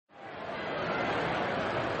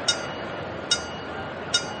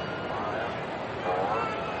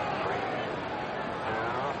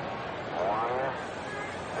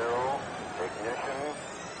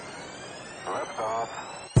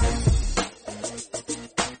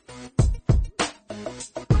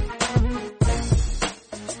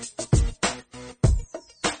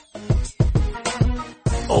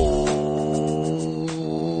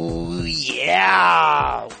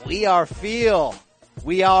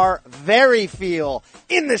We are very feel.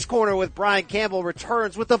 In this corner with Brian Campbell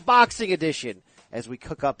returns with the boxing edition as we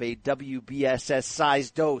cook up a WBSS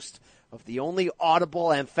sized dose of the only audible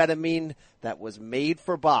amphetamine that was made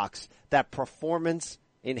for box, that performance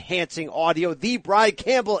enhancing audio, the Brian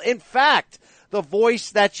Campbell, in fact, the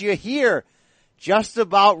voice that you hear, just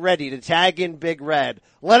about ready to tag in Big Red.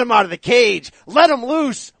 Let him out of the cage. Let him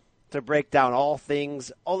loose to break down all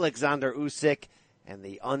things Alexander Usyk and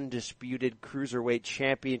the undisputed cruiserweight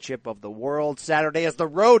championship of the world Saturday as the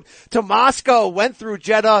road to Moscow went through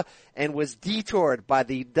Jeddah and was detoured by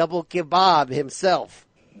the double kebab himself.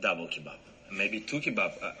 Double kebab. Maybe two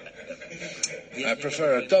kebab. I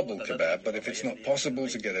prefer a double kebab, but if it's not possible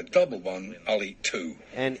to get a double one, I'll eat two.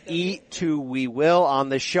 And eat two we will on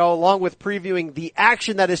the show, along with previewing the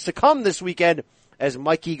action that is to come this weekend as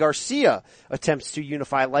Mikey Garcia attempts to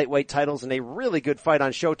unify lightweight titles in a really good fight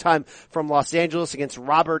on Showtime from Los Angeles against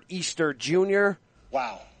Robert Easter Jr.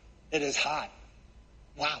 Wow. It is hot.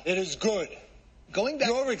 Wow. It is good. Going back.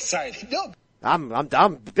 You're excited. No.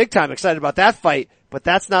 I'm big time excited about that fight, but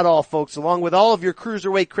that's not all, folks. Along with all of your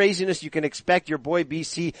cruiserweight craziness, you can expect your boy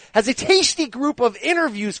BC has a tasty group of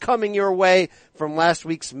interviews coming your way from last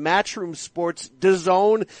week's Matchroom Sports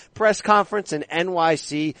DAZN press conference in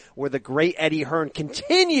NYC, where the great Eddie Hearn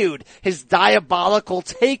continued his diabolical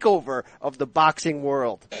takeover of the boxing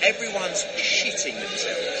world. Everyone's shitting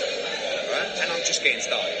themselves, right? And I'm just getting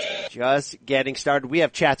started. Just getting started. We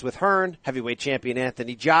have chats with Hearn, heavyweight champion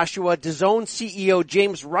Anthony Joshua, DAZN CEO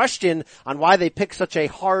James Rushton on why they picked such a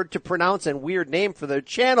hard to pronounce and weird name for their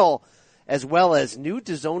channel, as well as new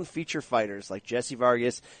DAZN feature fighters like Jessie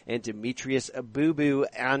Vargas and Demetrius Boo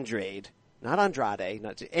Andrade. Not Andrade,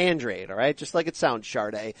 not Andrade, all right? Just like it sounds,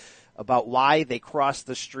 Sade, about why they crossed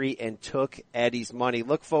the street and took Eddie's money.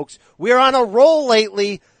 Look, folks, we're on a roll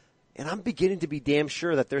lately, and I'm beginning to be damn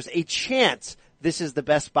sure that there's a chance this is the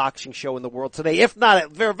best boxing show in the world today, if not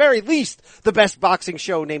at the very least the best boxing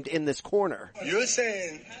show named In This Corner. You're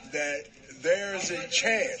saying that there's a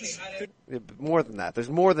chance. More than that. There's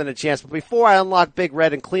more than a chance. But before I unlock Big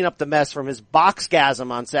Red and clean up the mess from his boxgasm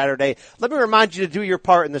on Saturday, let me remind you to do your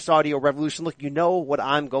part in this audio revolution. Look, you know what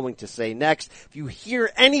I'm going to say next. If you hear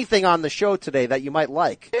anything on the show today that you might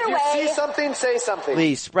like, If you see something, say something.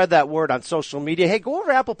 please spread that word on social media. Hey, go over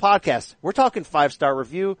to Apple Podcasts. We're talking 5-star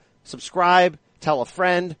review. Subscribe. Tell a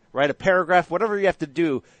friend, write a paragraph, whatever you have to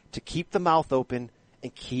do to keep the mouth open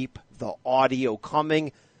and keep the audio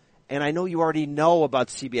coming. And I know you already know about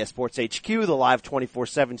CBS Sports HQ, the live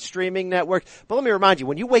 24/7 streaming network. But let me remind you,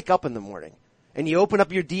 when you wake up in the morning and you open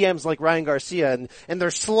up your DMs like Ryan Garcia and they're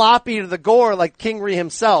sloppy to the gore like Kingery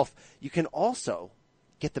himself, you can also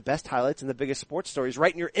get the best highlights and the biggest sports stories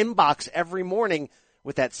right in your inbox every morning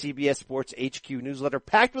with that CBS Sports HQ newsletter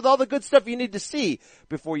packed with all the good stuff you need to see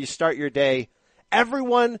before you start your day.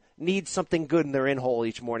 Everyone needs something good in their in-hole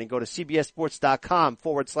each morning. Go to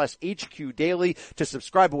cbssports.com/HQ daily to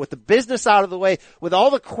subscribe. But with the business out of the way, with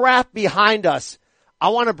all the crap behind us, I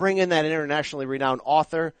want to bring in that internationally renowned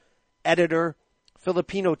author, editor,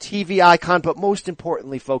 Filipino TV icon, but most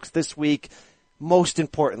importantly, folks, this week, most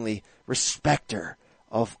importantly, respecter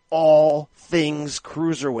of all things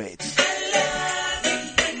cruiserweights.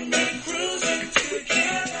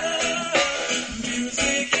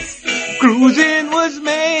 Cruisin was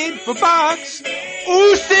made for box.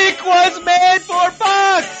 Usyk was made for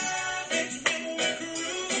box.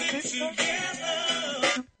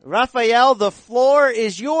 Raphael, the floor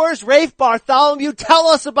is yours. Rafe Bartholomew, tell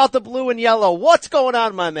us about the blue and yellow. What's going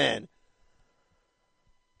on, my man?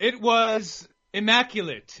 It was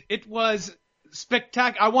immaculate. It was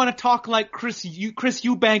spectacular. I want to talk like Chris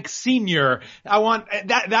Eubank Sr. I want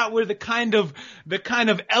that were the kind of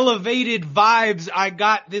elevated vibes I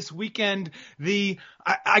got this weekend.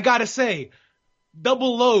 I gotta say,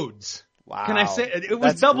 double loads. Wow. Can I say it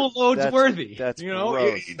was double loads worthy? That's, I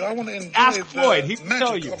want to enjoy ask Floyd. He the can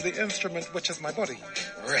tell magic you of the instrument, which is my body.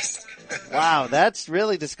 Risk. Wow, that's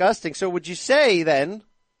really disgusting. So would you say then,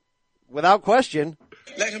 without question,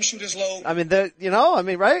 Let him shoot his load. I mean,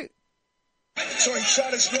 right? So he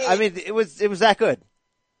shot his load. I mean, it was that good.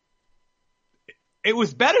 It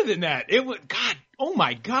was better than that. It was God. Oh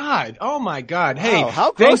my God. Hey, wow,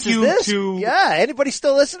 how gross thank is you this? to. Yeah, anybody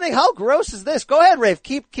still listening? How gross is this? Go ahead, Rafe.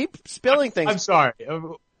 Keep spilling things. I'm sorry.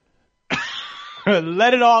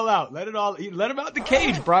 Let it all out. Let him out the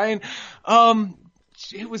cage, Brian.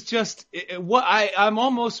 It was just I'm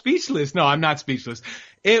almost speechless. No, I'm not speechless.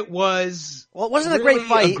 It was Well, it wasn't really a great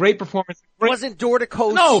fight. A great performance. It wasn't door to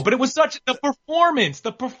coast. No, but it was such the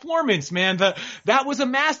performance, man. That was a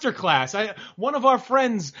masterclass. One of our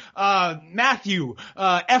friends, Matthew,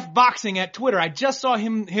 F Boxing at Twitter, I just saw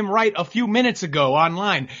him write a few minutes ago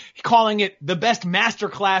online, calling it the best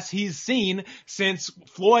masterclass he's seen since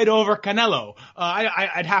Floyd over Canelo.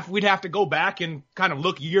 We'd have to go back and kind of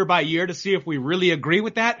look year by year to see if we really agree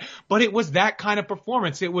with that. But it was that kind of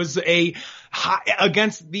performance. It was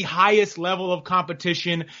against the highest level of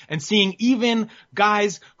competition, and seeing even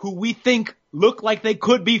guys who we think look like they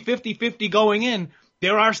could be 50-50 going in,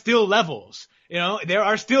 there are still levels. There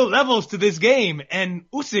are still levels to this game, and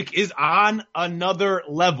Usyk is on another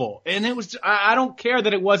level. And it was, I don't care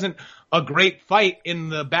that it wasn't a great fight in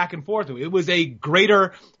the back and forth. It was a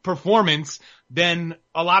greater performance than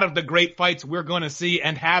a lot of the great fights we're going to see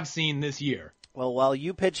and have seen this year. Well, while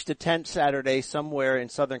you pitched a tent Saturday somewhere in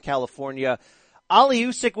Southern California, Ali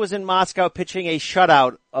Usyk was in Moscow pitching a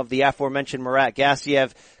shutout of the aforementioned Murat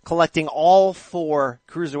Gassiev, collecting all 4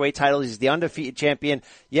 cruiserweight titles. He's the undefeated champion.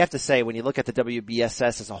 You have to say, when you look at the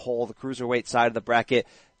WBSS as a whole, the cruiserweight side of the bracket,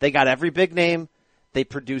 they got every big name. They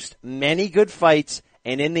produced many good fights,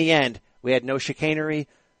 and in the end, we had no chicanery,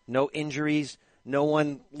 no injuries, no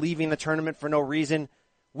one leaving the tournament for no reason.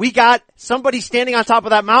 We got somebody standing on top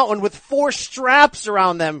of that mountain with 4 straps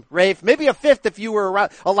around them, Rafe. Maybe a 5th if you were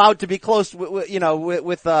allowed to be close,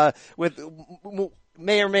 with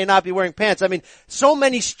may or may not be wearing pants. I mean, so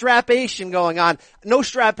many strapation going on. No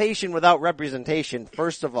strapation without representation,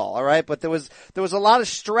 first of all right? But there was a lot of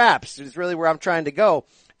straps, is really where I'm trying to go.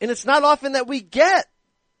 And it's not often that we get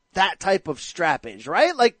that type of strappage,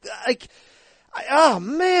 right? Oh,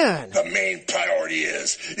 man. The main priority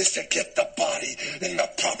is to get the body in the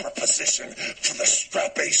proper position for the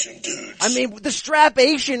strapation dudes. I mean, the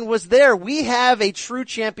strapation was there. We have a true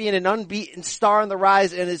champion, an unbeaten star on the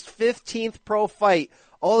rise in his 15th pro fight,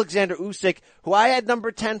 Alexander Usyk, who I had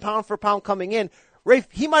number 10 pound for pound coming in. Rafe,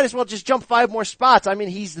 he might as well just jump 5 more spots. I mean,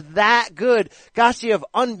 he's that good. Gassiev,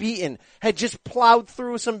 unbeaten, had just plowed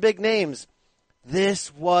through some big names.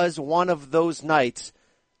 This was one of those nights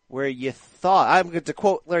where you thought, I'm going to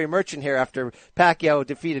quote Larry Merchant here after Pacquiao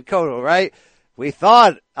defeated Cotto, right? We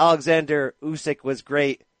thought Alexander Usyk was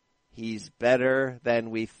great. He's better than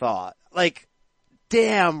we thought.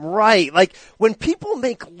 Damn right. When people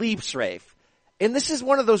make leaps, Rafe, and this is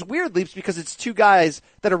one of those weird leaps because it's 2 guys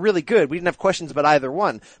that are really good. We didn't have questions about either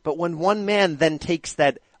one. But when one man then takes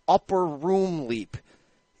that upper room leap,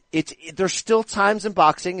 there's still times in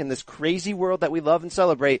boxing, in this crazy world that we love and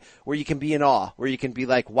celebrate, where you can be in awe, where you can be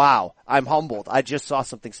like, wow, I'm humbled. I just saw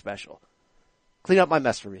something special. Clean up my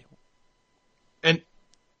mess for me. And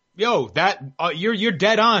you're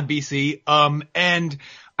dead on, BC. And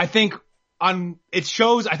I think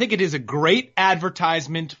I think it is a great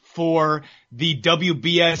advertisement for the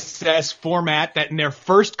WBSS format, that in their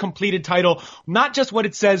first completed title, not just what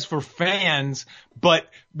it says for fans, but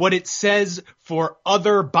what it says for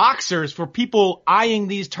other boxers, for people eyeing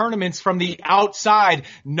these tournaments from the outside,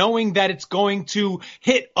 knowing that it's going to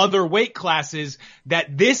hit other weight classes,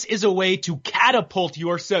 that this is a way to catapult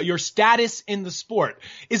your status in the sport.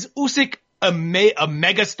 Is Usyk a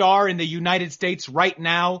megastar in the United States right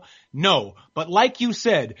now? No. But like you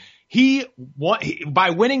said, by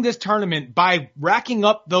winning this tournament, by racking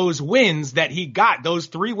up those wins that he got, those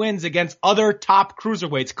 3 wins against other top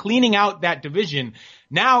cruiserweights, cleaning out that division,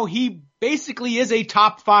 now he basically is a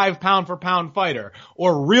top 5 pound for pound fighter,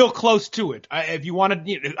 or real close to it. If you want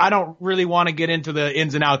to, I don't really want to get into the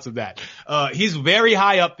ins and outs of that. He's very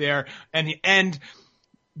high up there, and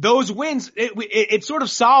those wins, it sort of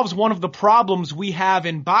solves one of the problems we have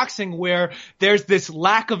in boxing, where there's this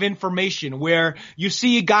lack of information, where you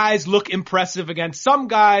see guys look impressive against some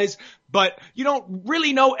guys, but you don't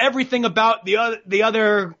really know everything about the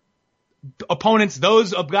other opponents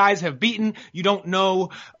those guys have beaten. You don't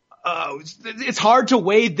know. It's hard to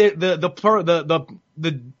weigh the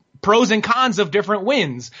pros and cons of different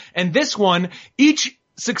wins. And this one, each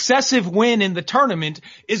successive win in the tournament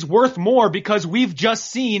is worth more, because we've just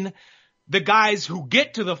seen the guys who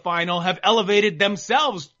get to the final have elevated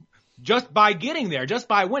themselves just by getting there, just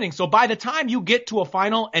by winning. So by the time you get to a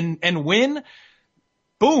final and win,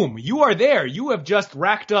 boom, you are there. You have just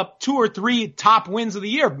racked up 2 or 3 top wins of the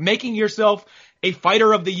year, making yourself a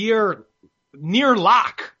fighter of the year near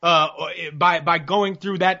lock, by going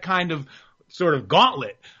through that kind of sort of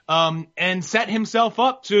gauntlet, and set himself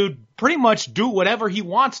up to pretty much do whatever he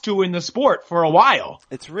wants to in the sport for a while.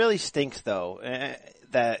 It really stinks, though,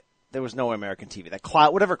 that there was no American TV. That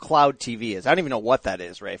cloud, whatever cloud TV is, I don't even know what that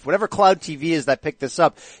is, Rafe. Whatever cloud TV is that picked this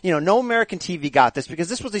up, no American TV got this because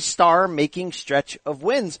this was a star-making stretch of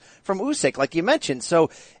wins from Usyk, like you mentioned. So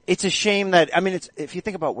it's a shame that, if you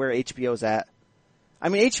think about where HBO's at,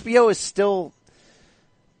 HBO is still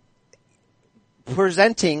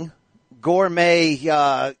presenting gourmet,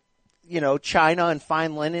 china and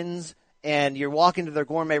fine linens, and you're walking to their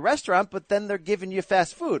gourmet restaurant, but then they're giving you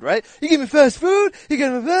fast food, right? You give me fast food, you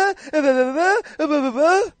give me fast food? I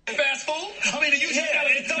mean, you said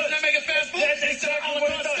it doesn't make it fast food. That's exactly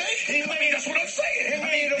what it does. That's what I'm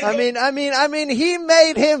saying. He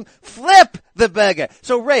made him flip the burger.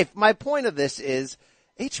 So, Rafe, my point of this is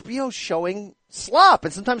HBO's showing slop,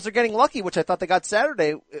 and sometimes they're getting lucky, which I thought they got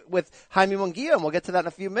Saturday with Jaime Munguia, and we'll get to that in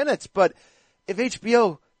a few minutes. But if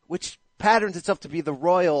HBO, which patterns itself to be the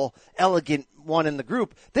royal, elegant one in the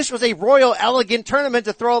group, this was a royal, elegant tournament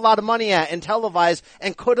to throw a lot of money at and televise,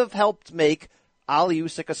 and could have helped make Ali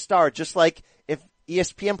Usyk a star, just like if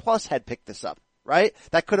ESPN Plus had picked this up, right?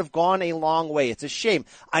 That could have gone a long way. It's a shame.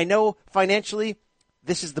 I know financially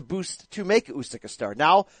this is the boost to make Usyk a star.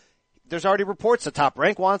 Now, there's already reports that Top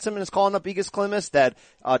Rank wants him and is calling up Igis Klimas, that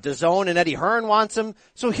DAZN and Eddie Hearn wants him.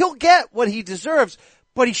 So he'll get what he deserves,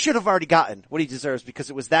 but he should have already gotten what he deserves because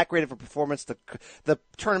it was that great of a performance. The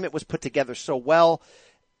tournament was put together so well,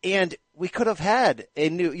 and we could have had a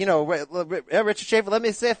new, Richard Schaefer, let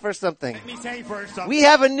me say first something. We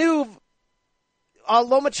have a new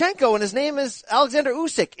Lomachenko, and his name is Alexander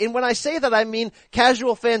Usyk. And when I say that, I mean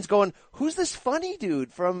casual fans going, who's this funny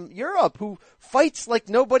dude from Europe who fights like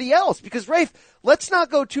nobody else? Because, Rafe, let's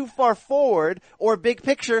not go too far forward or big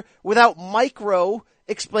picture without micro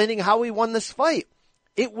explaining how he won this fight.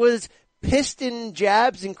 It was piston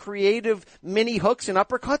jabs and creative mini hooks and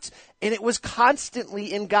uppercuts, and it was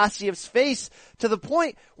constantly in Gassiev's face to the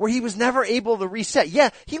point where he was never able to reset.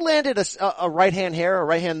 Yeah, he landed a right hand here, a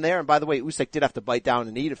right hand there, and by the way, Usyk did have to bite down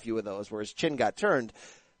and eat a few of those where his chin got turned,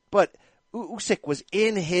 but Usyk was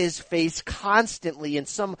in his face constantly in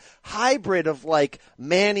some hybrid of like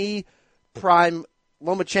Manny, Prime,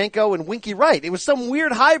 Lomachenko, and Winky Wright. It was some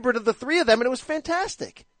weird hybrid of the three of them, and it was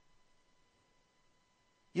fantastic.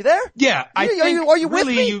 You there? Yeah, are you really with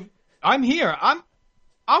me? I'm here. I'm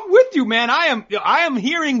with you, man. I am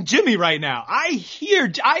hearing Jimmy right now. I hear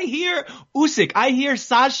Usyk. I hear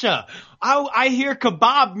Sasha. I hear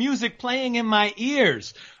kebab music playing in my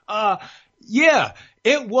ears. Yeah,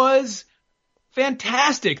 it was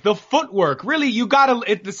fantastic. The footwork, really,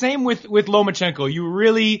 it's the same with Lomachenko. You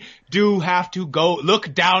really do have to go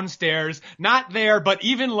look downstairs, not there, but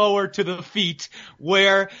even lower to the feet,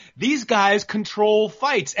 where these guys control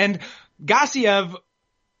fights. And Gassiev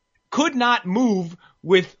could not move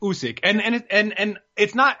with Usyk. And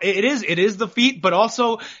it's not, it is the feet, but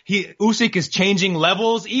also Usyk is changing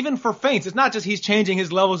levels, even for feints. It's not just he's changing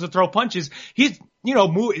his levels to throw punches. He's,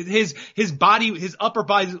 his body, his upper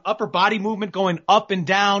body movement going up and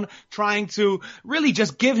down, trying to really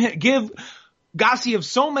just give Gassiev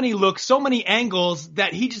so many looks, so many angles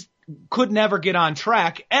that he just could never get on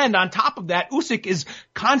track. And on top of that, Usyk is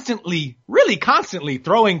constantly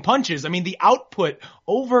throwing punches. I mean, the output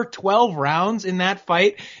over 12 rounds in that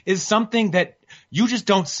fight is something that you just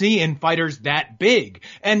don't see in fighters that big.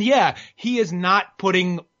 And yeah, he is not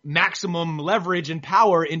putting maximum leverage and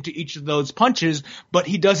power into each of those punches, but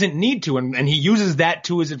he doesn't need to, and he uses that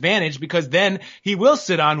to his advantage, because then he will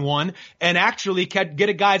sit on one and actually get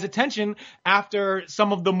a guy's attention after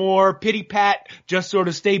some of the more pity-pat, just sort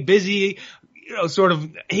of stay busy,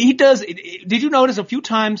 he does. Did you notice a few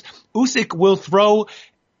times Usyk will throw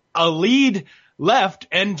a lead left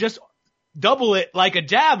and just double it like a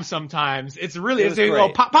jab sometimes. It's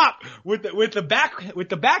pop with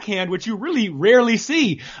the backhand, which you really rarely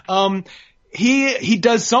see. He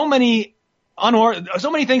does so many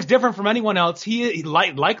things different from anyone else. He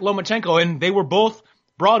like Lomachenko, and they were both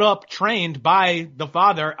brought up, trained by the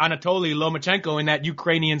father, Anatoly Lomachenko, in that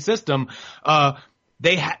Ukrainian system.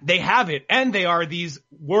 They have it, and they are these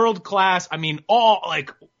world class, all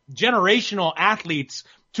like generational athletes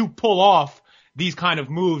to pull off these kind of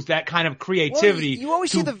moves, that kind of creativity. Well, you always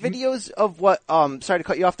see the videos of what, sorry to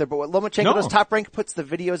cut you off there, but what Lomachenko does, Top Rank puts the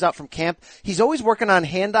videos out from camp. He's always working on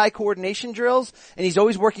hand-eye coordination drills, and he's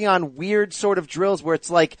always working on weird sort of drills where it's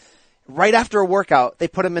like, right after a workout, they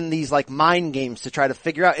put him in these like mind games to try to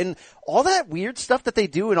figure out, and all that weird stuff that they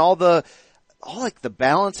do, and all the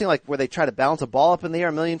balancing, like where they try to balance a ball up in the air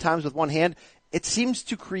a million times with one hand, it seems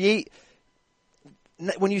to create,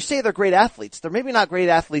 when you say they're great athletes, they're maybe not great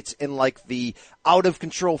athletes in like the out of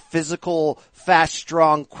control, physical, fast,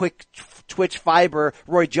 strong, quick twitch fiber,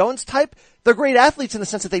 Roy Jones type. They're great athletes in the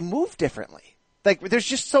sense that they move differently. Like, there's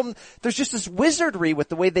just this wizardry with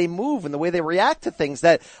the way they move and the way they react to things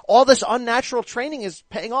that all this unnatural training is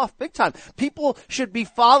paying off big time. People should be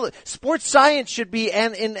sports science should be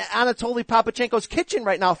in Anatoly Papachenko's kitchen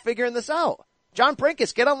right now figuring this out. John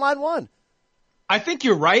Brinkus, get on line one. I think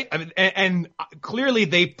you're right. I mean, and clearly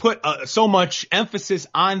they put so much emphasis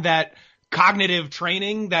on that cognitive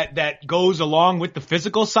training that goes along with the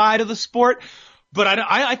physical side of the sport. But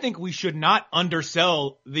I think we should not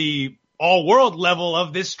undersell the all-world level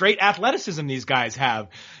of this straight athleticism these guys have.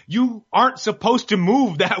 You aren't supposed to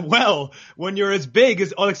move that well when you're as big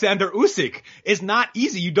as Alexander Usyk. It's not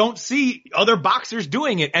easy. You don't see other boxers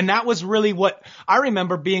doing it. And that was really what I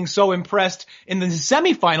remember being so impressed in the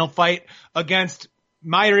semifinal fight against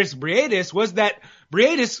Mairis Briedis, was that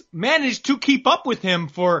Briedis managed to keep up with him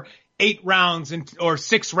for 8 rounds or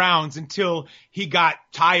 6 rounds until he got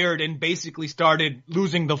tired and basically started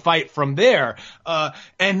losing the fight from there.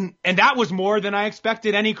 And that was more than I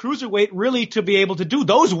expected any cruiserweight really to be able to do.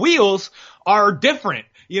 Those wheels are different,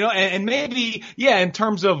 and maybe, in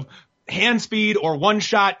terms of hand speed or one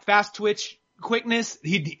shot, fast twitch, quickness,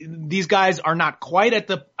 these guys are not quite at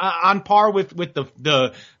on par with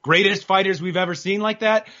the greatest fighters we've ever seen like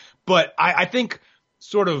that. But I think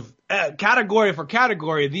sort of category for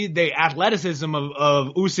category, the athleticism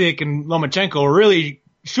of Usyk and Lomachenko really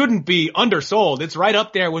shouldn't be undersold. It's right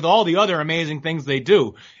up there with all the other amazing things they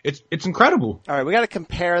do. It's incredible. All right, we got to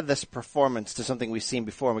compare this performance to something we've seen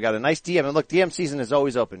before. We got a nice DM, and look, DM season is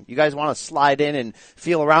always open. You guys want to slide in and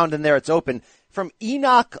feel around in there? It's open. From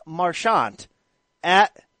Enoch Marchant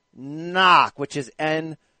at Knock, which is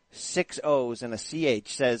N 6 O's and a CH,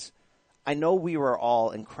 says, I know we were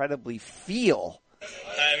all incredibly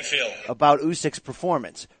about Usyk's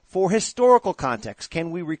performance. For historical context,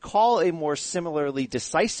 can we recall a more similarly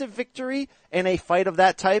decisive victory in a fight of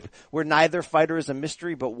that type where neither fighter is a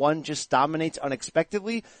mystery but one just dominates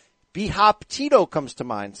unexpectedly? B-Hop Tito comes to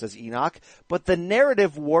mind, says Enoch, but the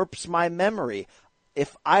narrative warps my memory.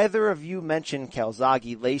 If either of you mention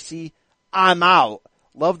Calzaghe Lacey, I'm out.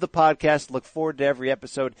 Love the podcast. Look forward to every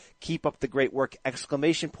episode. Keep up the great work. !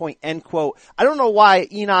 End quote. I don't know why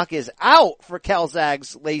Enoch is out for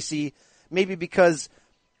Calzaghe's Lacey. Maybe because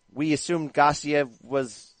we assumed Garcia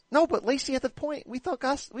was, no, but Lacey at the point, we thought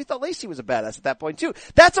Lacey was a badass at that point too.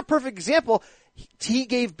 That's a perfect example. He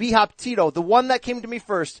gave B-Hop Tito, the one that came to me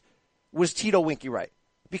first was Tito Winky Wright.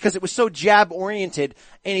 Because it was so jab-oriented,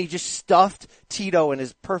 and he just stuffed Tito in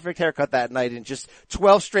his perfect haircut that night in just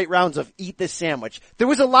 12 straight rounds of eat this sandwich. There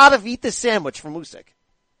was a lot of eat this sandwich from Usyk.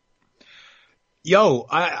 Yo,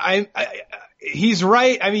 he's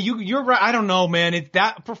right. I mean, you're right. I don't know, man.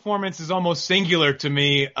 That performance is almost singular to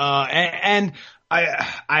me. And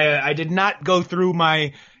I did not go through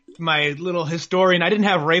my little historian. I didn't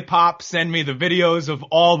have Ray Pop send me the videos of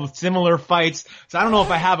all the similar fights. So I don't know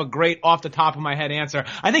if I have a great off the top of my head answer.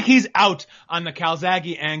 I think he's out on the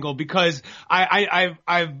Calzaghe angle because I've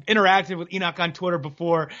interacted with Enoch on Twitter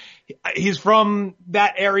before. He's from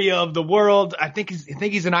that area of the world. I think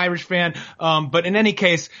he's an Irish fan. But in any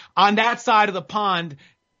case, on that side of the pond,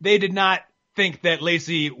 they did not think that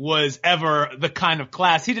Lacey was ever the kind of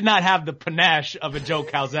class. He did not have the panache of a Joe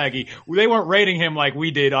Calzaghe. They weren't rating him like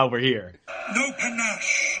we did over here. No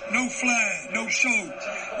panache, no flair, no show,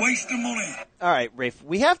 waste of money. All right, Rafe,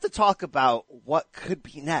 we have to talk about what could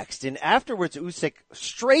be next. And afterwards, Usyk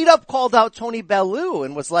straight up called out Tony Bellew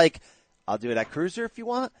and was like, I'll do it at cruiser if you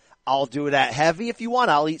want. I'll do it at heavy if you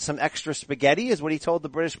want. I'll eat some extra spaghetti is what he told the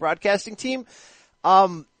British broadcasting team.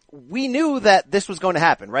 We knew that this was going to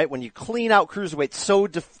happen, right? When you clean out cruiserweight so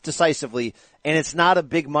decisively, and it's not a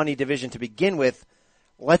big money division to begin with,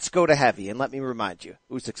 let's go to heavy. And let me remind you,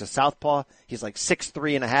 Usyk's a southpaw. He's like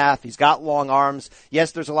 6'3.5". He's got long arms.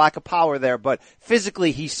 Yes, there's a lack of power there, but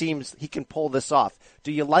physically he seems he can pull this off.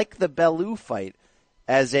 Do you like the Bellew fight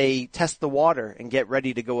as a test the water and get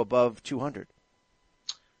ready to go above 200?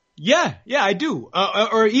 Yeah, I do.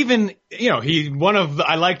 Or even,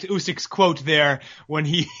 I liked Usyk's quote there when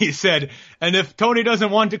he said, and if Tony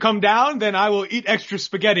doesn't want to come down, then I will eat extra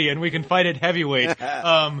spaghetti and we can fight at heavyweight.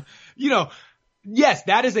 Yes,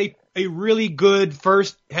 that is a really good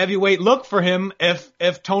first heavyweight look for him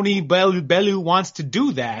if Tony Bellew wants to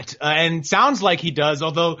do that. And sounds like he does,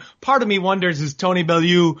 although part of me wonders is Tony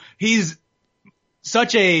Bellew, he's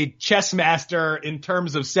such a chess master in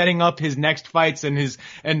terms of setting up his next fights and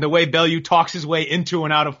the way Bellew talks his way into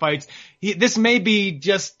and out of fights. This may be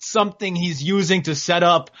just something he's using to set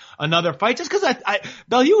up another fight, just because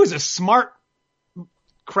Bellew is a smart,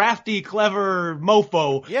 crafty, clever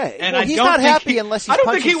mofo. Yeah, and he's not happy unless he's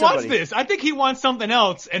punching somebody. I don't think he wants this. I think he wants something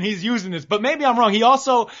else, and he's using this. But maybe I'm wrong. He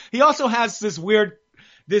also has this weird,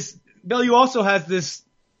 this Bellew also has this,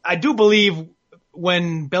 I do believe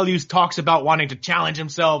when Bellew talks about wanting to challenge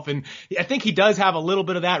himself, and I think he does have a little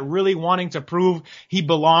bit of that, really wanting to prove he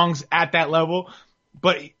belongs at that level,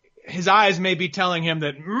 but his eyes may be telling him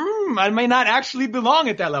that, I may not actually belong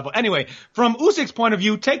at that level. Anyway, from Usyk's point of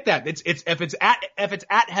view, take that. If it's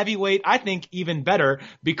at heavyweight, I think even better,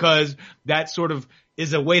 because that sort of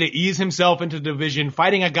is a way to ease himself into the division,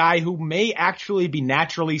 fighting a guy who may actually be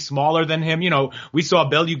naturally smaller than him. We saw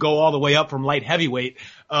Bellew go all the way up from light heavyweight.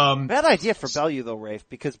 Bad idea for Bellew though, Rafe,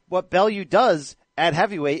 because what Bellew does at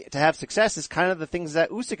heavyweight to have success is kind of the things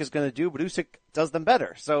that Usyk is going to do, but Usyk does them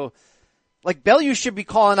better. So, Bellew should be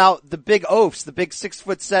calling out the big oafs, the big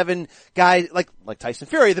 6'7" guys, like Tyson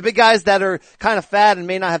Fury, the big guys that are kind of fat and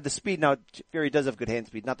may not have the speed. Now, Fury does have good hand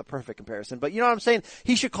speed, not the perfect comparison, but you know what I'm saying?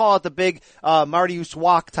 He should call out the big, Marty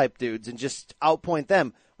Uswak type dudes and just outpoint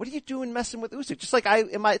them. What are you doing messing with Usyk? Just like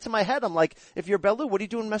it's in my head, I'm like, if you're Bellew, what are you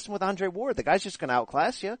doing messing with Andre Ward? The guy's just gonna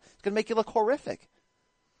outclass you. It's gonna make you look horrific.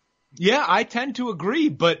 Yeah, I tend to agree,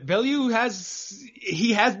 but Bellew I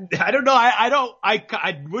don't know,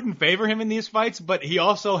 I wouldn't favor him in these fights, but he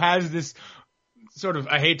also has this sort of,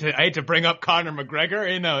 I hate to bring up Conor McGregor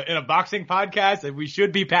in a boxing podcast, and we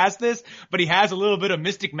should be past this, but he has a little bit of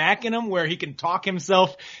Mystic Mac in him where he can talk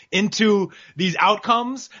himself into these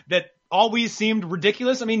outcomes that always seemed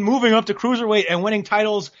ridiculous. I mean, moving up to cruiserweight and winning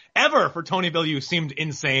titles ever for Tony Bellew seemed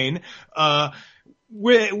insane.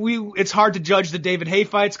 It's hard to judge the David Haye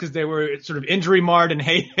fights because they were sort of injury marred and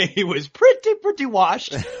Haye was pretty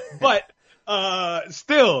washed. But,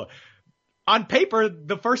 still, on paper,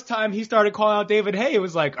 the first time he started calling out David Haye, it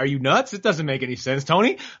was like, are you nuts? It doesn't make any sense,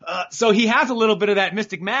 Tony. So he has a little bit of that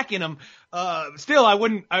Mystic Mac in him. Still,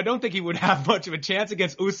 I don't think he would have much of a chance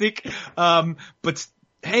against Usyk. But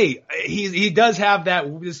hey, he does have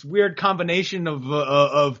this weird combination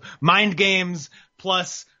of mind games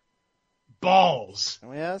plus balls.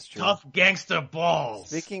 Oh, yeah, that's true. Tough gangster balls.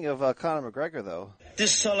 Speaking of Conor McGregor, though.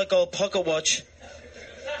 This solid gold pocket watch.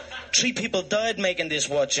 3 people died making this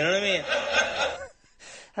watch, you know what I mean?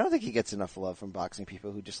 I don't think he gets enough love from boxing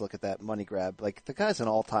people who just look at that money grab. The guy's an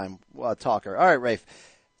all-time talker. All right, Rafe,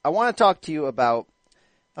 I want to talk to you about,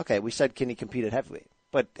 okay, we said can he compete at heavyweight,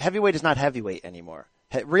 but heavyweight is not heavyweight anymore.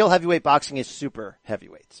 Real heavyweight boxing is super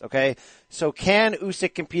heavyweights, okay? So can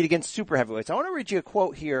Usyk compete against super heavyweights? I want to read you a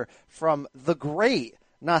quote here from the great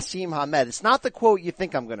Naseem Hamed. It's not the quote you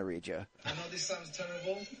think I'm going to read you. I know this sounds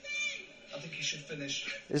terrible. I think he should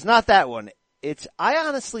finish. It's not that one. I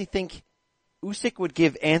honestly think Usyk would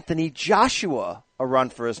give Anthony Joshua a run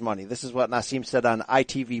for his money. This is what Naseem said on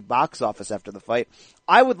ITV Box Office after the fight.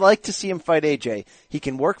 I would like to see him fight AJ. He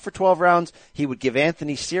can work for 12 rounds. He would give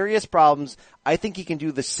Anthony serious problems. I think he can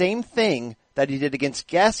do the same thing that he did against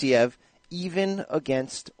Gassiev, even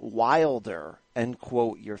against Wilder. End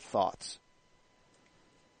quote. Your thoughts?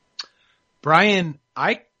 Brian,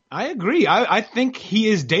 I agree. I think he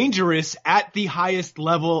is dangerous at the highest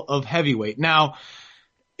level of heavyweight. Now,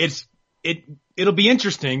 it'll be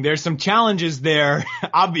interesting. There's some challenges there,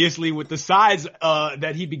 obviously, with the size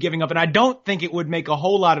that he'd be giving up, and I don't think it would make a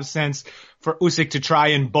whole lot of sense for Usyk to try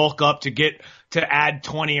and bulk up to add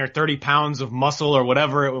 20 or 30 pounds of muscle or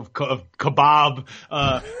whatever of kebab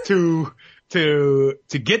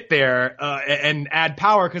to get there and add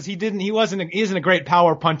power, because he isn't a great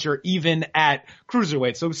power puncher even at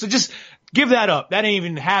cruiserweight. So just give that up. That ain't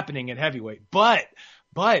even happening at heavyweight. But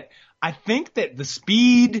I think that the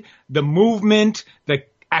speed, the movement, the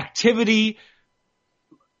activity,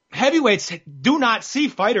 heavyweights do not see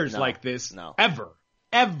fighters like this ever.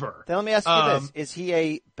 Then let me ask you this. Is he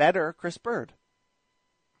a better Chris Bird?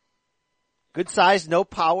 Good size, no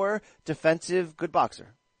power, defensive, good boxer.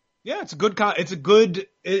 Yeah, it's a good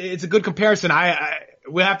comparison.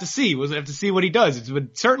 We'll have to see. We'll have to see what he does.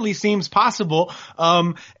 It certainly seems possible.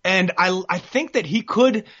 And I think that he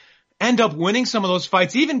could end up winning some of those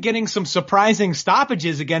fights, even getting some surprising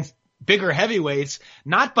stoppages against bigger heavyweights,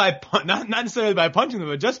 not necessarily by punching them,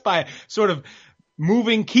 but just by sort of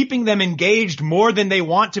keeping them engaged more than they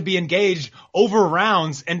want to be engaged over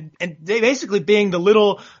rounds, and they basically being the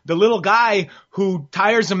little guy who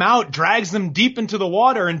tires them out, drags them deep into the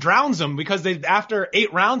water and drowns them, because after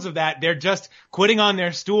 8 rounds of that, they're just quitting on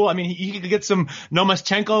their stool. I mean, he could get some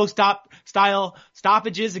Lomachenko style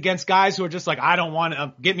stoppages against guys who are just like, I don't want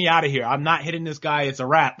to, get me out of here. I'm not hitting this guy. It's a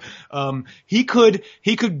wrap. He could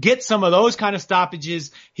get some of those kind of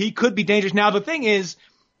stoppages. He could be dangerous. Now, the thing is,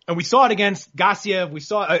 and we saw it against Gassiev. We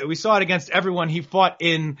saw it against everyone he fought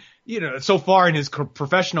in, so far in his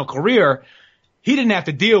professional career. He didn't have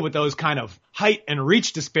to deal with those kind of height and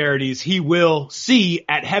reach disparities he will see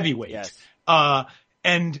at heavyweight. Yes.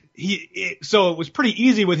 And so it was pretty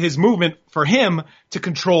easy with his movement for him to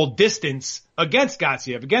control distance against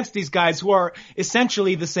Gassiev, against these guys who are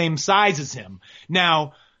essentially the same size as him.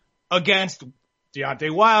 Now, against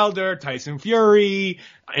Deontay Wilder, Tyson Fury,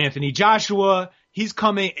 Anthony Joshua,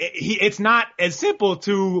 it's not as simple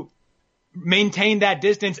to maintain that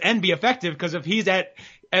distance and be effective, because if he's at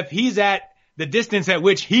the distance at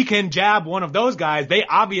which he can jab one of those guys, they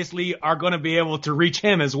obviously are going to be able to reach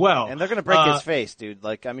him as well. And they're going to break his face, dude.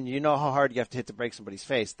 Like, I mean, you know how hard you have to hit to break somebody's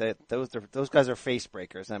face. Those guys are face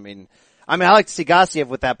breakers. I mean, I like to see Gassiev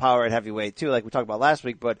with that power at heavyweight too, like we talked about last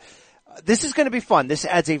week, but this is going to be fun. This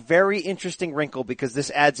adds a very interesting wrinkle, because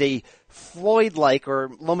this adds a Floyd-like or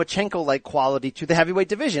Lomachenko-like quality to the heavyweight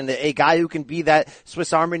division. A guy who can be that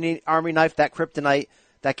Swiss Army knife, that kryptonite,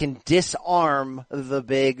 that can disarm the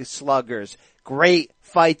big sluggers. Great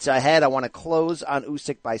fights ahead. I want to close on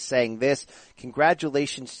Usyk by saying this.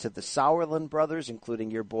 Congratulations to the Sauerland brothers,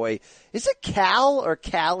 including your boy. Is it Cal or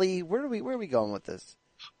Callie? Where are we going with this?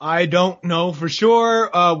 I don't know for sure.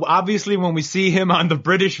 Obviously when we see him on the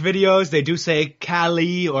British videos, they do say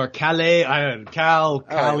Cali or Calais. Cal,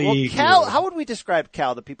 Cali. Right, well, Cal, how would we describe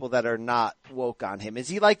Cal to people that are not woke on him? Is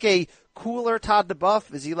he like a cooler Todd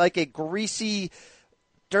DeBuff? Is he like a greasy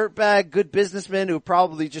dirtbag, good businessman who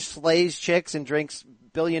probably just slays chicks and drinks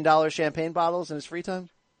 $billion champagne bottles in his free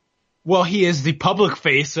time? Well, he is the public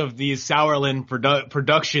face of these Sauerland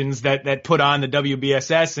productions that put on the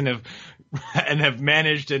WBSS and have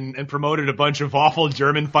managed and promoted a bunch of awful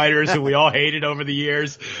German fighters who we all hated over the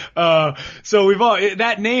years. So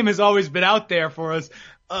that name has always been out there for us.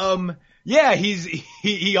 Yeah,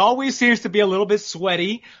 he always seems to be a little bit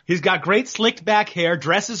sweaty. He's got great slicked back hair,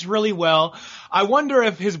 dresses really well. I wonder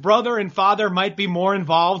if his brother and father might be more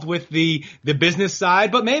involved with the business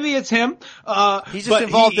side, but maybe it's him. He's just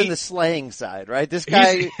involved in the slaying side, right? This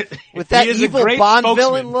guy, with that evil Bond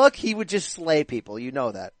villain look, he would just slay people. You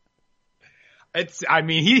know that.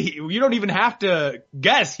 You don't even have to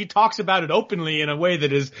guess. He talks about it openly in a way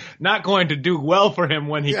that is not going to do well for him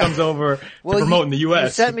when he comes over to promote in the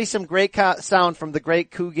U.S. You sent me some great sound from the great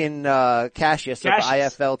Coogan Cassius of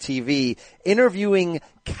IFL TV interviewing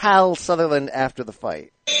Cal Sutherland after the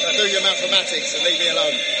fight. Do your mathematics and leave me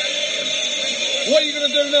alone. What are you going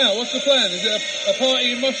to do now? What's the plan? Is it a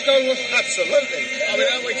party in Moscow? Absolutely.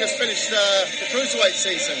 We just finished the cruiserweight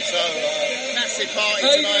season, so massive party tonight. How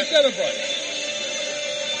are you going to celebrate?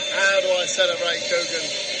 How do I celebrate, Coogan?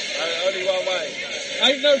 Only one way.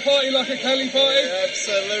 Ain't no party like a Cali party? Yeah,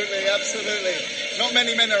 absolutely. Not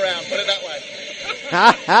many men around, put it that way.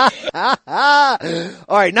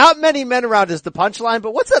 All right, not many men around is the punchline,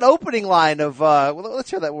 but what's that opening line of,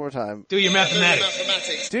 let's hear that one more time. Do your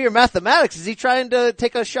mathematics. Do your mathematics. Is he trying to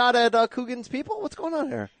take a shot at Coogan's people? What's going on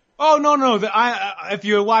here? Oh, no. If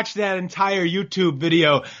you watch that entire YouTube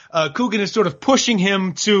video, Coogan is sort of pushing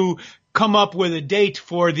him to come up with a date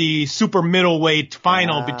for the super middleweight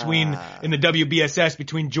final in the WBSS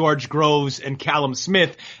between George Groves and Callum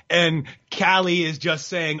Smith. And Callie is just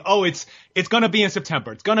saying, it's gonna be in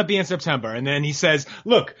September. It's gonna be in September. And then he says,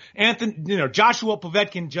 look, Joshua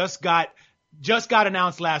Povetkin just got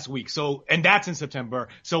announced last week. And that's in September.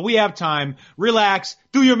 So we have time. Relax,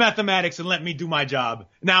 do your mathematics, and let me do my job.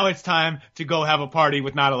 Now it's time to go have a party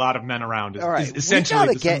with not a lot of men around. All right. We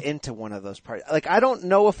gotta get into one of those parties. Like, I don't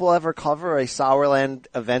know if we'll ever cover a Sauerland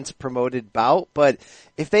events promoted bout, but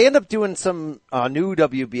if they end up doing some new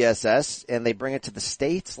WBSS and they bring it to the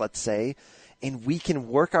States, let's say, and we can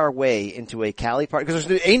work our way into a Cali party, because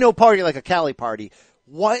there ain't no party like a Cali party.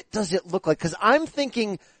 What does it look like? Because I'm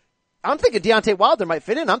thinking Deontay Wilder might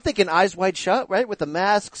fit in. I'm thinking Eyes Wide Shut, right? With the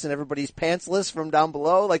masks and everybody's pantsless from down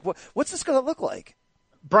below. Like, what's this going to look like?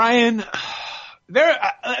 Brian,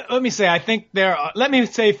 let me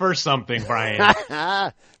say first something, Brian.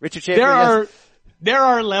 Richard Chamberlain. There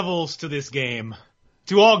are levels to this game,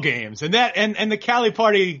 to all games. And the Cali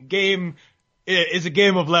Party game is a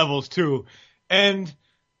game of levels too. And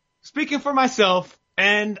speaking for myself,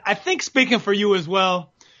 and I think speaking for you as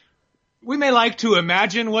well, we may like to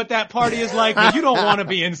imagine what that party is like, but you don't want to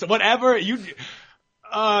be in whatever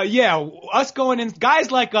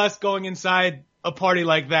guys like us going inside a party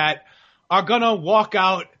like that are gonna walk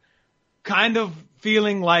out kind of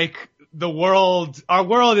feeling like our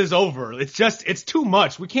world is over. It's too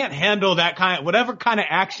much. We can't handle that whatever kind of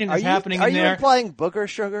action is happening in there. Are you implying booger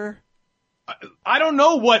sugar? I don't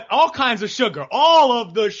know all kinds of sugar. All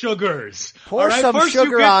of the sugars. Pour some First sugar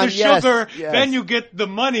you get on, the sugar, yes. Then you get the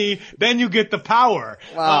money, then you get the power.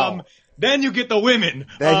 Wow. Then you get the women.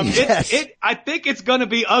 I think it's gonna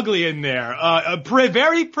be ugly in there.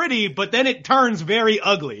 Very pretty, but then it turns very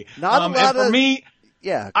ugly. For me,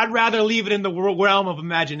 Yeah. I'd rather leave it in the realm of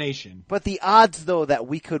imagination. But the odds, though, that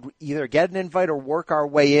we could either get an invite or work our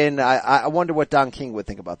way in, I wonder what Don King would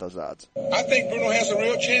think about those odds. I think Bruno has a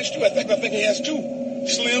real chance, too. I think he has two.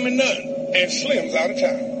 Slim and none. And Slim's out of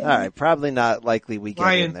town. All right. Probably not likely we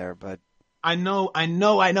get in there, but. I know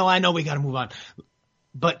we gotta move on.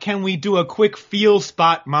 But can we do a quick feel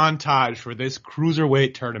spot montage for this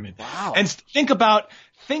cruiserweight tournament? Wow. And think about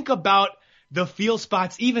the feel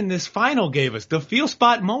spots even this final gave us. The feel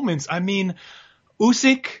spot moments. I mean,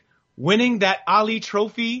 Usyk winning that Ali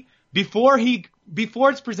trophy before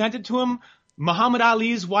it's presented to him, Muhammad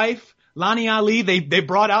Ali's wife, Lani Ali, they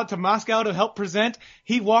brought out to Moscow to help present.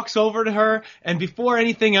 He walks over to her and before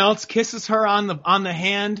anything else kisses her on the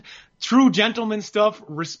hand. True gentleman stuff,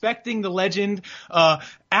 respecting the legend.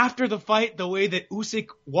 After the fight, the way that Usyk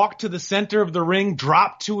walked to the center of the ring,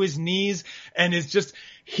 dropped to his knees, and is just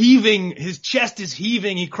heaving. His chest is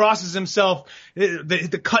heaving. He crosses himself.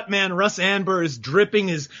 The cut man, Russ Anber, is dripping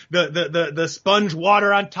the sponge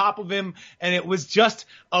water on top of him, and it was just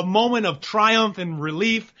a moment of triumph and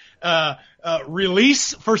relief.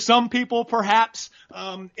 Release for some people, perhaps.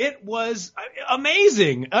 It was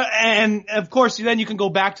amazing. And of course, then you can go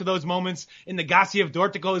back to those moments in the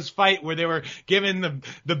Garcia-Dortico's fight where they were giving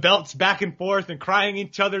the belts back and forth and crying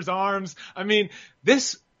each other's arms. I mean,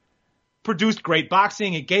 this produced great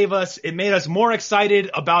boxing. It made us more excited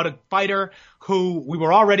about a fighter who we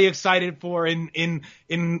were already excited for in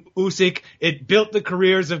Usyk. It built the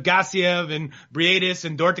careers of Gassiev and Briedis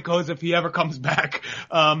and Dorticos if he ever comes back.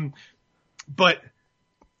 But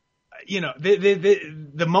you know,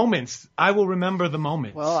 the moments, I will remember the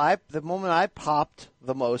moments. Well, the moment I popped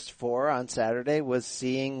the most for on Saturday was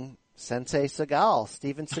seeing Sensei Seagal,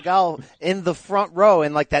 Steven Seagal, in the front row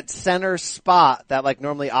in like that center spot that like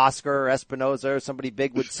normally Oscar or Espinoza or somebody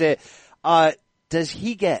big would sit. Does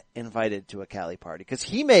he get invited to a Cali party? Cause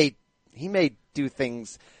he may do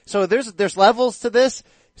things. So there's levels to this.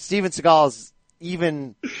 Steven Seagal's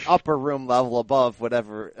even upper room level above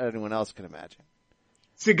whatever anyone else can imagine.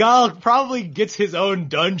 Seagal probably gets his own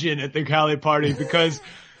dungeon at the Cali party because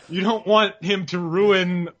you don't want him to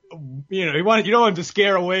ruin, you don't want him to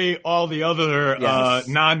scare away all the other,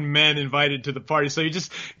 non-men invited to the party. So you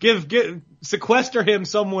just sequester him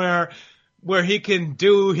somewhere where he can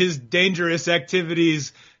do his dangerous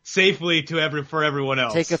activities safely for everyone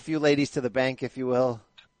else. Take a few ladies to the bank, if you will.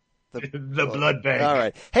 The blood bank. All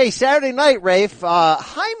right. Hey, Saturday night, Rafe,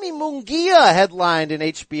 Jaime Munguia headlined an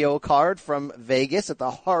HBO card from Vegas at the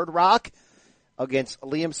Hard Rock against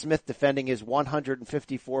Liam Smith defending his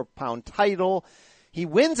 154-pound title. He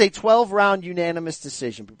wins a 12-round unanimous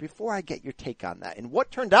decision. But before I get your take on that, and what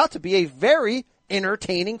turned out to be a very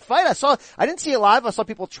entertaining fight. I didn't see it live. I saw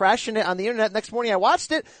people trashing it on the internet. Next morning I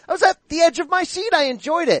watched it. I was at the edge of my seat. I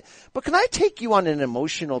enjoyed it. But can I take you on an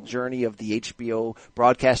emotional journey of the HBO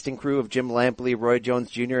broadcasting crew of Jim Lampley, Roy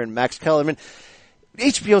Jones Jr., and Max Kellerman?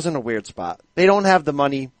 HBO's in a weird spot. They don't have the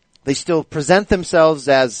money. They still present themselves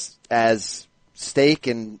as steak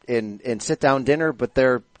and sit down dinner, but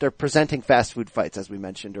they're presenting fast food fights, as we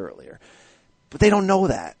mentioned earlier. But they don't know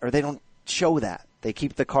that, or they don't show that. They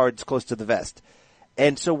keep the cards close to the vest.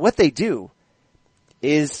 And so what they do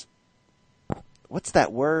is, what's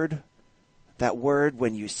that word? That word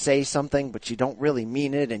when you say something but you don't really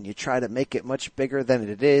mean it and you try to make it much bigger than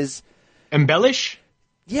it is. Embellish?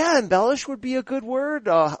 Yeah, embellish would be a good word.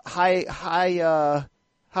 High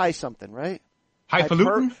something, right?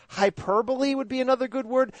 Highfalutin? Hyperbole would be another good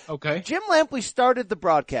word. Okay. Jim Lampley started the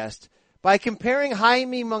broadcast by comparing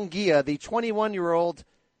Jaime Munguia, the 21-year-old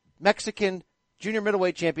Mexican junior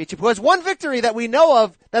middleweight championship, who has one victory that we know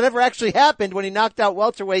of that ever actually happened when he knocked out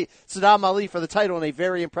welterweight Saddam Ali for the title in a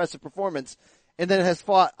very impressive performance, and then has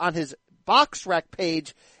fought on his BoxRec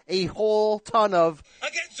page a whole ton of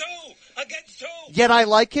Against who? Yet I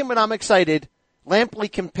like him and I'm excited.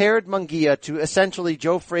 Lampley compared Munguia to essentially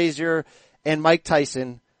Joe Frazier and Mike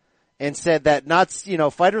Tyson and said that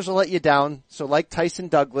fighters will let you down, so like Tyson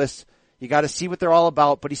Douglas, you got to see what they're all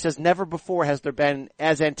about, but he says never before has there been,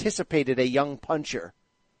 as anticipated, a young puncher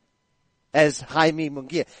as Jaime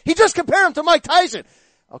Munguia. He just compared him to Mike Tyson.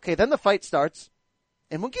 Okay, then the fight starts,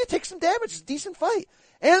 and Munguia takes some damage. It's a decent fight.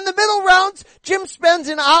 And in the middle rounds, Jim spends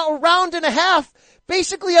a round and a half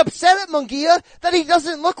basically upset at Munguia that he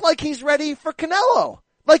doesn't look like he's ready for Canelo.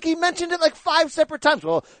 Like he mentioned it like 5 separate times.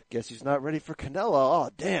 Well, guess he's not ready for Canelo. Oh,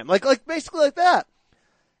 damn. Like basically like that.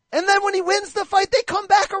 And then when he wins the fight, they come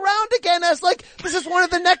back around again as like, this is one of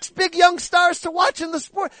the next big young stars to watch in the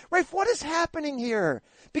sport. Rafe, what is happening here?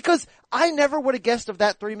 Because I never would have guessed of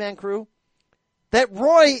that 3-man crew that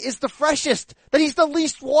Roy is the freshest, that he's the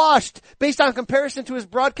least washed based on comparison to his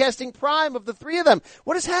broadcasting prime of the three of them.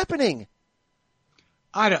 What is happening?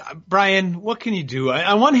 Brian, what can you do?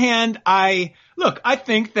 On one hand, I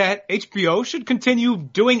think that HBO should continue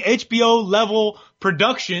doing HBO level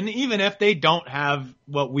production, even if they don't have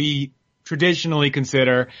what we traditionally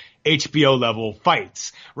consider HBO level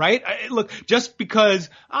fights, right? Just because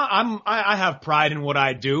I have pride in what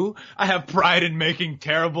I do. I have pride in making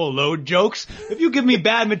terrible load jokes. If you give me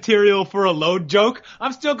bad material for a load joke,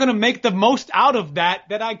 I'm still going to make the most out of that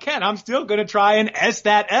I can. I'm still going to try and S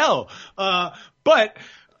that L. But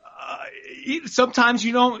sometimes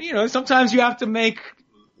sometimes you have to make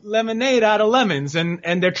lemonade out of lemons,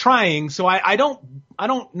 and they're trying. So I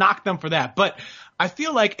don't knock them for that. But I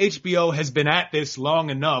feel like HBO has been at this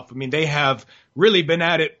long enough. I mean, they have really been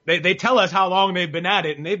at it. They tell us how long they've been at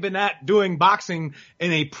it, and they've been at doing boxing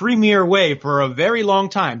in a premier way for a very long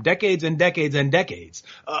time, decades and decades and decades.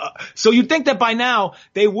 So you'd think that by now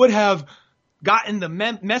they would have gotten the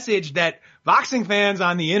message that boxing fans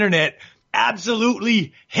on the internet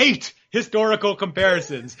absolutely hate historical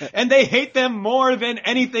comparisons, and they hate them more than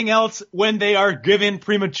anything else when they are given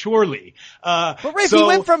prematurely. But Rafe, he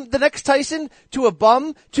went from the next Tyson to a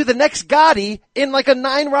bum to the next Gotti in like a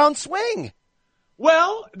 9-round swing.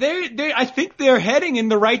 Well, I think they're heading in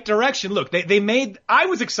the right direction. Look, I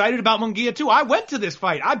was excited about Munguia too. I went to this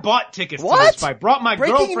fight. I bought tickets to this fight. Brought my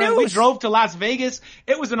girlfriend. We drove to Las Vegas.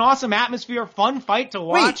 It was an awesome atmosphere, fun fight to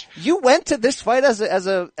watch. Wait, you went to this fight as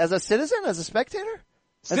a citizen, as a spectator?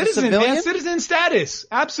 Citizen, man, citizen status.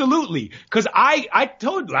 Absolutely. Cause I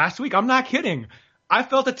told last week, I'm not kidding. I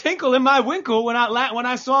felt a tinkle in my winkle when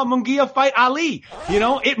I saw Munguia fight Ali.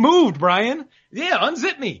 It moved, Brian. Yeah,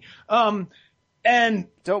 unzip me.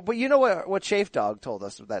 But you know what Chafe Dog told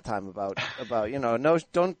us at that time about no,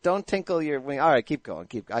 don't tinkle your wing. All right, keep going.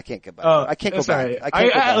 I can't get back. I can't go back. Right. I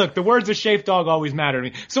can't go back. Look, the words of Chafe Dog always matter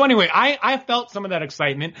to me. So anyway, I felt some of that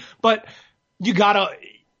excitement, but you gotta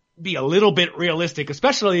be a little bit realistic,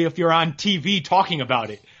 especially if you're on TV talking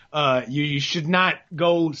about it. You should not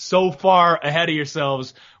go so far ahead of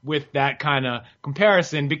yourselves with that kind of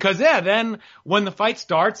comparison, because then when the fight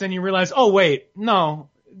starts and you realize, oh wait, no,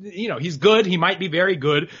 he's good. He might be very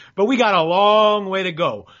good, but we got a long way to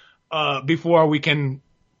go, before we can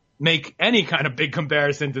make any kind of big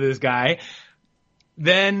comparison to this guy.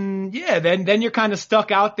 Then you're kind of stuck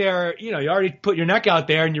out there. You already put your neck out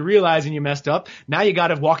there and you're realizing you messed up. Now you got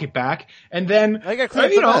to walk it back. And then you got to clean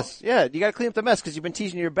up the mess. Yeah, you got to clean up the mess because you've been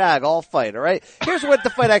teasing your bag all fight. All right. Here's what the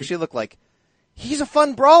fight actually looked like. He's a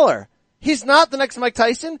fun brawler. He's not the next Mike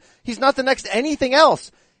Tyson. He's not the next anything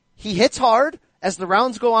else. He hits hard. As the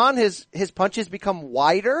rounds go on, his punches become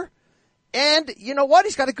wider. And you know what?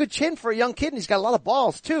 He's got a good chin for a young kid, and he's got a lot of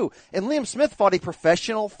balls too. And Liam Smith fought a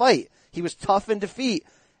professional fight. He was tough in defeat.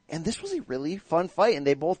 And this was a really fun fight, and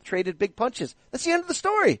they both traded big punches. That's the end of the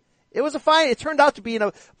story. It was it turned out to be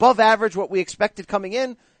an above average what we expected coming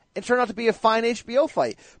in. It turned out to be a fine HBO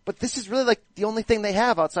fight. But this is really like the only thing they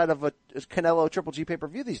have outside of a Canelo Triple G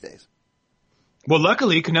pay-per-view these days. Well,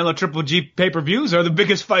 luckily, Canelo Triple G pay-per-views are the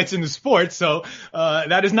biggest fights in the sport, so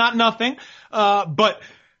that is not nothing. But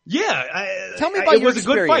yeah, tell me about your experience. It was a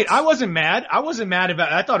good fight. I wasn't mad.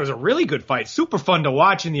 I thought it was a really good fight. Super fun to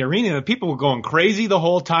watch in the arena. The people were going crazy the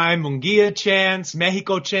whole time. Munguia chants,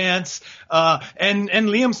 Mexico chants, and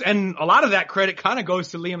Liam's, and a lot of that credit kind of goes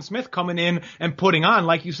to Liam Smith coming in and putting on,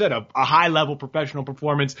 like you said, a high level professional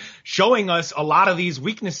performance, showing us a lot of these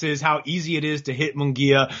weaknesses, how easy it is to hit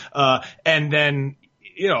Munguia, and then,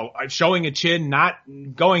 showing a chin, not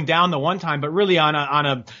going down the one time, but really on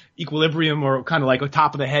a equilibrium or kind of like a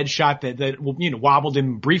top of the head shot that wobbled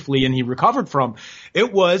him briefly and he recovered from.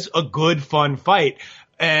 It was a good, fun fight.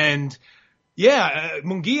 And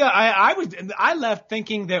Munguia, I left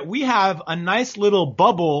thinking that we have a nice little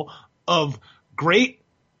bubble of great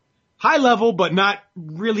high level, but not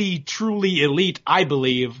really truly elite, I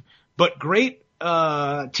believe, but great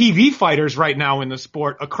TV fighters right now in the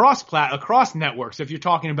sport across networks. If you're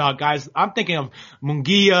talking about guys, I'm thinking of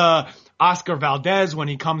Munguia, Oscar Valdez when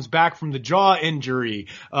he comes back from the jaw injury,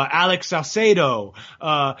 Alex Salcedo,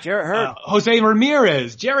 Jarrett Hurd, Jose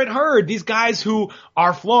Ramirez, Jarrett Hurd. These guys who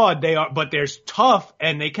are flawed, but they're tough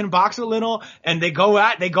and they can box a little and they go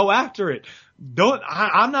after it.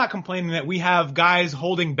 I'm not complaining that we have guys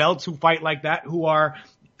holding belts who fight like that, who are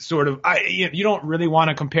sort of, you don't really want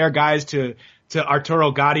to compare guys to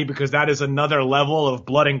Arturo Gatti, because that is another level of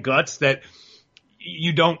blood and guts that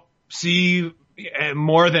you don't see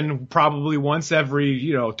more than probably once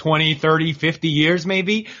every, 20, 30, 50 years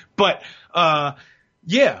maybe. But,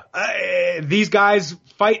 Yeah, these guys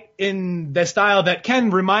fight in the style that can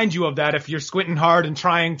remind you of that if you're squinting hard and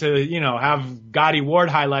trying to, have Gotti Ward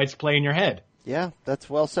highlights play in your head. Yeah, that's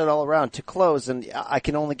well said all around. To close, and I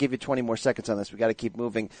can only give you 20 more seconds on this. We got to keep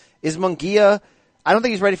moving. Is Munguia? I don't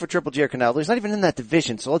think he's ready for Triple G or Canelo. He's not even in that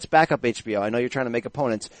division, so let's back up HBO. I know you're trying to make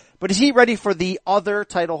opponents, but is he ready for the other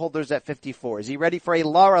title holders at 54? Is he ready for a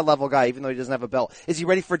Lara level guy, even though he doesn't have a belt? Is he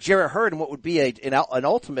ready for Jarrett Hurd and what would be an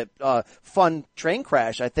ultimate fun train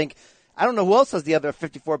crash? I don't know who else has the other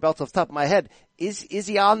 54 belts off the top of my head. Is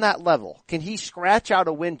he on that level? Can he scratch out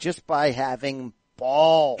a win just by having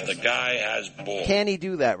balls? The guy has balls. Can he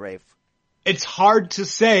do that, Rafe? It's hard to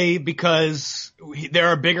say because there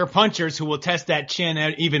are bigger punchers who will test that chin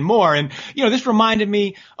even more. And, this reminded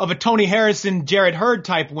me of a Tony Harrison, Jarrett Hurd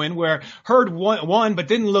type win where Hurd won but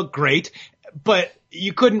didn't look great. But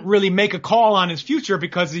you couldn't really make a call on his future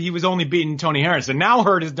because he was only beating Tony Harrison. Now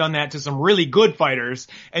Hurd has done that to some really good fighters,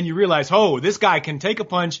 and you realize, this guy can take a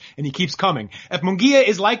punch and he keeps coming. If Munguia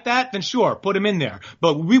is like that, then sure, put him in there.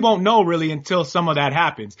 But we won't know really until some of that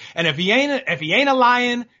happens. And if he ain't a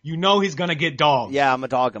lion, he's gonna get dogged. Yeah, I'm a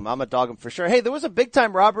dog him for sure. Hey, there was a big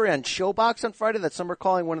time robbery on Showbox on Friday that some are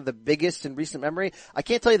calling one of the biggest in recent memory. I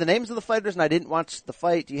can't tell you the names of the fighters, and I didn't watch the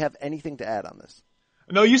fight. Do you have anything to add on this?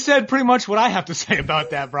 No, you said pretty much what I have to say about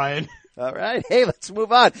that, Brian. All right. Hey, let's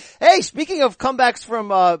move on. Hey, speaking of comebacks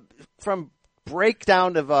from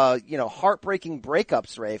breakdown of, heartbreaking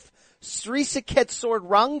breakups, Rafe, Sri Saket Sword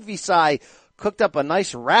Rangvisai cooked up a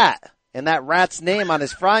nice rat, and that rat's name on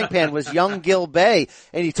his frying pan was Young Gil Bay,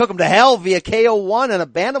 and he took him to hell via KO1 and a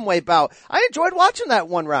bantamweight bout. I enjoyed watching that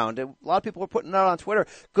one round. A lot of people were putting it out on Twitter.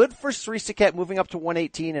 Good for Sri Saket moving up to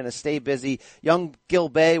 118 and a stay busy. Young Gil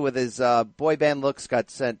Bay with his boy band looks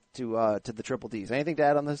got sent to the Triple Ds. Anything to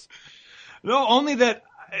add on this? No, only that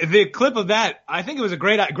the clip of that, I think it was a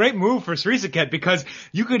great move for Sri Saket because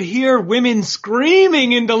you could hear women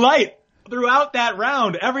screaming in delight throughout that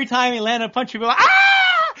round. Every time he landed a punch, people were like, ah!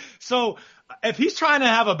 So if he's trying to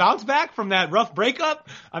have a bounce back from that rough breakup,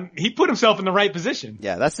 he put himself in the right position.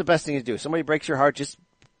 Yeah, that's the best thing to do. Somebody breaks your heart, just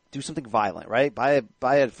do something violent, right? Buy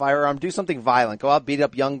a firearm, do something violent. Go out, beat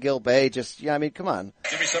up Young Gil Bay. Come on.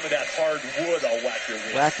 Give me some of that hard wood I'll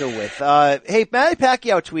whack her with. Hey, Manny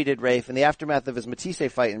Pacquiao tweeted, Rafe, in the aftermath of his Matisse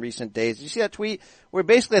fight in recent days. Did you see that tweet where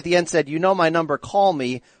basically at the end said, my number, call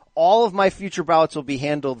me. All of my future bouts will be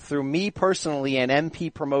handled through me personally and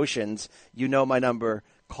MP Promotions. My number,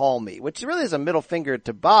 call me. Which really is a middle finger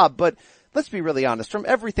to Bob, but let's be really honest. From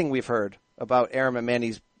everything we've heard about Arum and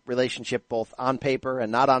Manny's relationship, both on paper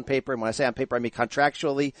and not on paper, and when I say on paper, I mean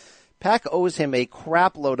contractually, Pac owes him a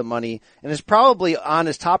crap load of money and is probably on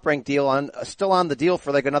his top ranked deal still on the deal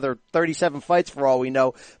for like another 37 fights for all we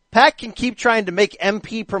know. Pac can keep trying to make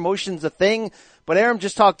MP Promotions a thing, but Arum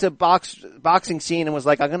just talked to boxing scene and was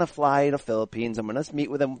like, I'm going to fly to Philippines. I'm going to meet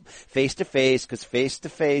with him face to face because face to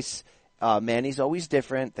face, Manny's always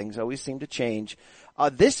different. Things always seem to change.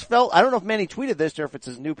 This felt, I don't know if Manny tweeted this or if it's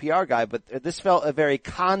his new PR guy, but this felt a very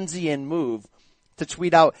Kanzian move to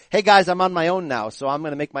tweet out, hey guys, I'm on my own now, so I'm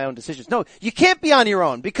going to make my own decisions. No, you can't be on your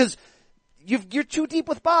own because you're too deep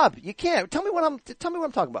with Bob. You can't. Tell me what I'm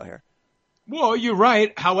talking about here. Well, you're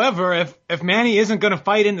right. However, if Manny isn't going to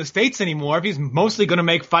fight in the States anymore, if he's mostly going to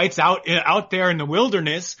make fights out there in the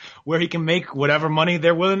wilderness where he can make whatever money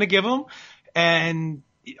they're willing to give him and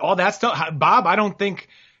all that stuff, Bob, I don't think,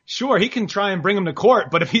 sure, he can try and bring him to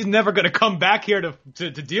court, but if he's never going to come back here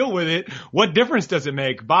to deal with it, what difference does it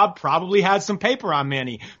make? Bob probably has some paper on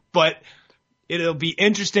Manny, but it'll be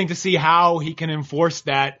interesting to see how he can enforce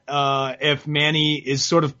that if Manny is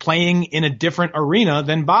sort of playing in a different arena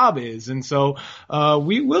than Bob is. And so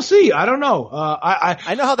we'll see. I don't know.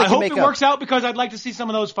 I know how they I can hope make it works out because I'd like to see some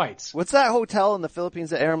of those fights. What's that hotel in the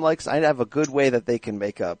Philippines that Arum likes? I have a good way that they can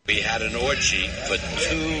make up. We had an orgy for 2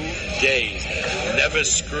 days. Never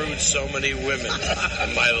screwed so many women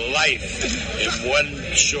in my life in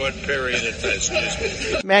one short period of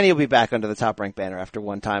time. Manny will be back under the Top Rank banner after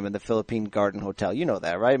one time in the Philippine Garden Hotel. You know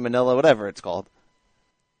that, right? Manila, whatever it's called.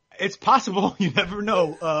 It's possible. You never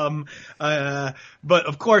know. But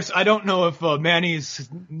of course, I don't know if Manny's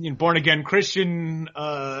born-again Christian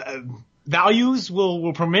values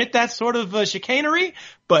will permit that sort of chicanery,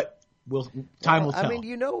 but time will tell. I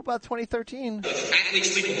mean, about 2013.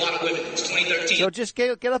 Athletes sleep with a lot of women. It's 2013. So just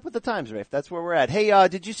get up with the times, Rafe. That's where we're at. Hey,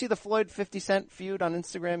 did you see the Floyd 50 Cent feud on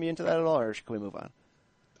Instagram? You into that at all, or can we move on?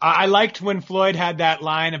 I liked when Floyd had that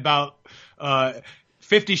line about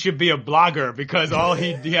 50 should be a blogger because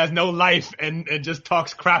he has no life and just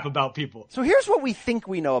talks crap about people. So here's what we think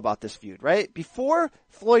we know about this feud, right? Before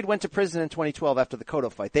Floyd went to prison in 2012 after the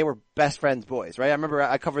Cotto fight, they were best friends boys, right? I remember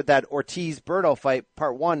I covered that Ortiz-Berto fight,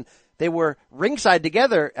 part 1. They were ringside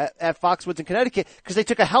together at Foxwoods in Connecticut because they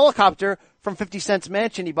took a helicopter from 50 Cent's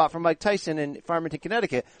mansion he bought from Mike Tyson in Farmington,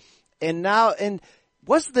 Connecticut. And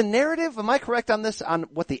was the narrative, am I correct on this, on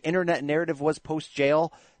what the internet narrative was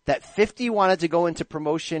post-jail, that 50 wanted to go into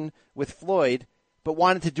promotion with Floyd, but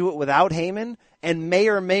wanted to do it without Heyman, and may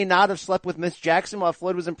or may not have slept with Miss Jackson while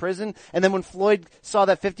Floyd was in prison, and then when Floyd saw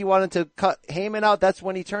that 50 wanted to cut Heyman out, that's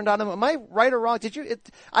when he turned on him? Am I right or wrong?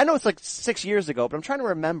 I know it's like 6 years ago, but I'm trying to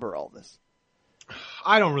remember all this.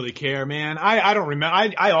 I don't really care, man. I don't remember.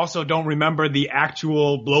 I also don't remember the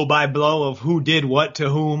actual blow by blow of who did what to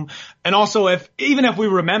whom. And also, even if we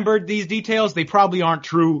remembered these details, they probably aren't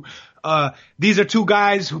true. These are two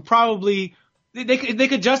guys who probably, they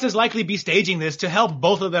could just as likely be staging this to help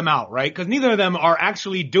both of them out, right? Because neither of them are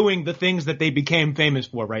actually doing the things that they became famous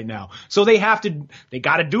for right now. So they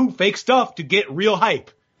gotta do fake stuff to get real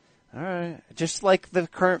hype. All right. Just like the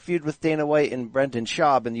current feud with Dana White and Brendan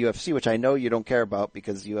Schaub in the UFC, which I know you don't care about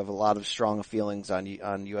because you have a lot of strong feelings on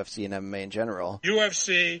UFC and MMA in general.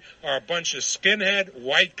 UFC are a bunch of skinhead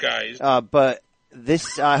white guys. But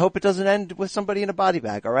this, I hope it doesn't end with somebody in a body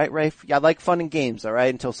bag, all right, Rafe? I like fun and games, all right,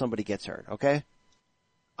 until somebody gets hurt, okay?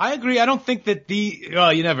 I agree. I don't think that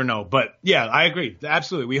you never know, but yeah, I agree.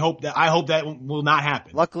 Absolutely. I hope that will not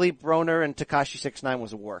happen. Luckily, Broner and Tekashi 6ix9ine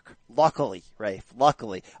was a work. Luckily, Rafe.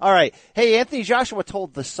 Luckily. All right. Hey, Anthony Joshua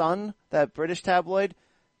told The Sun, that British tabloid,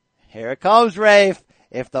 here it comes, Rafe.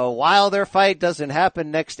 If the Wilder fight doesn't happen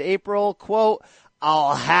next April, quote,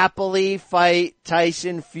 I'll happily fight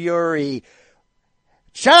Tyson Fury.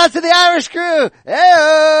 Shout out to the Irish crew.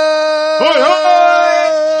 Hey-oh! Hoi, hoi!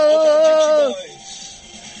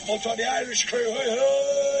 Hold on the Irish crew, hoi,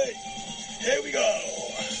 hoi! Here we go.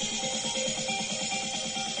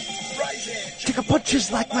 Rising. Chicken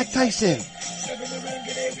punches like Mike Tyson. Step in the ring and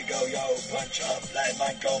here we go, yo. Punch up like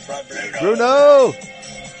Michael from Bruno.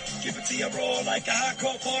 Give it to you raw like a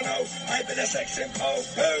hardcore porno. I've been a sex info.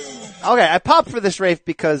 Boom. Okay, I popped for this, Rafe,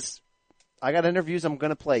 because I got interviews I'm going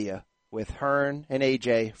to play you with Hearn and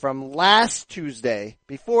AJ from last Tuesday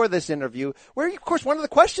before this interview, where, of course, one of the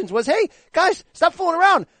questions was, hey, guys, stop fooling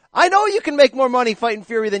around. I know you can make more money fighting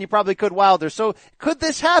Fury than you probably could Wilder. So could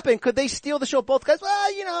this happen? Could they steal the show? Both guys,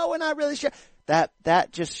 well, we're not really sure. That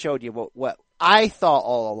just showed you what I thought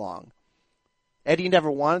all along. Eddie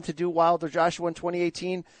never wanted to do Wilder Joshua in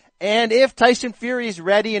 2018. And if Tyson Fury is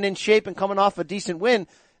ready and in shape and coming off a decent win,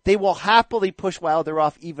 they will happily push Wilder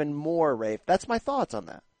off even more, Rafe. That's my thoughts on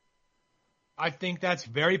that. I think that's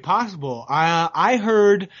very possible. I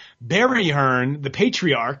heard Barry Hearn, the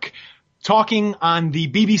patriarch, talking on the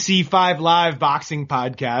BBC 5 Live boxing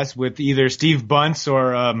podcast with either Steve Bunce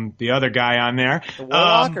or the other guy on there. The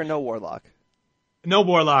Warlock or no Warlock? No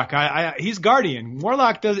Warlock. He's Guardian.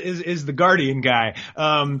 Warlock is the Guardian guy.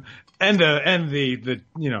 And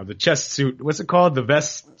the chest suit. What's it called? The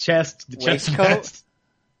vest chest. The chest vest.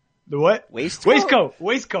 The what? Waistcoat.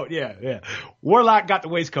 Waistcoat. Yeah. Warlock got the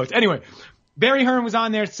waistcoat. Anyway. Barry Hearn was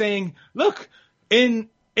on there saying, look, in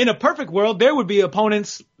a perfect world, there would be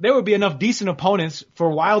enough decent opponents for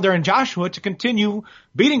Wilder and Joshua to continue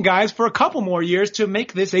beating guys for a couple more years to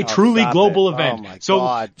make this a truly global event. Oh my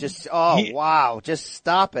God. Wow. Just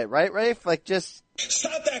stop it. Right, Rafe? Stop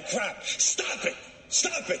that crap. Stop it.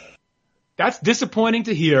 Stop it. That's disappointing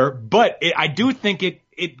to hear, but I do think it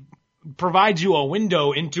provides you a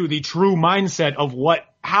window into the true mindset of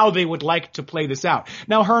how they would like to play this out.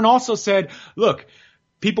 Now, Hearn also said, look,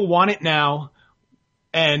 people want it now,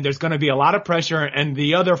 and there's going to be a lot of pressure, and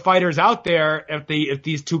the other fighters out there, if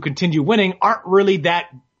these two continue winning, aren't really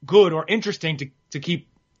that good or interesting to keep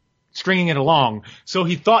stringing it along. So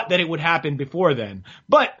he thought that it would happen before then.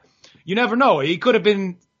 But you never know. He could have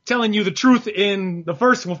been telling you the truth in the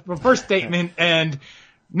first statement and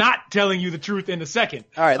not telling you the truth in the second.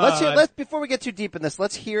 All right, let's before we get too deep in this,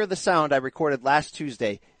 let's hear the sound I recorded last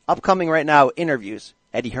Tuesday. Upcoming right now, interviews.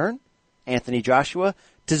 Eddie Hearn, Anthony Joshua,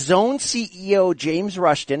 DAZN CEO James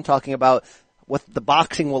Rushton talking about what the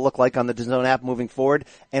boxing will look like on the DAZN app moving forward,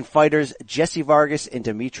 and fighters Jessie Vargas and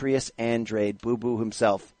Demetrius Andrade, Boo Boo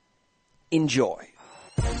himself. Enjoy.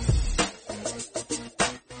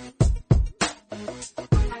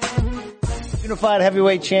 Unified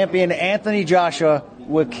heavyweight champion Anthony Joshua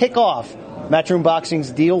will kick off Matchroom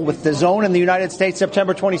Boxing's deal with DAZN in the United States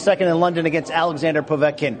September 22nd in London against Alexander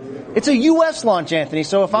Povetkin. It's a U.S. launch, Anthony,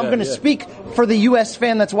 so if I'm going to speak for the U.S.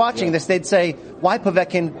 fan that's watching this, they'd say, why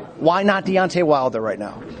Povetkin? Why not Deontay Wilder right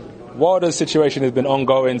now? Wilder's situation has been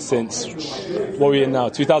ongoing since, what are we in now,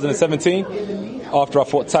 2017? After I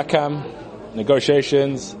fought Takam,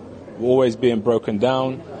 negotiations were always being broken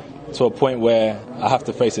down to a point where I have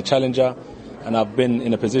to face a challenger. And I've been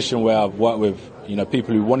in a position where I've worked with,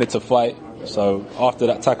 people who wanted to fight. So after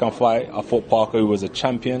that Takam fight, I fought Parker, who was a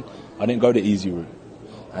champion. I didn't go the easy route.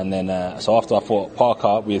 And then, so after I fought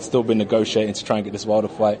Parker, we had still been negotiating to try and get this Wilder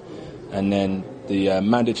fight. And then the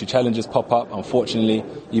mandatory challenges pop up. Unfortunately,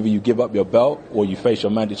 either you give up your belt or you face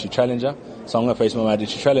your mandatory challenger. So I'm going to face my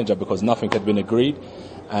mandatory challenger because nothing had been agreed.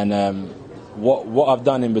 And what I've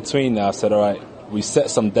done in between now, I said, all right, we set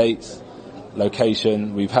some dates,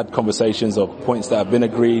 location. We've had conversations of points that have been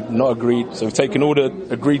agreed, not agreed. So we've taken all the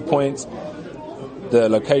agreed points, the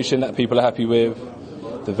location that people are happy with,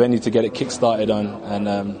 the venue to get it kick-started on, and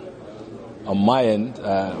on my end,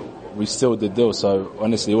 we sealed the deal. So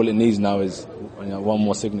honestly, all it needs now is one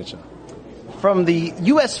more signature. From the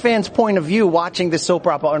U.S. fans' point of view, watching this soap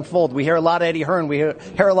opera unfold, we hear a lot of Eddie Hearn, we hear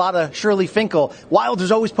a lot of Shirley Finkel.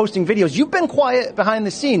 Wilder's always posting videos. You've been quiet behind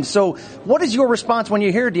the scenes. So what is your response when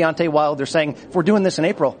you hear Deontay Wilder saying, if we're doing this in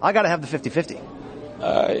April, I got to have the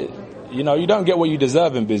 50-50? You don't get what you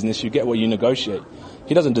deserve in business, you get what you negotiate.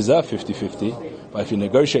 He doesn't deserve 50-50, but if he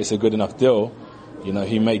negotiates a good enough deal,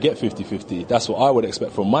 he may get 50-50. That's what I would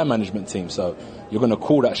expect from my management team. So you're going to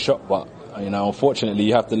call that shot, but unfortunately,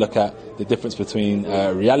 you have to look at the difference between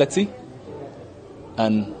reality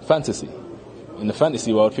and fantasy. In the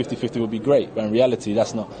fantasy world, 50-50 would be great, but in reality,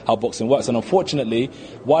 that's not how boxing works. And unfortunately,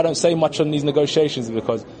 why I don't say much on these negotiations is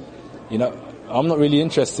because, I'm not really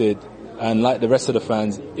interested, and like the rest of the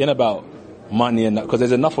fans, in about money and that, because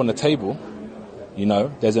there's enough on the table.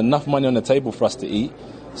 There's enough money on the table for us to eat.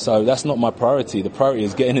 So that's not my priority. The priority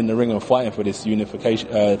is getting in the ring and fighting for this unification,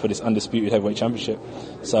 for this undisputed heavyweight championship.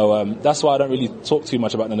 So that's why I don't really talk too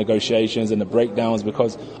much about the negotiations and the breakdowns,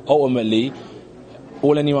 because ultimately,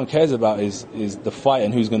 all anyone cares about is the fight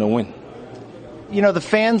and who's going to win. The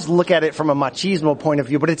fans look at it from a machismo point of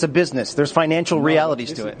view, but it's a business. There's financial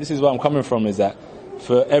realities to it. This is where I'm coming from, is that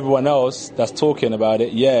for everyone else that's talking about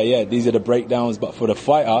it, yeah, these are the breakdowns, but for the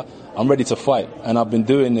fighter, I'm ready to fight. And I've been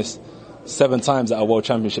doing this 7 times at a world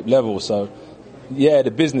championship level. So, yeah,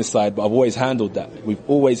 the business side, but I've always handled that. We've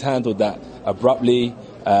always handled that abruptly,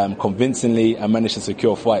 convincingly, and managed to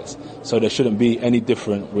secure fights. So there shouldn't be any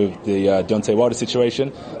different with the Deontay Wilder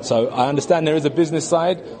situation. So I understand there is a business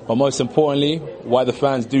side, but most importantly, why the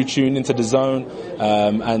fans do tune into DAZN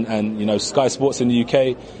and Sky Sports in the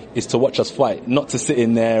UK is to watch us fight, not to sit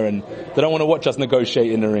in there, and they don't want to watch us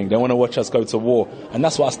negotiate in the ring. They want to watch us go to war, and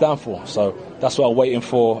that's what I stand for. So that's what I'm waiting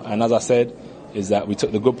for. And as I said, is that we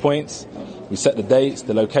took the good points, we set the dates,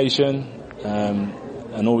 the location,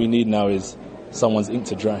 and all we need now is someone's ink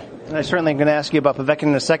to dry. And I certainly am going to ask you about Povetkin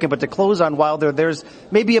in a second, but to close on Wilder, there's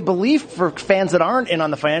maybe a belief for fans that aren't in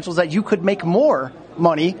on the financials that you could make more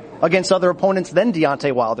money against other opponents than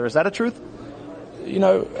Deontay Wilder. Is that a truth?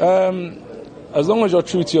 As long as you're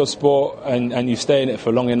true to your sport and you stay in it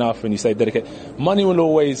for long enough and you stay dedicated, money will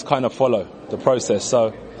always kind of follow the process.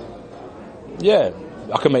 So, yeah,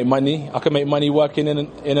 I can make money. I can make money working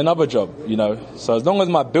in another job, So as long as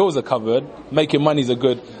my bills are covered, making money is a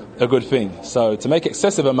good thing. So to make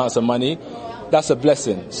excessive amounts of money, that's a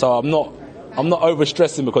blessing. So I'm not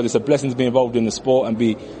overstressing because it's a blessing to be involved in the sport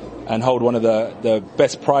and hold one of the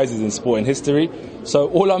best prizes in sport in history. So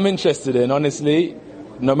all I'm interested in, honestly,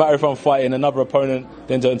 no matter if I'm fighting another opponent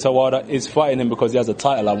than Deontay Wilder, is fighting him because he has a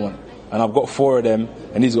title I want. And I've got 4 of them,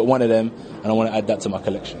 and he's got 1 of them, and I want to add that to my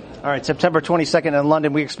collection. All right, September 22nd in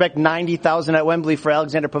London. We expect 90,000 at Wembley for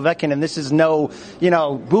Alexander Povetkin, and this is no,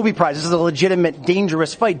 booby prize. This is a legitimate,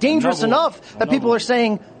 dangerous fight. Dangerous enough that people are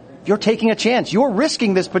saying, you're taking a chance. You're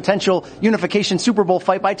risking this potential unification Super Bowl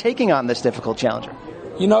fight by taking on this difficult challenger.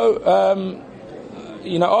 After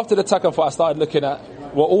the Takam fight, I started looking at,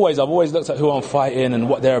 I've always looked at who I'm fighting and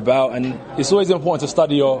what they're about, and it's always important to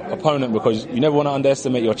study your opponent because you never want to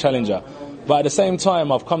underestimate your challenger. But at the same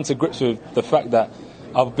time, I've come to grips with the fact that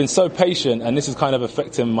I've been so patient, and this is kind of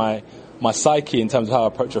affecting my psyche in terms of how I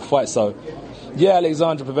approach a fight. So, yeah,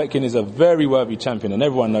 Alexander Povetkin is a very worthy champion, and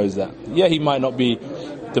everyone knows that. Yeah, he might not be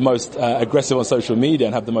the most aggressive on social media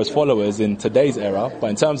and have the most followers in today's era, but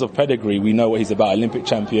in terms of pedigree, we know what he's about: Olympic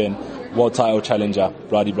champion, world title challenger,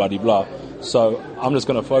 blah, blah, blah, blah. So I'm just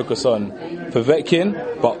going to focus on Povetkin,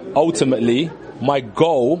 but ultimately, my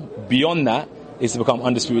goal beyond that is to become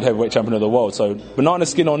undisputed heavyweight champion of the world. So banana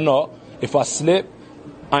skin or not, if I slip,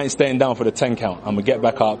 I ain't staying down for the 10 count. I'm going to get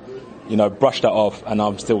back up, brush that off, and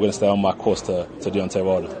I'm still going to stay on my course to Deontay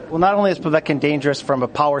Wilder. Well, not only is Povetkin dangerous from a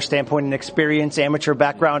power standpoint and experience, amateur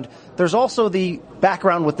background, there's also the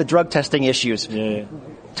background with the drug testing issues. Yeah.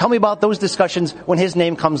 Tell me about those discussions when his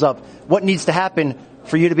name comes up. What needs to happen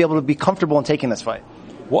for you to be able to be comfortable in taking this fight?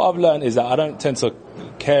 What I've learned is that I don't tend to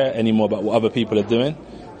care anymore about what other people are doing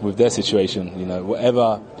with their situation. You know,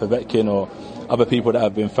 whatever Povetkin or other people that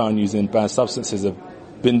have been found using banned substances have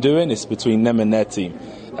been doing, it's between them and their team.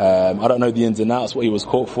 I don't know the ins and outs, what he was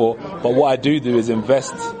caught for, but what I do is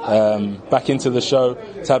invest back into the show,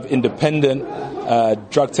 to have independent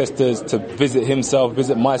drug testers to visit himself,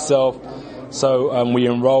 visit myself. So we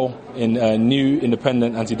enroll in new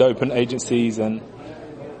independent anti-doping agencies, and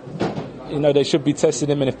you know, they should be testing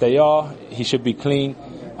him, and if they are, he should be clean.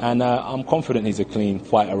 And I'm confident he's a clean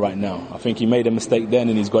fighter right now. I think he made a mistake then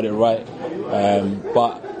and he's got it right.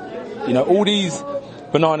 But, you know, all these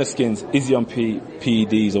banana skins, is he on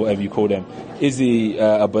PEDs or whatever you call them? Is he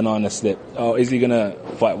a banana slip? Or is he going to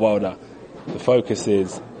fight Wilder? The focus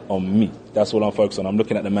is on me. That's what I'm focused on. I'm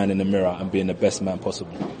looking at the man in the mirror and being the best man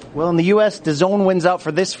possible. Well, in the U.S., DAZN wins out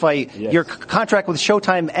for this fight. Yes. Your contract with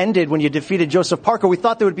Showtime ended when you defeated Joseph Parker. We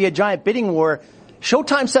thought there would be a giant bidding war.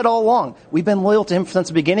 Showtime said all along, we've been loyal to him since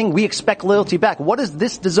the beginning. We expect loyalty back. What does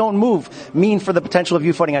this DAZN move mean for the potential of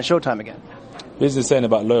you fighting on Showtime again? Business isn't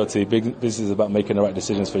about loyalty. Business is about making the right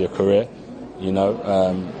decisions for your career. You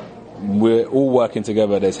know, we're all working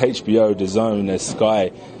together. There's HBO, DAZN, there's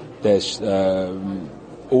Sky, there's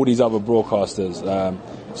all these other broadcasters.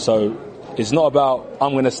 So it's not about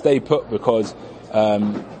I'm going to stay put because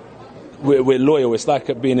we're loyal. It's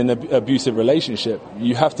like being in an abusive relationship.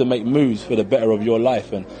 You have to make moves for the better of your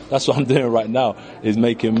life, and that's what I'm doing right now, is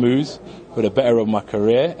making moves for the better of my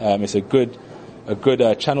career. It's a good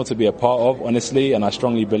channel to be a part of, honestly, and I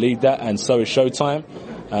strongly believe that, and so is Showtime,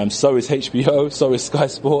 so is HBO, so is Sky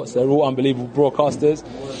Sports. They're all unbelievable broadcasters.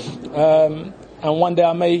 And one day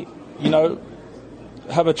I may, you know,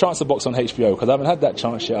 have a chance to box on HBO, because I haven't had that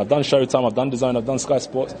chance yet. I've done Showtime, I've done DAZN, I've done Sky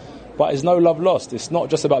Sports, but it's no love lost. It's not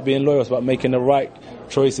just about being loyal, it's about making the right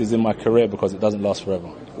choices in my career, because it doesn't last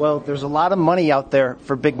forever. Well, there's a lot of money out there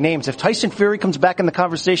for big names. If Tyson Fury comes back in the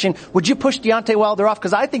conversation, would you push Deontay Wilder off?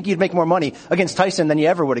 Because I think you'd make more money against Tyson than you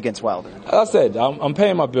ever would against Wilder. As I said, I'm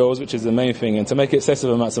paying my bills, which is the main thing, and to make excessive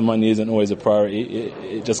amounts of money isn't always a priority.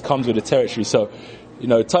 It just comes with the territory. So, you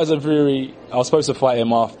know, Tyson Fury, I was supposed to fight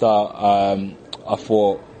him after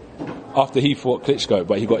he fought Klitschko,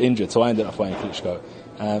 but he got injured, so I ended up fighting Klitschko.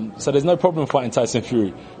 So there's no problem fighting Tyson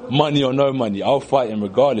Fury. Money or no money, I'll fight him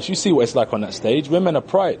regardless. You see what it's like on that stage. Women are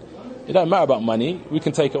pride. It don't matter about money. We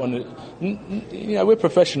can take it on you know, we're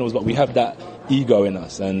professionals, but we have that ego in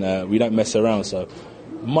us, and we don't mess around. So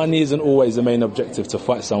money isn't always the main objective to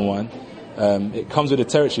fight someone. It comes with the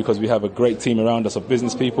territory because we have a great team around us of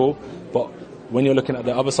business people, but when you're looking at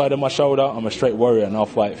the other side of my shoulder, I'm a straight warrior, and I'll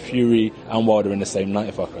fight Fury and Wilder in the same night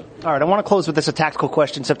if I could. All right, I want to close with this, a tactical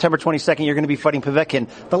question. September 22nd, you're going to be fighting Povetkin.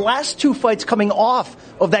 The last two fights coming off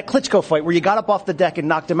of that Klitschko fight where you got up off the deck and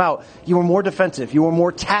knocked him out, you were more defensive. You were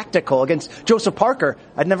more tactical. Against Joseph Parker,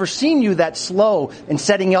 I'd never seen you that slow in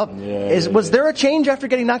setting up. Was there a change after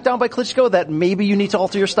getting knocked down by Klitschko that maybe you need to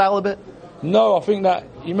alter your style a bit? No, I think that,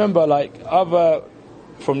 you remember, like,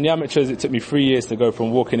 from the amateurs, it took me 3 years to go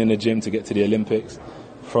from walking in the gym to get to the Olympics.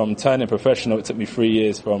 From turning professional, it took me 3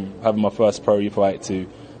 years from having my first pro fight to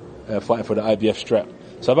fighting for the IBF strap.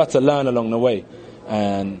 So I've had to learn along the way.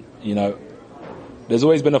 And, you know, there's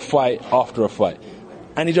always been a fight after a fight.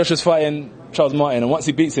 Andy Joshua's fighting Charles Martin, and once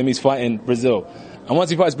he beats him, he's fighting Brazil. And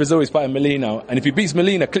once he fights Brazil, he's fighting Molina. And if he beats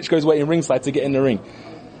Molina, Klitschko's waiting ringside to get in the ring.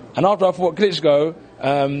 And after I fought Klitschko,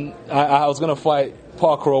 I was going to fight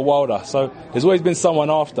Parker or Wilder. So there's always been someone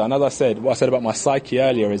after. And as I said, what I said about my psyche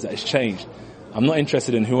earlier is that it's changed. I'm not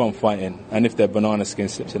interested in who I'm fighting and if they're banana skin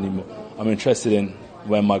slips anymore. I'm interested in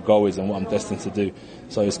where my goal is and what I'm destined to do.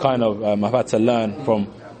 So it's kind of, I've had to learn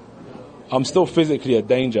from, I'm still physically a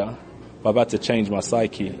danger, but I've had to change my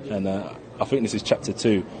psyche. And I think this is chapter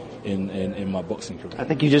 2 in my boxing career. I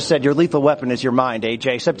think you just said your lethal weapon is your mind,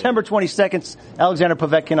 AJ. September 22nd, Alexander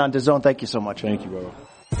Povetkin on DAZN. Thank you so much. Thank you, brother.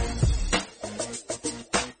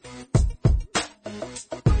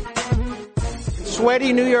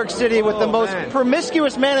 Sweaty New York City with the most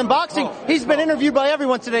promiscuous man in boxing. He's been interviewed by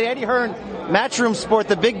everyone today. Eddie Hearn, Matchroom Sport,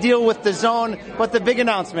 the big deal with DAZN, but the big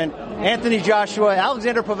announcement, Anthony Joshua,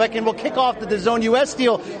 Alexander Povetkin will kick off the DAZN U.S.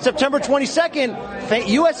 deal September 22nd.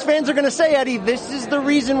 U.S. fans are going to say, Eddie, this is the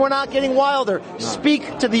reason we're not getting Wilder. No.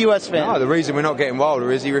 Speak to the U.S. fans. No, the reason we're not getting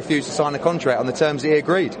Wilder is he refused to sign the contract on the terms that he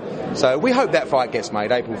agreed. So we hope that fight gets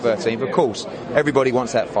made April 13th. Of course, everybody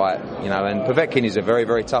wants that fight, you know, and Povetkin is a very,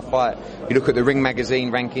 very tough fight. You look at the Ring Magazine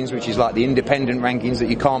rankings, which is like the independent rankings that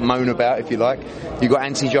you can't moan about, if you like. You've got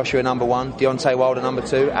Anthony Joshua number 1, Deontay Wilder number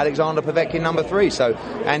 2, Alexander Povetkin number 3. So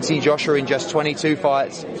Anthony Joshua Joshua in just 22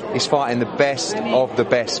 fights is fighting the best of the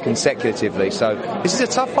best consecutively. So this is a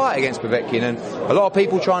tough fight against Povetkin, and a lot of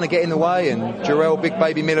people trying to get in the way, and Jarrell Big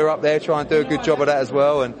Baby Miller up there trying to do a good job of that as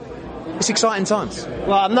well. And it's exciting times.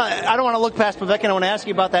 Well, I don't want to look past Povetkin. I want to ask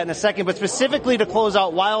you about that in a second, but specifically to close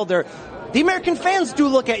out Wilder, the American fans do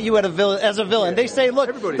look at you as a villain. They say,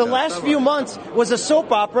 look, the last few months was a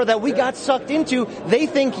soap opera that we got sucked into. They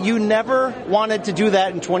think you never wanted to do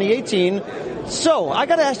that in 2018. So, I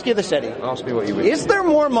got to ask you this, Eddie. Ask me what you would. Is there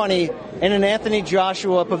more money in an Anthony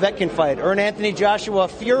Joshua Povetkin fight or an Anthony Joshua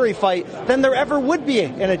Fury fight than there ever would be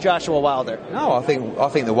in a Joshua Wilder? No, I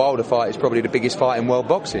think the Wilder fight is probably the biggest fight in world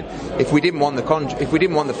boxing. If we didn't want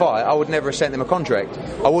the fight, I would never have sent them a contract.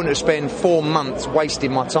 I wouldn't have spent 4 months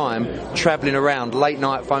wasting my time travelling around, late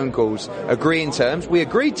night phone calls, agreeing terms. We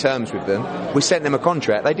agreed terms with them. We sent them a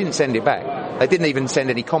contract. They didn't send it back. They didn't even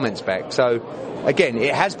send any comments back. So, again,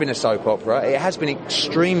 it has been a soap opera. It has been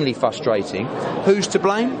extremely frustrating. Who's to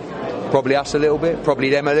blame? Probably us a little bit,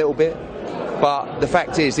 probably them a little bit. But the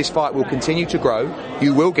fact is, this fight will continue to grow.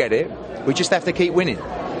 You will get it. We just have to keep winning.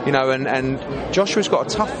 You know, and Joshua's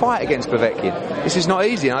got a tough fight against Povetkin. This is not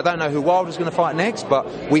easy, and I don't know who Wilder's going to fight next,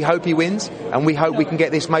 but we hope he wins, and we hope we can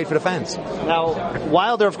get this made for the fans. Now,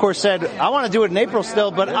 Wilder, of course, said, I want to do it in April still,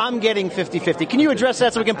 but I'm getting 50-50. Can you address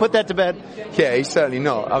that so we can put that to bed? Yeah, he's certainly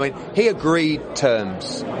not. I mean, he agreed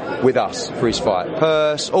terms with us for his fight.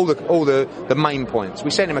 Purse, all the main points. We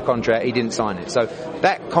sent him a contract, he didn't sign it. So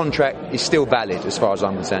that contract is still valid as far as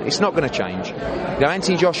I'm concerned. It's not going to change. Now,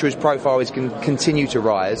 Anthony Joshua's profile is going to continue to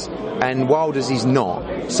rise, and Wilder's is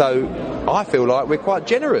not. So I feel like we're quite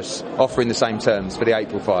generous offering the same terms for the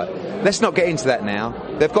April fight. Let's not get into that now.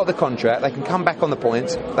 They've got the contract, they can come back on the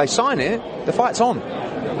points, they sign it, the fight's on.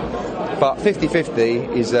 But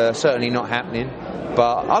 50-50 is certainly not happening.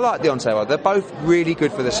 But I like Deontay Wilder. They're both really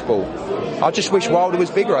good for the sport. I just wish Wilder was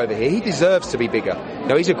bigger over here. He deserves to be bigger. You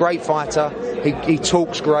know, he's a great fighter. He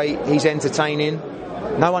talks great. He's entertaining.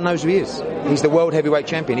 No one knows who he is. He's the world heavyweight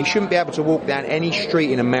champion. He shouldn't be able to walk down any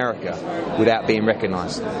street in America without being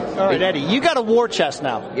recognised. All right, Eddie, you got a war chest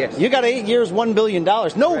now. Yes. You got 8 years, $1 billion.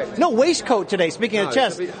 No waistcoat today, speaking of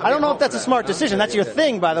chest. I don't know if that's a smart decision. That's your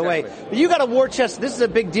thing, by the way. But you got a war chest. This is a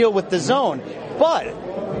big deal with DAZN. But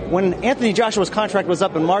when Anthony Joshua's contract was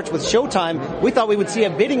up in March with Showtime, we thought we would see a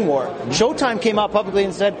bidding war. Showtime came out publicly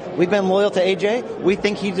and said, we've been loyal to AJ. We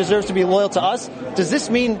think he deserves to be loyal to us. Does this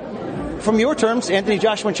mean, from your terms, Anthony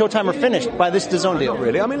Joshua and Showtime are finished by this DAZN deal? Not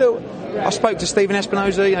really. I mean, look, I spoke to Stephen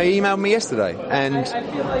Espinoza, he emailed me yesterday, and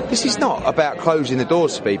this is not about closing the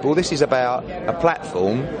doors to people. This is about a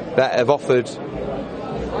platform that have offered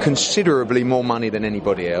considerably more money than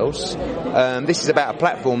anybody else. This is about a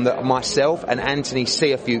platform that myself and Anthony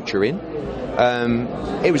see a future in.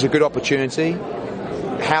 It was a good opportunity.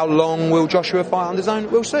 How long will Joshua fight on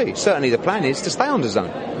DAZN? We'll see. Certainly the plan is to stay on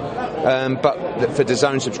DAZN. But for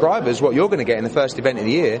DAZN subscribers, what you're going to get in the first event of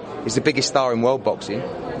the year is the biggest star in world boxing,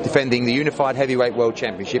 defending the Unified Heavyweight World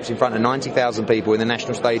Championships in front of 90,000 people in the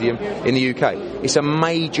National Stadium in the UK. It's a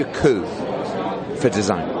major coup for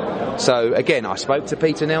DAZN. So again, I spoke to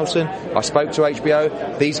Peter Nelson, I spoke to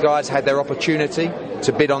HBO. These guys had their opportunity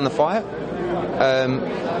to bid on the fight.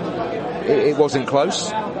 It wasn't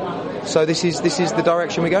close. So this is the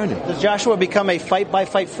direction we're going in. Does Joshua become a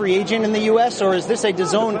fight-by-fight free agent in the U.S., or is this a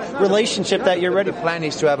DAZN relationship that you're ready for? The plan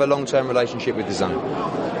is to have a long-term relationship with DAZN.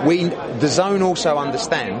 DAZN also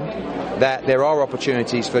understand that there are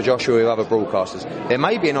opportunities for Joshua with other broadcasters. There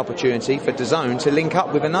may be an opportunity for DAZN to link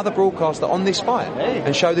up with another broadcaster on this fight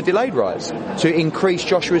and show the delayed rights to increase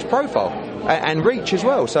Joshua's profile and reach as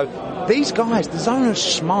well. So these guys, DAZN are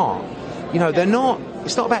smart. You know,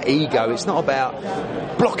 it's not about ego, it's not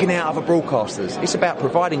about blocking out other broadcasters. It's about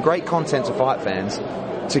providing great content to fight fans,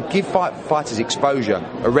 to give fighters exposure,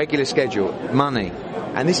 a regular schedule, money.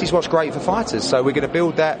 And this is what's great for fighters. So we're going to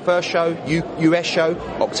build that first show, US show,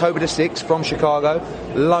 October the 6th from Chicago.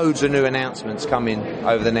 Loads of new announcements coming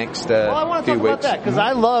over the next few weeks. Well, I want to talk about that, because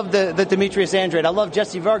I love the Demetrius Andrade. I love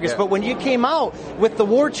Jessie Vargas. Yeah. But when you came out with the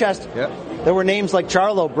war chest, there were names like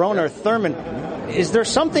Charlo, Broner, Thurman. Is there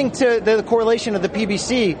something to the correlation of the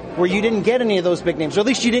PBC where you didn't get any of those big names, or at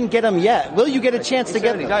least you didn't get them yet? Will you get a chance to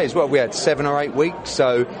get them? Days. Well, we had 7 or 8 weeks,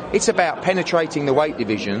 so it's about penetrating the weight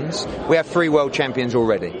divisions. We have 3 world champions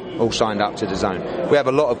already, all signed up to DAZN. We have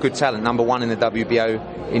a lot of good talent. Number 1 in the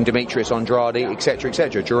WBO in Demetrius, Andrade, etc.,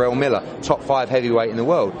 etc. Jarrell Miller, top 5 heavyweight in the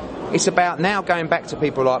world. It's about now going back to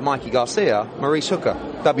people like Mikey Garcia, Maurice Hooker,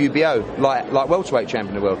 WBO, like welterweight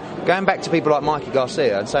champion of the world. Going back to people like Mikey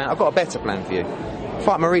Garcia and saying, I've got a better plan for you.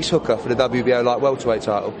 Fight Maurice Hooker for the WBO light welterweight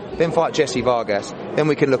title, then fight Jessie Vargas, then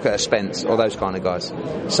we can look at a Spence or those kind of guys.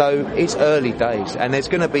 So it's early days, and there's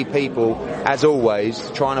going to be people, as always,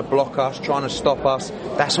 trying to block us, trying to stop us.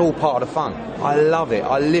 That's all part of the fun. I love it.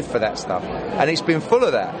 I live for that stuff. And it's been full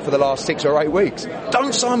of that for the last 6 or 8 weeks.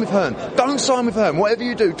 Don't sign with Hearn. Don't sign with Hearn. Whatever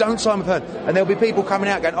you do, don't sign with Hearn. And there'll be people coming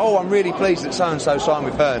out going, oh, I'm really pleased that so-and-so signed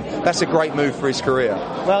with Hearn. That's a great move for his career.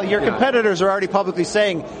 Well, your competitors are already publicly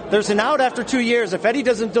saying there's an out after 2 years. If Eddie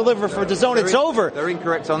doesn't deliver for DAZN, it's over. They're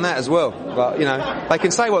incorrect on that as well. But, you know, they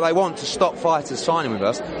can say what they want to stop fighters signing with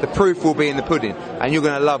us. The proof will be in the pudding. And you're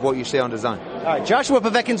going to love what you see on DAZN. All right, Joshua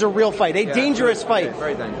Povetkin's a real fight, a dangerous fight. Yeah,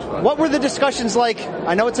 very dangerous fight. What were the discussions like?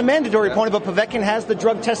 I know it's a mandatory opponent, but Povetkin has the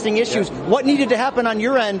drug testing issues. Yeah. What needed to happen on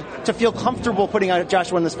your end to feel comfortable putting out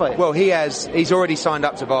Joshua in this fight? Well, he's already signed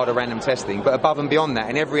up to VADA random testing, but above and beyond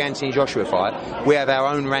that, in every Anthony Joshua fight, we have our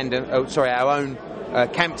own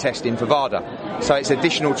camp testing for VADA. So it's an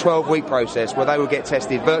additional 12-week process where they will get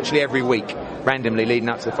tested virtually every week, randomly leading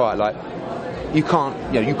up to the fight. Like, you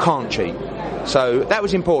can't cheat. So that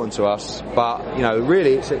was important to us, but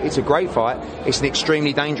really it's a great fight. It's an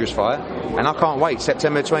extremely dangerous fight, and I can't wait.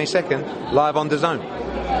 September 22nd, live on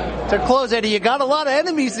DAZN. To close, Eddie, you got a lot of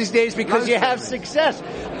enemies these days because you have success.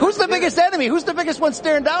 Who's the biggest enemy? Who's the biggest one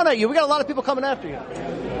staring down at you? We got a lot of people coming after you.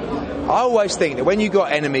 I always think that when you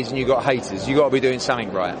got enemies and you got haters, you got to be doing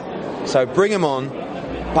something right. So bring them on.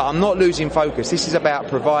 But I'm not losing focus. This is about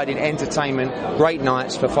providing entertainment, great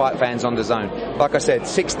nights for fight fans on DAZN. Like I said,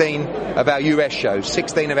 16 of our US shows,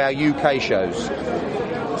 16 of our UK shows,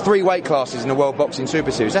 3 weight classes in the World Boxing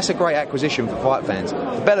Super Series. That's a great acquisition for fight fans. The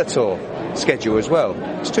Bellator schedule as well.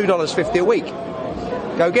 It's $2.50 a week.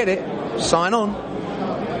 Go get it. Sign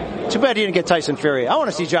on. Too bad you didn't get Tyson Fury. I want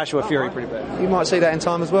to see Joshua Fury pretty bad. You might see that in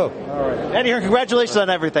time as well. All right. Eddie Hearn, congratulations on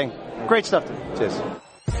everything. Great stuff today. Cheers.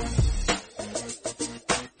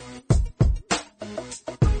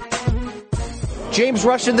 James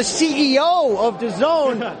Rushton, the CEO of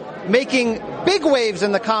DAZN, making big waves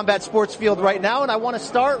in the combat sports field right now. And I want to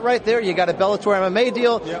start right there. You got a Bellator MMA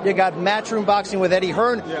deal. Yep. You got Matchroom Boxing with Eddie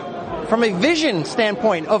Hearn. Yep. From a vision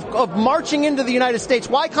standpoint of marching into the United States,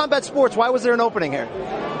 why combat sports? Why was there an opening here?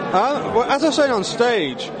 Well, as I was saying on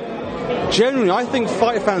stage, generally, I think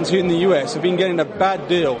fight fans here in the US have been getting a bad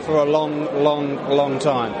deal for a long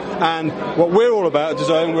time. And what we're all about at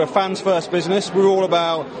DAZN, we're a fans first business.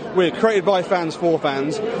 We're created by fans for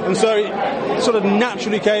fans. And so it sort of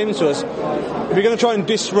naturally came to us. If you're going to try and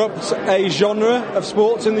disrupt a genre of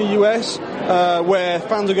sports in the US where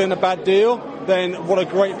fans are getting a bad deal, then what a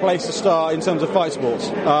great place to start in terms of fight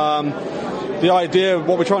sports. The idea of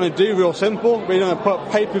what we're trying to do, real simple. We're going to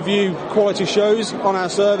put pay-per-view quality shows on our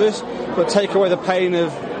service, but take away the pain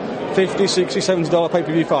of $50, $60, $70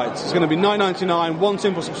 pay-per-view fights. It's going to be $9.99, one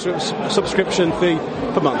simple subscription fee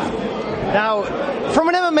per month. Now, from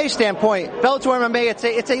an MMA standpoint, Bellator MMA,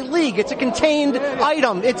 it's a league, it's a contained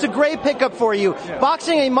item, it's a great pickup for you.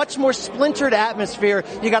 Boxing, a much more splintered atmosphere.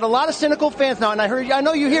 You got a lot of cynical fans now, and I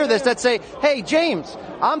know you hear this, that say, hey, James,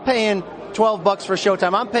 I'm paying $12 for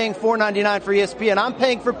Showtime. I'm paying $4.99 for ESPN. I'm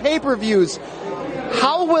paying for pay-per-views.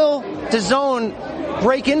 How will DAZN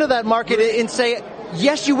break into that market and say,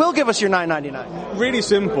 yes, you will give us your $9.99? Really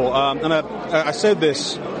simple. And I said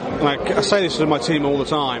this, and I say this to my team all the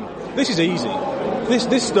time. This is easy.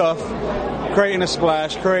 This stuff, creating a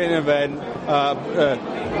splash, creating an event,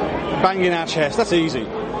 banging our chest, that's easy.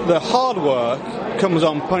 The hard work comes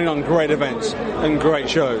on putting on great events and great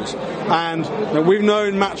shows. And we've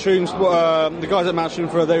known Matchroom's, the guys at Matchroom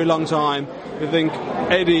for a very long time. We think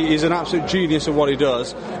Eddie is an absolute genius of what he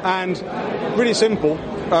does. And really simple,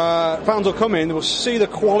 fans will come in, they will see the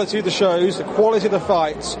quality of the shows, the quality of the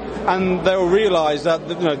fights, and they will realise that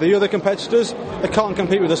the other competitors, they can't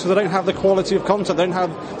compete with us because they don't have the quality of content, they don't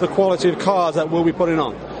have the quality of cards that we'll be putting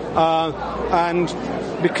on. And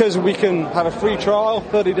because we can have a free trial,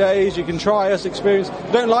 30 days, you can try us, experience. If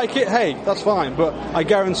you don't like it, hey, that's fine. But I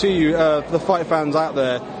guarantee you, for the fight fans out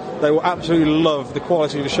there, they will absolutely love the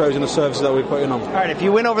quality of the shows and the services that we're putting on. All right, if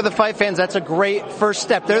you win over the fight fans, that's a great first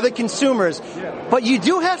step. They're the consumers. Yeah. But you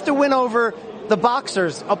do have to win over the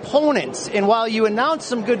boxers, opponents. And while you announce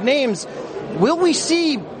some good names, will we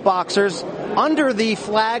see boxers under the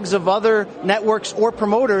flags of other networks or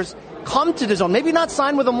promoters come to DAZN? Maybe not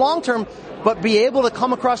sign with them long term, but be able to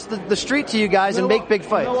come across the street to you guys and make big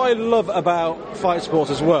fights. You know what I love about fight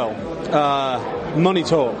sports as well? Money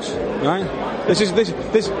talks, right?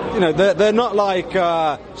 This, they're not like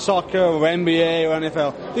soccer or NBA or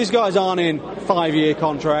NFL. These guys aren't in 5-year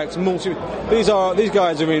contracts. These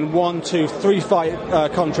guys are in 1, 2, 3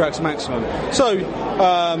 fight contracts maximum. So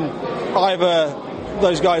either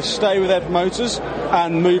those guys stay with their promoters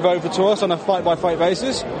and move over to us on a fight by fight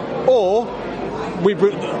basis, or we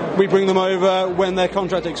bring them over when their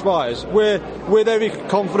contract expires. We're very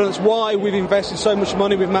confident. It's why we've invested so much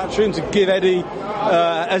money with Matchroom to give Eddie,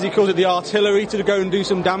 as he calls it, the artillery to go and do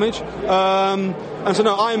some damage. And so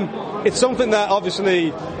no, it's something that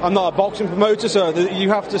obviously I'm not a boxing promoter, so you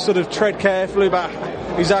have to sort of tread carefully about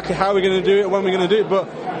exactly how we're going to do it, when we're going to do it, but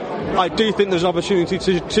I do think there's an opportunity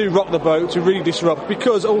to rock the boat, to really disrupt,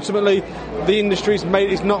 because ultimately the industry's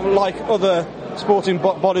it's not like other sporting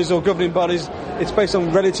bodies or governing bodies. It's based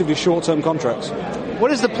on relatively short-term contracts.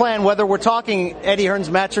 What is the plan, whether we're talking Eddie Hearn's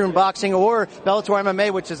Matchroom Boxing or Bellator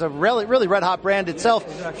MMA, which is a really red-hot brand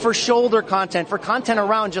itself, for shoulder content, for content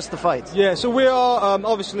around just the fights? Yeah, so we are,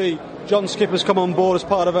 obviously, John Skipper's come on board as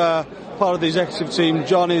part of the executive team.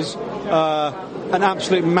 John is an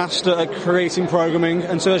absolute master at creating programming,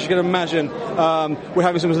 and so as you can imagine, we're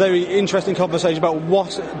having some very interesting conversations about what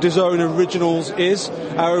DAZN Originals is,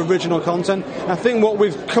 our original content. And I think what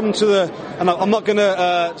we've come to and I'm not going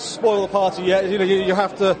to spoil the party yet, you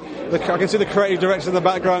have to, I can see the creative director in the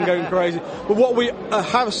background going crazy, but what we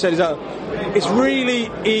have said is that it's really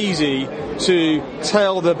easy to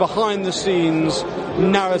tell the behind-the-scenes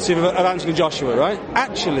narrative of Anthony Joshua, right?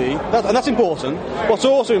 Actually, that's important. What's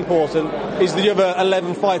also important is the other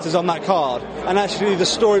 11 fighters on that card, and actually the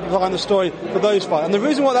story behind the story for those fighters. And the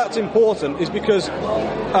reason why that's important is because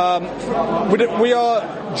we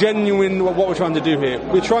are genuine what we're trying to do here.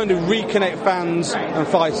 We're trying to reconnect fans and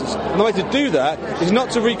fighters. And the way to do that is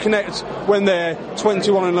not to reconnect when they're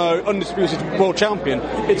 21-0, undisputed world champion.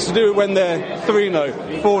 It's to do it when they're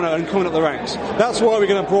 3-0, 4-0, and coming up the ranks. That's why we're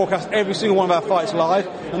going to broadcast every single one of our fights live,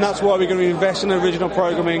 and that's why we're going to invest in original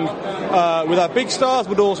programming with our big stars,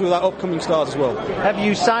 but also with our upcoming stars as well. Have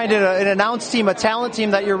you signed an announced team, a talent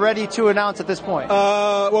team that you're ready to announce at this point?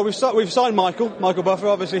 Well, we've signed Michael Buffer.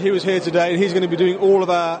 Obviously, he was here today, and he's going to be doing all of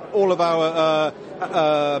our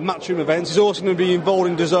Matchroom events. He's also going to be involved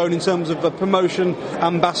in DAZN in terms of a promotion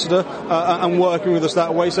ambassador and working with us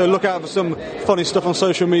that way. So look out for some funny stuff on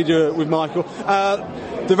social media with Michael.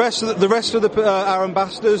 The rest of our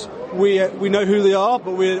ambassadors, we know who they are,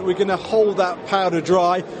 but we're going to hold that powder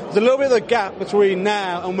dry. There's a little bit of a gap between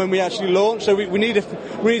now and when we actually launch, so we need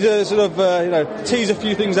to sort of tease a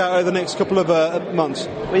few things out over the next couple of months.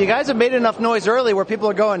 Well, you guys have made enough noise early where people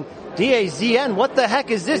are going, DAZN, what the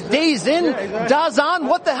heck is this? DAZN, DAZN,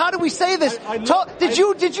 how do we say this? Did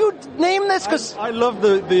you name this? Cause I love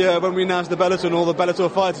the when we announced the Bellator and all the Bellator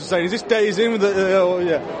fighters saying, is this DAZN?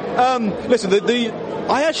 Listen,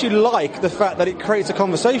 I actually like the fact that it creates a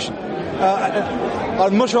conversation.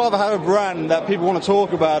 I'd much rather have a brand that people want to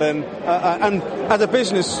talk about, and as a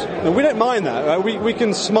business, we don't mind that. Right? We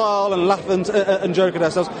can smile and laugh and joke at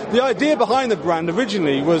ourselves. The idea behind the brand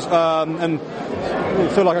originally was, and I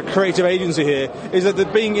feel like a creative agency here, is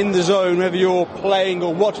that being in the zone, whether you're playing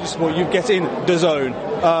or watching sport, you get in the zone.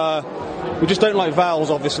 We just don't like vowels,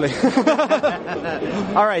 obviously.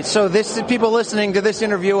 All right, so people listening to this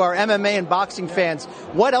interview are MMA and boxing fans.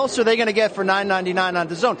 What else are they going to get for $9.99 on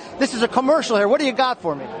DAZN? This is a commercial here. What do you got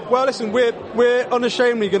for me? Well, listen, we're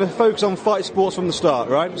unashamedly going to focus on fight sports from the start,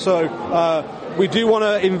 right? So we do want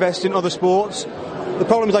to invest in other sports. The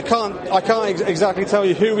problem is I can't exactly tell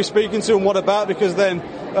you who we're speaking to and what about, because then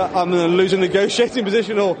I'm going to lose a negotiating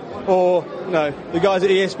position, or the guys at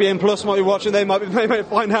ESPN Plus might be watching. They might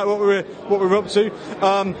find out what we're up to.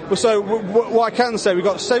 So what I can say, we've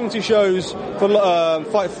got 70 shows for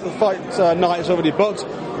fight nights already booked.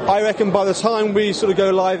 I reckon by the time we sort of go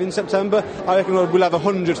live in September, I reckon we'll have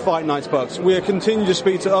 100 fight nights booked. We continue to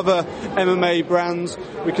speak to other MMA brands.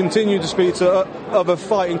 We continue to speak to other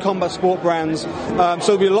fight and combat sport brands. So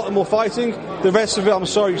there'll be a lot more fighting. The rest of it, I'm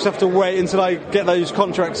sorry, you just have to wait until I get those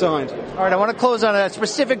contracts signed. All right, I want to close on a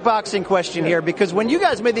specific boxing question here, because when you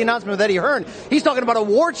guys made the announcement with Eddie Hearn, he's talking about a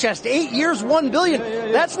war chest, 8 years, $1 billion.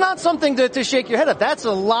 That's not something to shake your head at. That's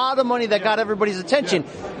a lot of money that got everybody's attention.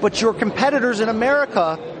 But your competitors in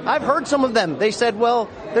America, I've heard some of them. They said, well,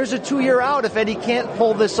 there's a 2-year out if Eddie can't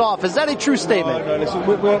pull this off. Is that a true statement? No, listen,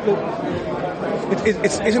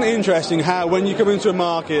 isn't it interesting how when you come into a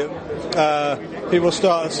market, people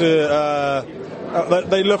start to...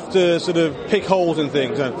 they love to sort of pick holes in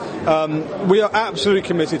things. We are absolutely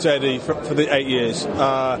committed to Eddie for the 8 years.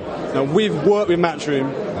 We've worked with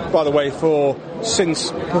Matchroom, by the way,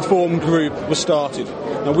 since Perform Group was started.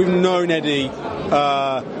 We've known Eddie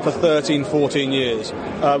for 13, 14 years.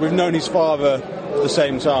 We've known his father at the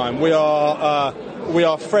same time. We are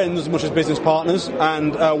friends as much as business partners,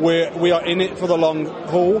 and we are in it for the long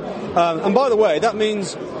haul. And by the way, that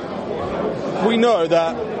means we know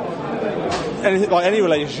that any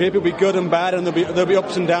relationship, it'll be good and bad, and there'll be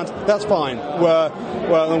ups and downs. That's fine.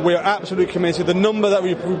 We're absolutely committed. The number that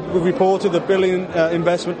we've reported, the $1 billion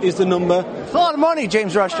investment, is the number. It's a lot of money,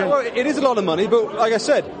 James Rushton. Well, it is a lot of money, but like I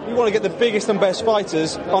said, you want to get the biggest and best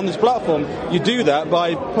fighters on this platform. You do that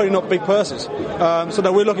by putting up big purses. So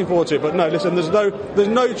no, we're looking forward to it. But no, listen, there's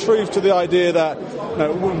no truth to the idea that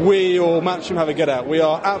we or Matchroom have a get out. We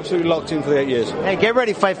are absolutely locked in for the 8 years. Hey, get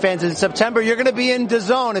ready, fight fans. In September, you're going to be in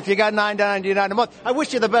DAZN if you got $9.99 a month. I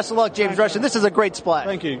wish you the best of luck, James Rushton. This is a great splash.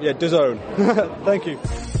 Thank you. Yeah, DAZN. Thank you.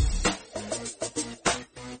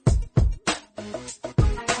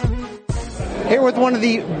 Here with one of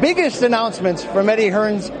the biggest announcements from Eddie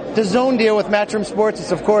Hearn's DAZN deal with Matchroom Sports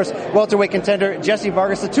is, of course, welterweight contender Jessie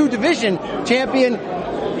Vargas, the two-division champion.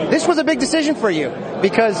 This was a big decision for you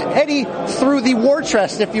because Eddie threw the war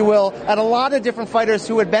chest, if you will, at a lot of different fighters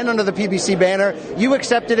who had been under the PBC banner. You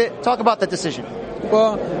accepted it. Talk about that decision.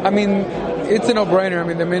 Well, I mean, it's a no-brainer. I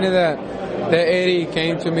mean, the minute that Eddie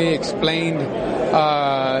came to me, explained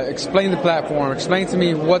the platform, explained to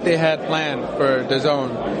me what they had planned for DAZN,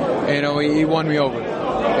 he won me over.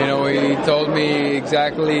 He told me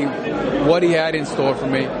exactly what he had in store for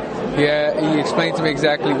me. He explained to me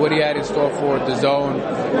exactly what he had in store for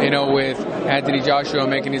DAZN, with Anthony Joshua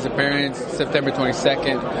making his appearance September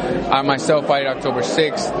 22nd. I myself fight October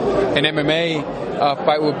 6th. An MMA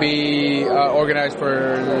fight will be organized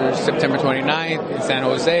for September 29th in San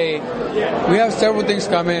Jose. We have several things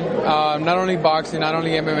coming, not only boxing, not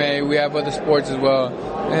only MMA, we have other sports as well.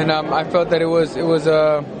 And I felt that it was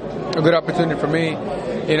a good opportunity for me.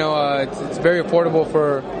 It's very affordable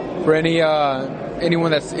for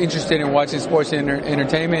anyone that's interested in watching sports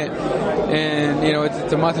entertainment, and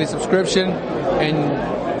it's a monthly subscription,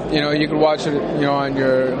 and you can watch it on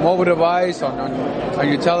your mobile device, on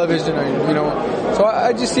your television, so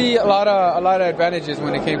I just see a lot of advantages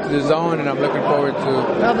when it came to DAZN, and I'm looking forward to.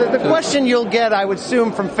 Now the question you'll get, I would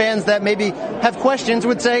assume, from fans that maybe have questions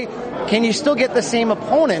would say, can you still get the same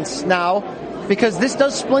opponents now? Because this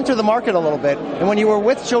does splinter the market a little bit. And when you were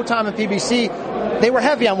with Showtime and PBC, they were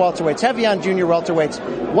heavy on welterweights, heavy on junior welterweights.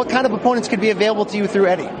 What kind of opponents could be available to you through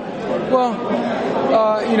Eddie? Well,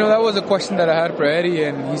 that was a question that I had for Eddie,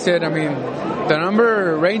 and he said, the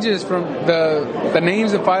number ranges from the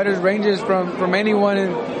names of fighters ranges from anyone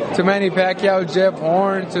to Manny Pacquiao, Jeff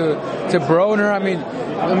Horn to Broner. I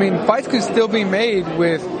mean, fights could still be made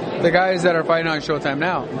with the guys that are fighting on Showtime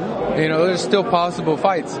now. There's still possible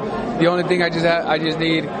fights. The only thing I just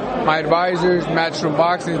need my advisors, Matchroom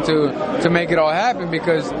Boxing, to make it all happen,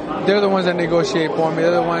 because they're the ones that negotiate for me.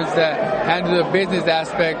 They're the ones that handle the business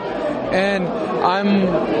aspect, and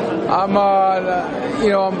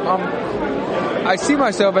I see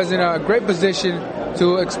myself as in a great position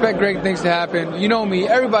to expect great things to happen. You know me,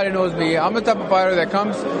 everybody knows me. I'm the type of fighter that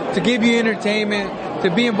comes to give you entertainment, to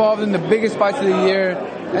be involved in the biggest fights of the year,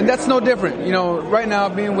 and that's no different. Right now,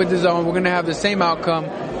 being with DAZN, we're going to have the same outcome,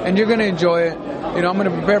 and you're going to enjoy it. I'm going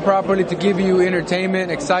to prepare properly to give you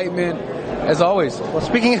entertainment, excitement, as always. Well,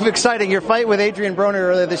 speaking of exciting, your fight with Adrian Broner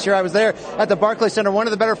earlier this year, I was there at the Barclays Center, one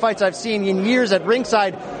of the better fights I've seen in years at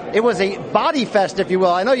ringside. It was a body fest, if you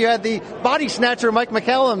will. I know you had the body snatcher Mike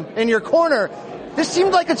McCallum in your corner. This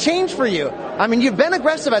seemed like a change for you. You've been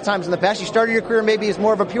aggressive at times in the past. You started your career maybe as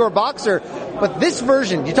more of a pure boxer. But this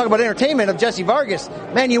version, you talk about entertainment, of Jessie Vargas,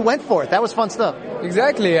 man, you went for it. That was fun stuff.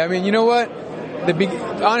 Exactly. You know what?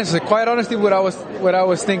 Quite honestly, what I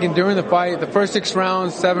was thinking during the fight, the first 6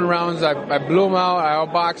 rounds, 7 rounds, I blew them out. I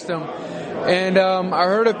outboxed them. And I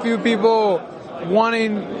heard a few people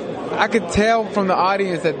I could tell from the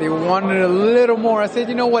audience that they wanted a little more. I said,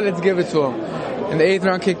 you know what, let's give it to them. And the 8th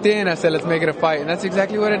round kicked in. I said, let's make it a fight. And that's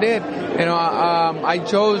exactly what I did. I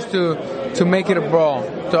chose to make it a brawl.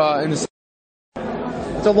 It's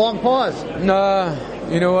a long pause.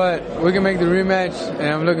 You know what? We can make the rematch, and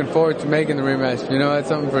I'm looking forward to making the rematch. That's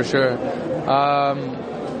something for sure.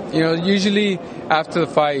 Usually after the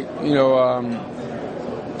fight, you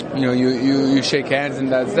shake hands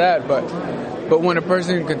and that's that. But when a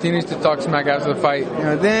person continues to talk smack after the fight,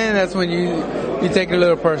 then that's when you take it a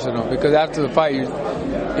little personal, because after the fight,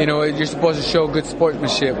 you're supposed to show good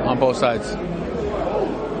sportsmanship on both sides. All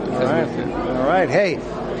right. Hey,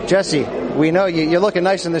 Jessie, we know you're looking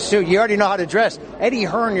nice in the suit. You already know how to dress. Eddie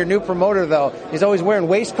Hearn, your new promoter, though, is always wearing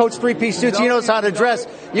waistcoats, 3-piece suits. He knows how to dress.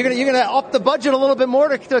 You're gonna up the budget a little bit more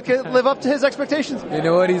to live up to his expectations. You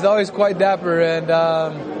know what? He's always quite dapper, and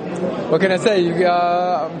what can I say?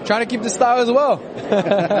 I'm trying to keep the style as well.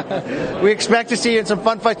 We expect to see you in some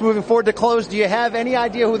fun fights moving forward. To close, do you have any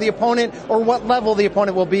idea who the opponent or what level the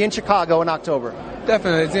opponent will be in Chicago in October?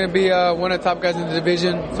 definitely. It's going to be one of the top guys in the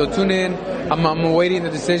division. So tune in. I'm awaiting the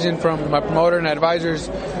decision from my promoter and advisors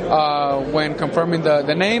when confirming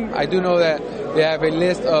the name. I do know that they have a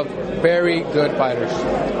list of very good fighters.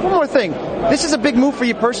 One more thing. This is a big move for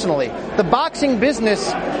you personally. The boxing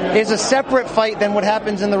business is a separate fight than what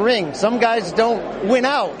happens in the ring. Some guys don't win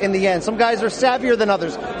out in the end. Some guys are savvier than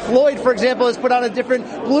others. Floyd, for example, has put on a different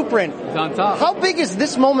blueprint. He's on top. How big is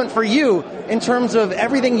this moment for you in terms of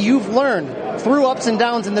everything you've learned through ups and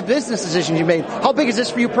downs in the business decisions you made? How big is this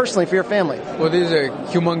for you personally, for your family? Well, this is a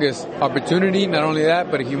humongous opportunity. Not only that,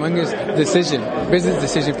 but a humongous decision, business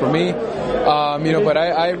decision for me. But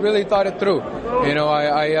I really thought it through. I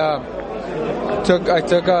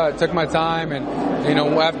took my time, and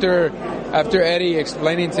after Eddie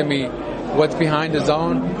explaining to me what's behind the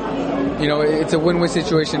zone, it's a win-win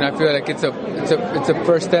situation. I feel like it's a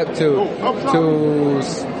first step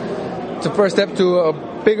to a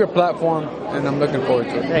bigger platform, and I'm looking forward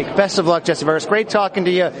to it. Hey, best of luck, Jessie Vargas. Great talking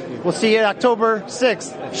to you. We'll see you October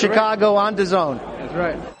 6th, That's Chicago right. On DAZN. That's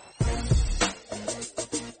right.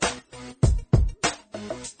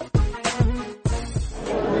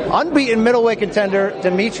 Unbeaten middleweight contender,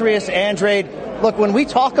 Demetrius Andrade. Look, when we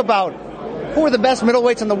talk about who are the best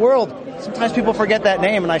middleweights in the world, sometimes people forget that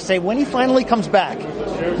name, and I say, when he finally comes back,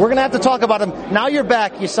 we're going to have to talk about him. Now you're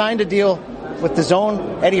back. You signed a deal with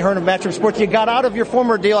DAZN, Eddie Hearn of Matchroom Sports. You got out of your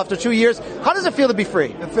former deal after 2 years. How does it feel to be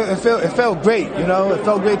free? It felt great, It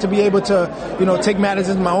felt great to be able to, take matters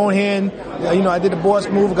into my own hand. I did the boss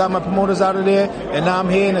move, got my promoters out of there, and now I'm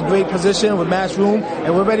here in a great position with Matchroom,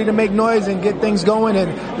 and we're ready to make noise and get things going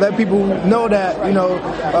and let people know that,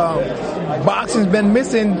 boxing's been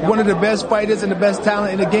missing one of the best fighters and the best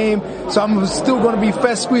talent in the game. So I'm still going to be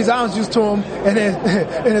fresh squeeze ounces to him, and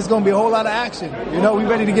it's going to be a whole lot of action. We're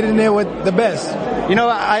ready to get in there with the best.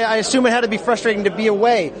 I assume it had to be frustrating to be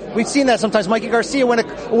away. We've seen that sometimes. Mikey Garcia went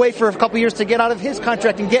away for a couple years to get out of his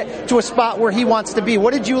contract and get to a spot where he wants to be.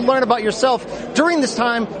 What did you learn about yourself during this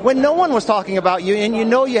time when no one was talking about you and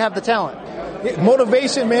you have the talent?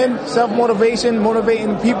 Motivation, man. Self-motivation,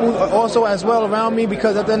 motivating people also as well around me,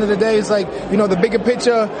 because at the end of the day, it's like, the bigger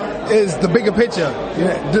picture is the bigger picture.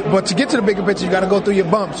 But to get to the bigger picture, you got to go through your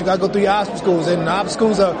bumps. You got to go through your obstacles. And the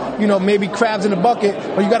obstacles are, maybe crabs in the bucket,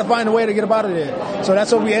 but you got to find a way to get up out of there. So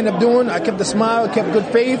that's what we end up doing. I kept a smile, kept good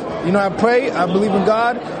faith. I pray, I believe in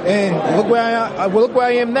God, and look where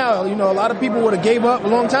I am now. A lot of people would have gave up a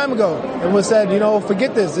long time ago and would have said,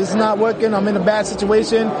 forget this. This is not working. I'm in a bad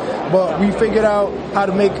situation. But we figured out how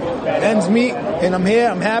to make ends meet, and I'm here,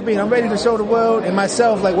 I'm happy, and I'm ready to show the world and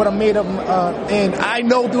myself what I'm made of. And I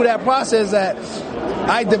know through that process that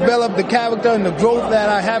I developed the character and the growth that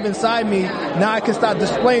I have inside me. Now I can start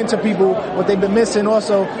displaying to people what they've been missing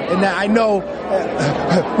also, and that I know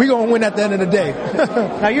we're going to win at the end of the day.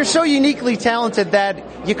 Now you're so uniquely talented that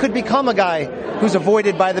you could become a guy who's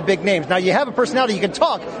avoided by the big names. Now you have a personality, you can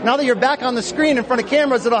talk. Now that you're back on the screen in front of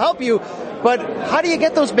cameras, it'll help you. But how do you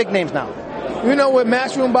get those big names now? With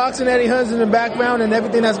Matchroom Boxing, Eddie Hearn's in the background and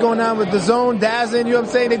everything that's going on with DAZN, DAZN, you know what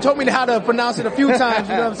I'm saying? They told me how to pronounce it a few times,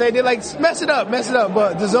 you know what I'm saying? They're like, mess it up,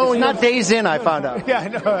 but DAZN... It's not DAZN, I found out. Yeah, I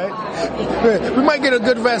know, right? We might get a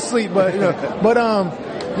good rest sleep, but,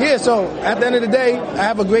 so at the end of the day, I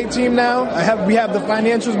have a great team now. We have the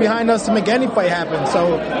financials behind us to make any fight happen.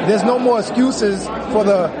 So there's no more excuses for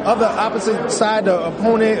the other opposite side, the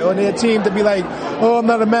opponent or their team, to be like, oh, I'm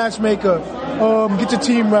not a matchmaker. Get your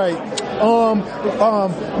team right.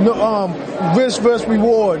 Risk versus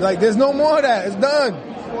reward. There's no more of that. It's done.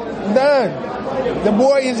 The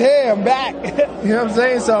boy is here. I'm back. You know what I'm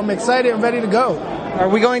saying? So I'm excited and ready to go. Are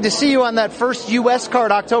we going to see you on that first U.S.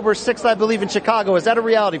 card, October 6th, I believe, in Chicago? Is that a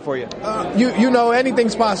reality for you?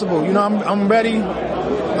 Anything's possible. I'm ready.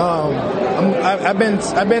 I've been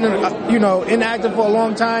inactive for a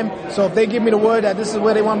long time. So if they give me the word that this is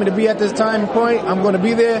where they want me to be at this time point, I'm going to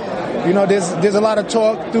be there. There's a lot of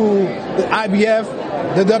talk through the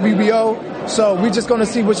IBF, the WBO. So we're just going to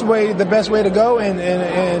see which way the best way to go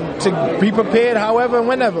and to be prepared however and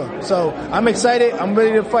whenever. So I'm excited. I'm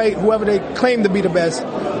ready to fight whoever they claim to be the best.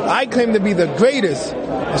 I claim to be the greatest.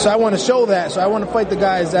 And so I want to show that. So I want to fight the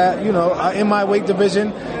guys that, are in my weight division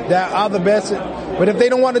that are the best. But if they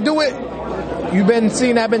don't want to do it, you've been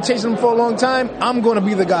seeing I've been chasing them for a long time. I'm going to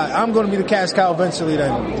be the guy. I'm going to be the cash cow eventually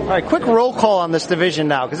then. All right, quick roll call on this division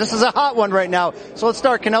now, because this is a hot one right now. So let's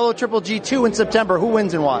start. Canelo Triple G2 in September. Who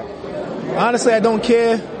wins and why? Honestly, I don't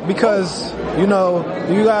care because, you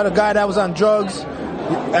got a guy that was on drugs.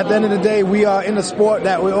 At the end of the day, we are in a sport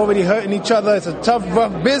that we're already hurting each other. It's a tough,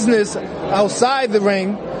 rough business outside the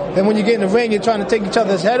ring. then when you get in the ring, you're trying to take each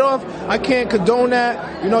other's head off. I can't condone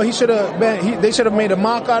that. You know, they should have made a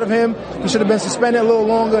mock out of him. He should have been suspended a little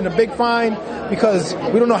longer and a big fine, because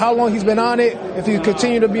we don't know how long he's been on it, if he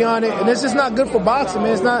continue to be on it. And this is not good for boxing,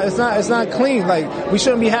 man. It's not clean. Like, we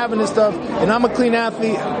shouldn't be having this stuff. And I'm a clean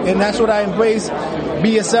athlete, and that's what I embrace. Be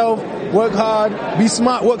yourself, work hard, be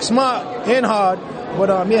smart, work smart and hard. But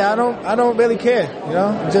I don't really care. You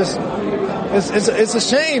know, it's a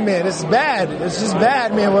shame, man. It's bad. It's just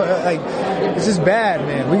bad, man. Like, it's just bad,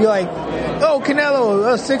 man. We like, oh,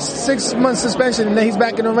 Canelo, 6 months suspension, and then he's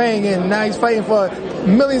back in the ring, and now he's fighting for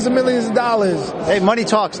millions and millions of dollars. Hey, money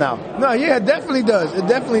talks now. No, yeah, it definitely does. It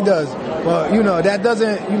definitely does. But that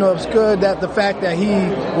doesn't obscure that the fact that he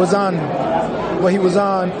was on what he was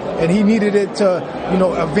on, and he needed it to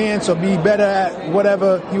advance or be better at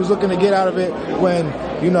whatever he was looking to get out of it. When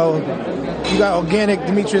you got organic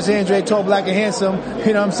Demetrius, Andrade, tall, black, and handsome,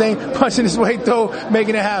 you know what I'm saying, punching his way through,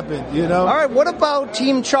 making it happen, All right, what about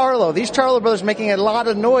Team Charlo? These Charlo brothers making a lot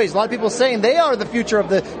of noise. A lot of people saying they are the future of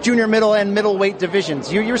the junior, middle, and middleweight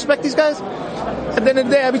divisions. You respect these guys? At the end of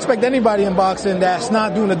the day, I respect anybody in boxing that's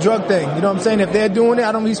not doing a drug thing. You know what I'm saying? If they're doing it,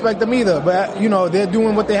 I don't respect them either. But, they're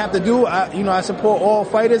doing what they have to do. I support all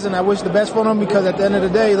fighters, and I wish the best for them, because at the end of the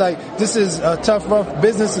day, like, this is a tough, rough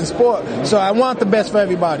business and sport. So I want the best for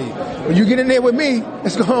everybody. When you get in there with me,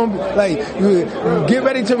 it's going to be like, you get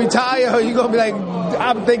ready to retire, or you're going to be like,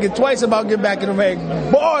 I'm thinking twice about getting back in the ring.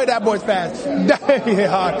 Boy, that boy's fast.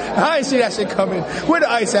 I ain't see that shit coming. Where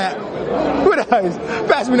the ice at? Where the ice?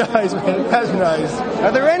 Pass me the ice, man. Pass me the ice.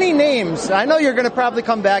 Are there any names? I know you're going to probably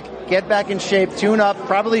come back, get back in shape, tune up,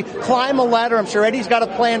 probably climb a ladder. I'm sure Eddie's got a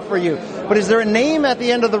plan for you. But is there a name at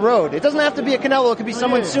the end of the road? It doesn't have to be a Canelo. It could be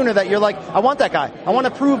someone sooner that you're like, I want that guy. I want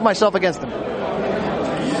to prove myself against him.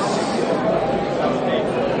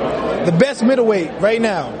 The best middleweight right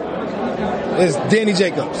now is Danny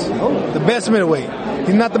Jacobs. The best middleweight.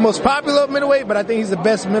 He's not the most popular middleweight, but I think he's the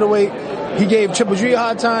best middleweight. He gave Triple G a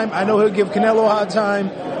hard time. I know he'll give Canelo a hard time.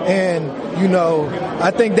 And, I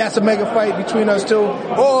think that's a mega fight between us two.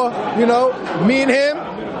 Or, me and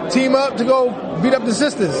him team up to go beat up the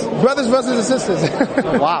sisters. Brothers versus the sisters.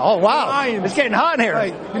 Wow. Lions. It's getting hot in here.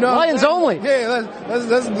 Like, Lions only. Yeah,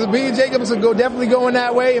 let's me and Jacobs will definitely go in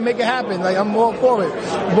that way and make it happen. Like, I'm all for it.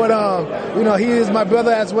 But, he is my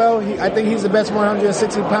brother as well. I think he's the best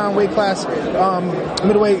 160-pound weight class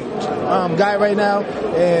middleweight guy right now.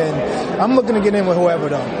 And I'm looking to get in with whoever,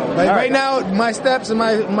 though. Like, right now, my steps and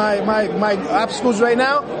my obstacles right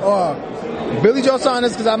now are Billy Joe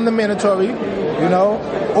Saunders, because I'm the mandatory,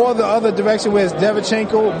 or the other direction where it's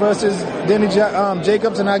Derevchenko versus Danny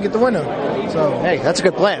Jacobs, and I get the winner. So, hey, that's a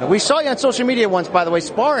good plan. We saw you on social media once, by the way,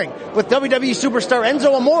 sparring with WWE superstar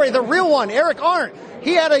Enzo Amore, the real one, Eric Arndt.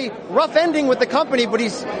 He had a rough ending with the company, but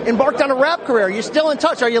he's embarked on a rap career. You're still in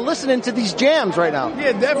touch. Are you listening to these jams right now?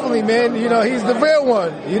 Yeah, definitely, man. He's the real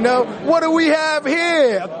one. What do we have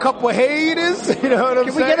here? A couple of haters? You know what I'm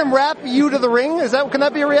saying? Can we get him rap you to the ring? Can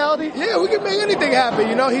that be a reality? Yeah, we can make anything happen.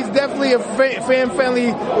 He's definitely a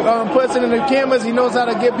fan-friendly person in the cameras. He knows how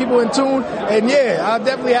to get people in tune. And yeah, I'll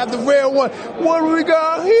definitely have the real one. What do we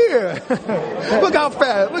got here? Look how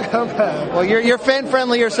fast. Well, you're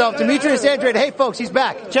fan-friendly yourself. Demetrius Andrade. Hey, folks, he's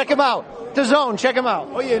back. Check him out. DAZN, check him out.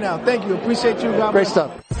 Oh, yeah, now. Thank you. Appreciate you. God Great stuff.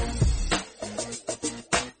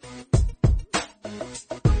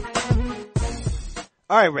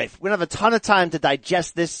 All right, Rafe, we don't have a ton of time to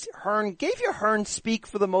digest this. Hearn gave you Hearn speak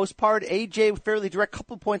for the most part. AJ, fairly direct.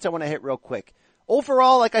 Couple points I want to hit real quick.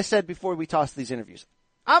 Overall, like I said before we tossed these interviews,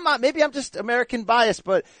 maybe I'm just American biased,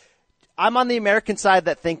 but I'm on the American side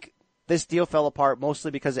that think this deal fell apart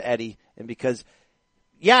mostly because of Eddie and because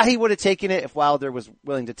he would have taken it if Wilder was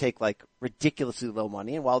willing to take like ridiculously low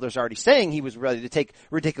money, and Wilder's already saying he was ready to take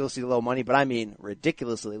ridiculously low money, but I mean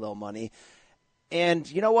ridiculously low money. And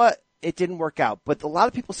you know what? It didn't work out. But a lot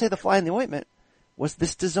of people say the fly in the ointment was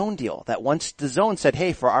this DAZN deal. That once DAZN said,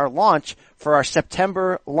 hey, for our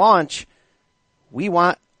September launch, we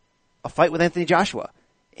want a fight with Anthony Joshua.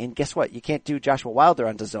 And guess what? You can't do Joshua Wilder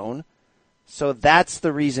on DAZN. So that's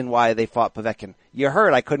the reason why they fought Povetkin. You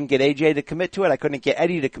heard I couldn't get AJ to commit to it. I couldn't get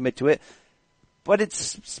Eddie to commit to it. But it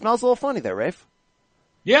smells a little funny there, Rafe.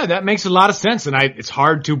 Yeah, that makes a lot of sense. And it's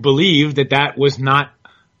hard to believe that was not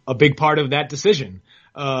a big part of that decision.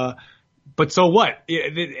 But so what?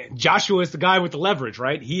 Joshua is the guy with the leverage,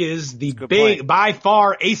 right? He is the by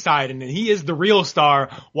far A-side, and he is the real star.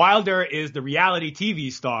 Wilder is the reality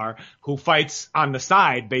TV star who fights on the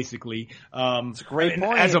side, basically. It's a great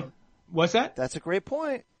point. What's that? That's a great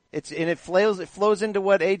point. It flows into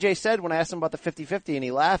what AJ said when I asked him about the 50-50, and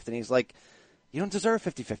he laughed, and he's like, you don't deserve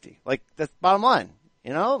 50-50. Like, that's bottom line,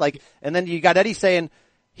 and then you got Eddie saying,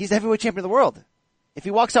 he's the heavyweight champion of the world. If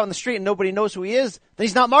he walks out in the street and nobody knows who he is, then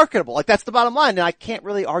he's not marketable. Like, that's the bottom line, and I can't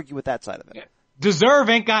really argue with that side of it. Yeah. Deserve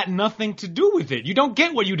ain't got nothing to do with it. You don't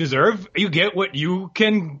get what you deserve. You get what you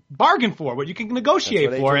can bargain for, what you can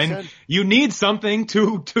negotiate for. And you need something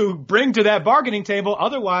to bring to that bargaining table.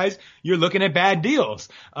 Otherwise, you're looking at bad deals.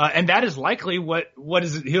 And that is likely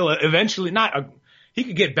he'll eventually he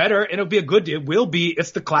could get better and it'll be a good deal.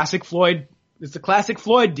 It's the classic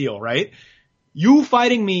Floyd deal, right? You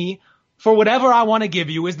fighting me for whatever I want to give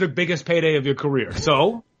you is the biggest payday of your career.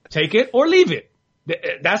 So take it or leave it.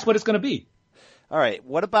 That's what it's going to be. All right.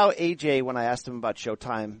 What about AJ when I asked him about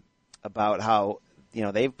Showtime, about how,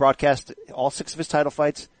 they've broadcast all 6 of his title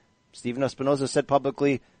fights. Steven Espinoza said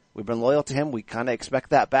publicly, we've been loyal to him. We kind of expect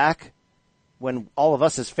that back. When all of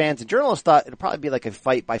us as fans and journalists thought it'd probably be like a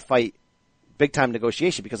fight by fight, big time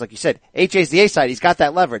negotiation, because like you said, AJ's the A side. He's got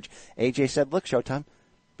that leverage. AJ said, look, Showtime,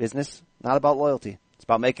 business, not about loyalty. It's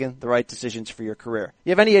about making the right decisions for your career. You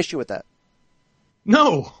have any issue with that?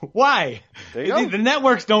 No. Why? There you go. The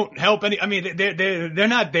networks don't help they're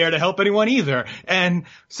not there to help anyone either. And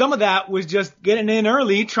some of that was just getting in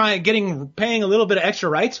early, paying a little bit of extra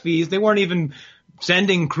rights fees. They weren't even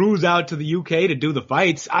sending crews out to the UK to do the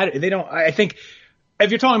fights. I think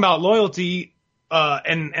if you're talking about loyalty,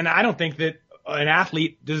 and I don't think that an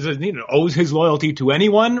athlete owes his loyalty to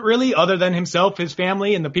anyone really other than himself, his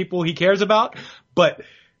family, and the people he cares about. But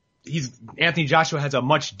Anthony Joshua has a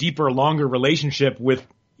much deeper, longer relationship with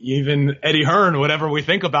even Eddie Hearn, whatever we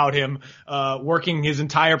think about him, working his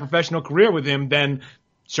entire professional career with him than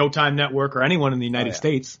Showtime Network or anyone in the United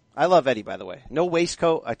States. I love Eddie, by the way. No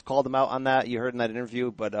waistcoat. I called him out on that. You heard in that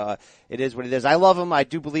interview, but it is what it is. I love him. I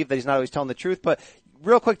do believe that he's not always telling the truth. But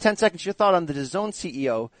real quick, 10 seconds, your thought on the DAZN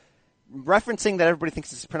CEO referencing that everybody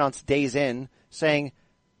thinks it's pronounced DAZN, saying,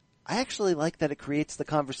 I actually like that it creates the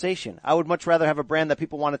conversation. I would much rather have a brand that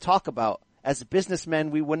people want to talk about. As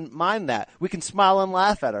businessmen, we wouldn't mind that. We can smile and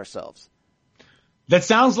laugh at ourselves. That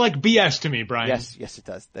sounds like BS to me, Brian. Yes, it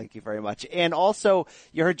does. Thank you very much. And also,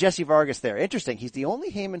 you heard Jessie Vargas there. Interesting. He's the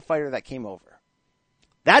only Heyman fighter that came over.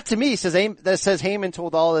 That to me says Heyman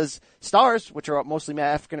told all his stars, which are mostly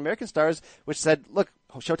African-American stars, which said, look,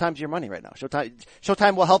 Showtime's your money right now.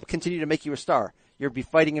 Showtime will help continue to make you a star. You'll be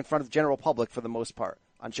fighting in front of the general public for the most part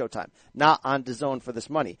on Showtime, not on DAZN for this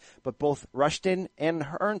money. But both Rushton and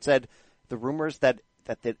Hearn said the rumors that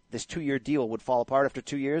this 2-year deal would fall apart after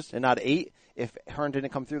 2 years and not 8, if Hearn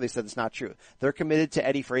didn't come through, they said it's not true. They're committed to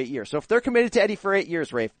Eddie for 8 years. So if they're committed to Eddie for 8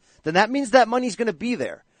 years, Rafe, then that means that money's going to be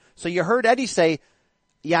there. So you heard Eddie say,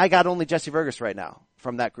 yeah, I got only Jessie Vargas right now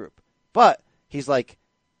from that group. But he's like,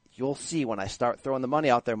 you'll see when I start throwing the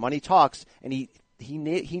money out there. Money talks. And he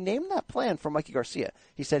named that plan for Mikey Garcia.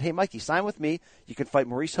 He said, hey, Mikey, sign with me. You can fight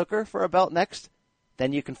Maurice Hooker for a belt next.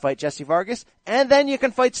 Then you can fight Jessie Vargas. And then you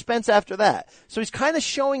can fight Spence after that. So he's kind of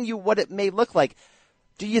showing you what it may look like.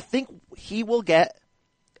 Do you think he will get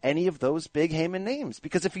any of those big Heyman names?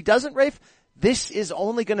 Because if he doesn't, Rafe, this is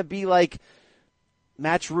only going to be like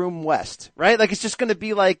Matchroom West, right? Like it's just going to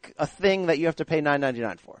be like a thing that you have to pay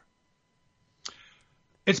 $9.99 for.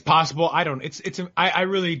 It's possible. I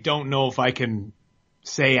really don't know if I can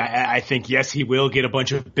say I think yes, he will get a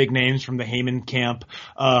bunch of big names from the Heyman camp.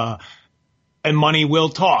 And money will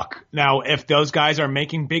talk. Now, if those guys are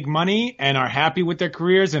making big money and are happy with their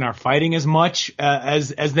careers and are fighting as much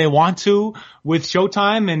as they want to with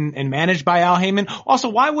Showtime and managed by Al Heyman. Also,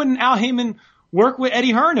 why wouldn't Al Heyman work with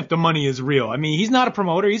Eddie Hearn if the money is real? I mean, he's not a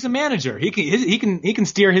promoter, he's a manager. He can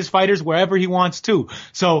steer his fighters wherever he wants to.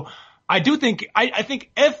 So I do think I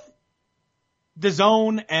think if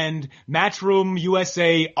DAZN and Matchroom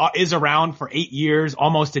USA is around for 8 years,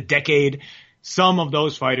 almost a decade, some of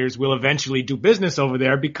those fighters will eventually do business over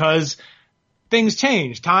there because things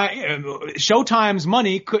change. Showtime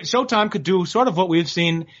could do sort of what we've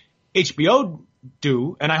seen HBO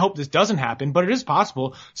do, and I hope this doesn't happen, but it is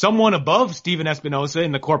possible. Someone above Steven Espinoza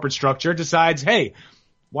in the corporate structure decides, hey,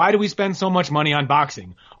 why do we spend so much money on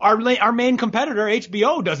boxing? Our main competitor,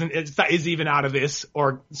 HBO, is even out of this,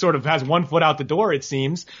 or sort of has one foot out the door, it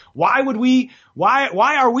seems. Why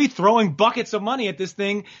are we throwing buckets of money at this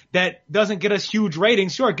thing that doesn't get us huge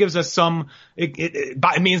ratings? Sure, it gives us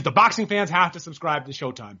it means the boxing fans have to subscribe to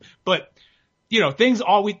Showtime. But,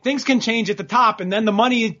 things can change at the top, and then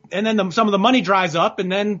some of the money dries up, and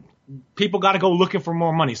then people got to go looking for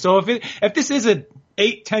more money. So if this is a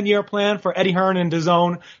 8-10 year plan for Eddie Hearn and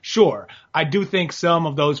DAZN, sure. I do think some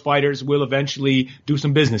of those fighters will eventually do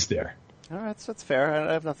some business there. All right, that's fair.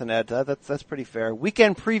 I have nothing to add to that. That's pretty fair.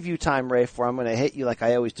 Weekend preview time, Rafe, where I'm going to hit you like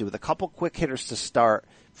I always do with a couple quick hitters to start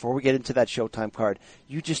before we get into that Showtime card.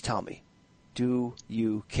 You just tell me, do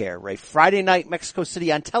you care, Ray? Friday night, Mexico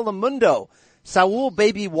City on Telemundo. Saul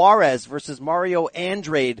Baby Juarez versus Mario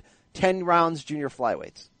Andrade, 10 rounds junior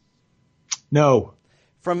flyweights. No.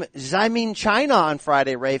 From Xiamen, China on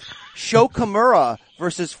Friday, Rafe, Sho Kimura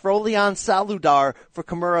versus Frolian Saludar for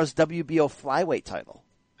Kimura's WBO flyweight title.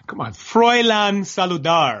 Come on, Froilan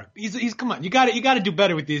Saludar. He's come on. You got to do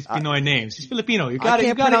better with these Pinoy names. He's Filipino. I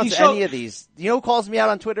can't pronounce any of these. You know who calls me out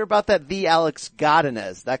on Twitter about that? The Alex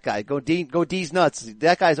Godinez. That guy. Go D's nuts.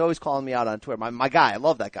 That guy's always calling me out on Twitter. My guy. I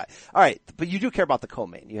love that guy. All right, but you do care about the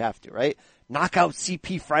co-main. You have to, right? Knockout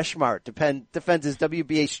CP Freshmart defends his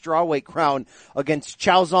WBA strawweight crown against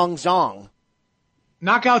Chao Zong Zong.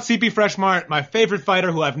 Knockout CP Freshmart, my favorite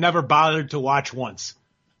fighter who I've never bothered to watch once.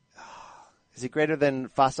 Is he greater than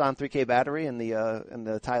Fasan 3K Battery in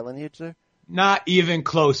the Thai lineage there? Not even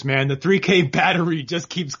close, man. The 3K Battery just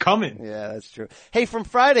keeps coming. Yeah, that's true. Hey, from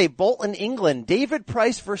Friday, Bolton, England, David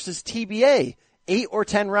Price versus TBA, 8 or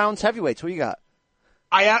 10 rounds heavyweights. Who you got?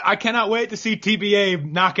 I cannot wait to see TBA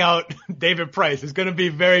knock out David Price. It's going to be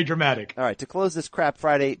very dramatic. All right, to close this crap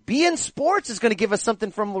Friday, BN Sports is going to give us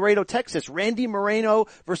something from Laredo, Texas. Randy Moreno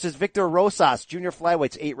versus Victor Rosas, junior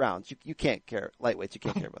flyweights, 8 rounds. You can't care. Lightweights, you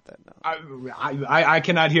can't care about that. No. I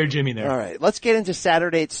cannot hear Jimmy there. All right, let's get into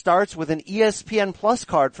Saturday. It starts with an ESPN Plus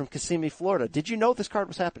card from Kissimmee, Florida. Did you know this card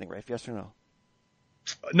was happening, Rafe? Yes or no?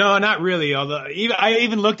 No, not really. Although I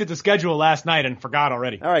even looked at the schedule last night and forgot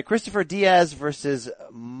already. All right, Christopher Diaz versus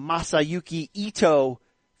Masayuki Ito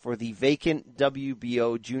for the vacant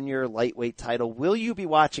WBO junior lightweight title. Will you be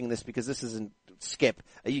watching this? Because this isn't skip.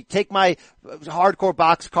 You take my hardcore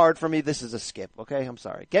box card from me. This is a skip. Okay, I'm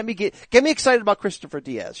sorry. Get me excited about Christopher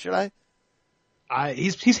Diaz. Should I?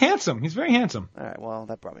 He's handsome. He's very handsome. All right, well,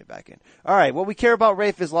 that brought me back in. All right, what we care about,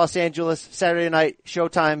 Rafe, is Los Angeles, Saturday night,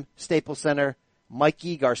 Showtime, Staples Center.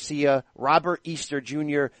 Mikey, Garcia, Robert Easter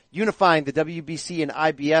Jr., unifying the WBC and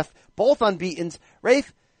IBF, both unbeatens.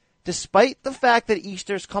 Rafe, despite the fact that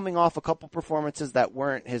Easter's coming off a couple performances that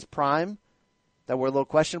weren't his prime, that were a little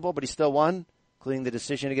questionable, but he still won, including the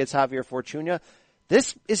decision against Javier Fortuna,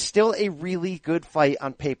 this is still a really good fight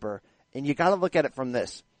on paper, and you gotta look at it from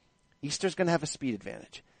this. Easter's gonna have a speed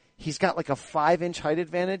advantage. He's got like a 5-inch height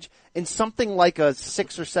advantage and something like a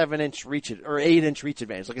 6 or 7-inch reach, or 8-inch reach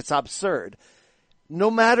advantage. Like, it's absurd. No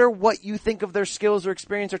matter what you think of their skills or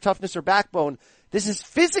experience or toughness or backbone, this is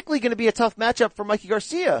physically going to be a tough matchup for Mikey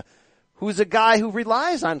Garcia, who's a guy who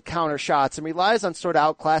relies on counter shots and relies on sort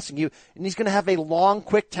of outclassing you, and he's going to have a long,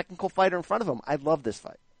 quick, technical fighter in front of him. I love this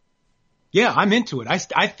fight. Yeah, I'm into it.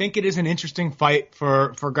 I think it is an interesting fight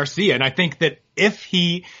for Garcia, and I think that if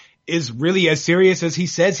he is really as serious as he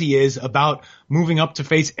says he is about moving up to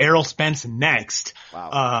face Errol Spence next,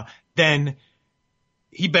 then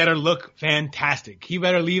he better look fantastic. He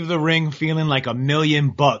better leave the ring feeling like $1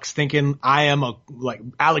 million, thinking I am like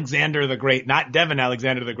Alexander the Great, not Devin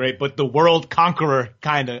Alexander the Great, but the world conqueror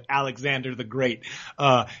kind of Alexander the Great.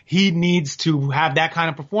 He needs to have that kind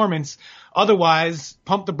of performance. Otherwise,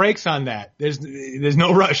 pump the brakes on that. There's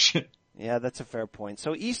no rush. Yeah, that's a fair point.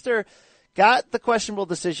 So Easter got the questionable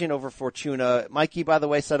decision over Fortuna. Mikey, by the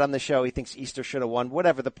way, said on the show he thinks Easter should have won.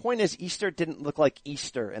 Whatever. The point is, Easter didn't look like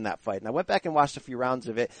Easter in that fight. And I went back and watched a few rounds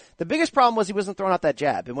of it. The biggest problem was he wasn't throwing out that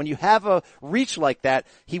jab. And when you have a reach like that,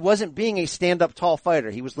 he wasn't being a stand-up tall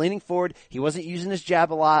fighter. He was leaning forward. He wasn't using his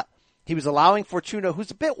jab a lot. He was allowing Fortuna,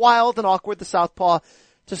 who's a bit wild and awkward, the southpaw,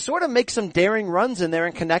 to sort of make some daring runs in there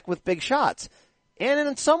and connect with big shots. And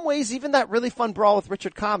in some ways, even that really fun brawl with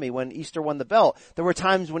Richard Kami when Easter won the belt, there were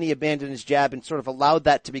times when he abandoned his jab and sort of allowed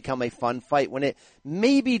that to become a fun fight when it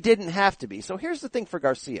maybe didn't have to be. So here's the thing for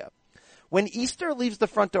Garcia. When Easter leaves the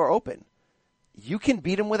front door open, you can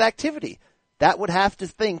beat him with activity. That would have to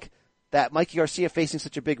think that Mikey Garcia facing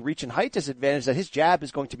such a big reach and height disadvantage that his jab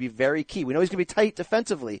is going to be very key. We know he's going to be tight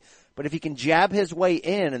defensively, but if he can jab his way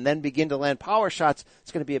in and then begin to land power shots,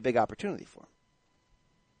 it's going to be a big opportunity for him.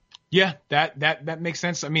 Yeah, that makes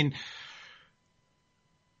sense. I mean,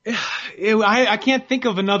 I can't think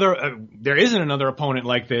of another, there isn't another opponent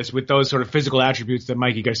like this with those sort of physical attributes that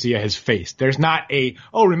Mikey Garcia has faced. There's not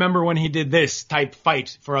remember when he did this type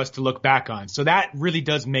fight for us to look back on. So that really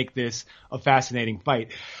does make this a fascinating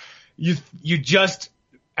fight. You just,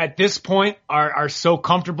 at this point, are so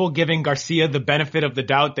comfortable giving Garcia the benefit of the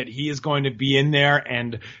doubt that he is going to be in there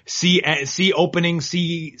and see openings,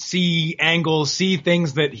 see angles, see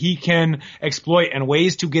things that he can exploit and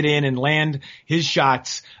ways to get in and land his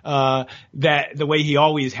shots, that the way he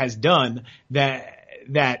always has done,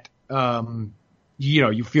 that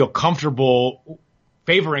you feel comfortable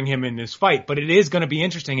favoring him in this fight, but it is going to be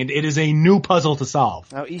interesting, and it is a new puzzle to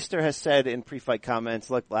solve. Now, Easter has said in pre-fight comments,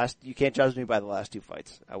 look, you can't judge me by the last 2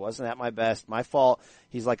 fights. I wasn't at my best. My fault.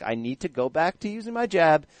 He's like, I need to go back to using my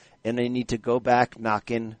jab, and I need to go back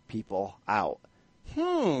knocking people out.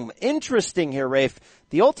 Interesting here, Rafe.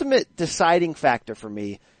 The ultimate deciding factor for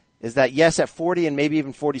me is that, yes, at 40 and maybe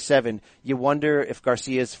even 47, you wonder if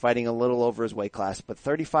Garcia is fighting a little over his weight class, but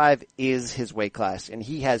 35 is his weight class, and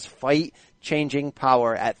he has fight-changing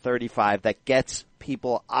power at 35 that gets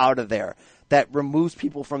people out of there, that removes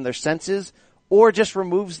people from their senses, or just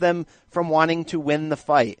removes them from wanting to win the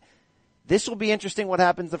fight. This will be interesting what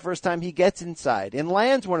happens the first time he gets inside and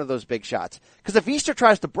lands one of those big shots. Because if Easter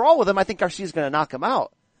tries to brawl with him, I think Garcia's going to knock him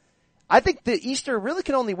out. I think that Easter really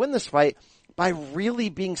can only win this fight by really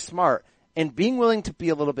being smart and being willing to be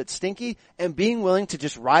a little bit stinky and being willing to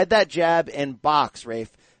just ride that jab and box,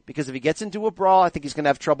 Rafe. Because if he gets into a brawl, I think he's going to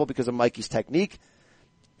have trouble because of Mikey's technique.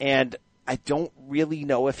 And I don't really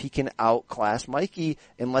know if he can outclass Mikey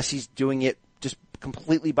unless he's doing it just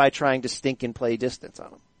completely by trying to stink and play distance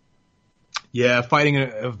on him. Yeah, fighting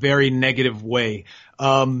in a very negative way.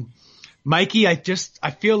 Mikey, I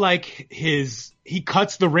feel like he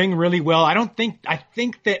cuts the ring really well. I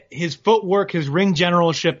think that his footwork, his ring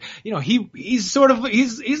generalship, he's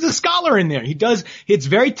a scholar in there. It's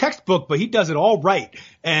very textbook, but he does it all right.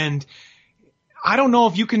 And I don't know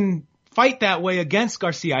if you can fight that way against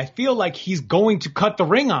Garcia. I feel like he's going to cut the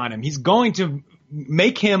ring on him. He's going to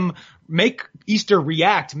make Easter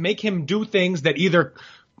react, make him do things that either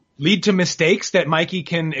lead to mistakes that Mikey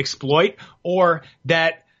can exploit, or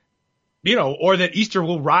that Easter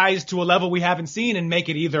will rise to a level we haven't seen and make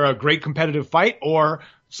it either a great competitive fight or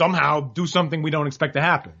somehow do something we don't expect to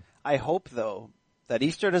happen. I hope, though, that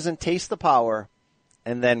Easter doesn't taste the power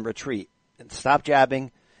and then retreat and stop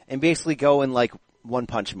jabbing and basically go in like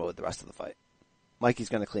one-punch mode the rest of the fight. Mikey's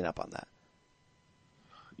going to clean up on that.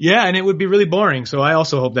 Yeah, and it would be really boring, so I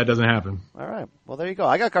also hope that doesn't happen. All right. Well, there you go.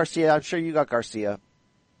 I got Garcia. I'm sure you got Garcia.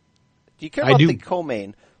 Do you care about the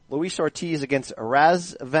co-main? Luis Ortiz against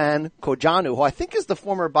Razvan Kojanu, who I think is the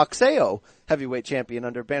former Boxeo heavyweight champion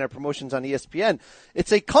under Banner Promotions on ESPN.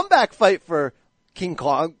 It's a comeback fight for King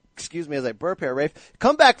Kong. Excuse me as I burp here, Rafe.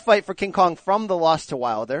 Comeback fight for King Kong from the loss to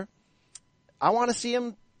Wilder. I want to see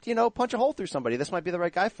him, punch a hole through somebody. This might be the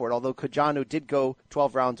right guy for it, although Kojanu did go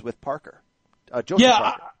 12 rounds with Parker. Joseph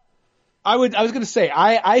Parker. I was going to say,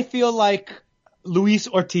 I feel like Luis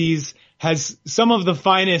Ortiz has some of the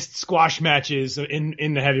finest squash matches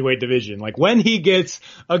in the heavyweight division. Like when he gets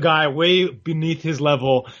a guy way beneath his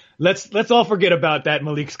level, let's all forget about that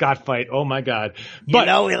Malik Scott fight. Oh my God. But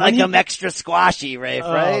we like him extra squashy, Rafe,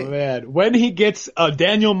 right? Oh man. When he gets a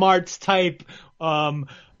Daniel Martz type,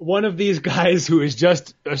 one of these guys who is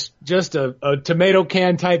just a tomato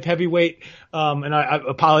can type heavyweight, and I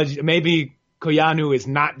apologize, maybe Kojanu is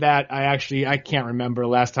not that. I can't remember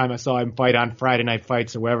last time I saw him fight on Friday Night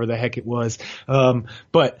Fights or wherever the heck it was.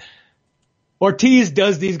 But Ortiz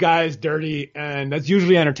does these guys dirty, and that's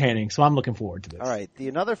usually entertaining, so I'm looking forward to this. All right.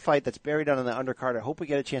 Another fight that's buried on the undercard, I hope we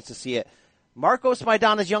get a chance to see it. Marcos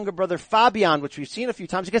Maidana's younger brother Fabian, which we've seen a few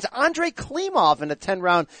times, against Andrei Klimov in a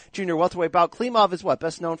 10-round junior welterweight bout. Klimov is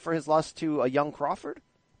best known for his loss to a young Crawford?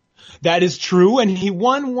 That is true, and he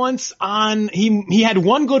won once he had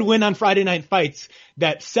one good win on Friday Night Fights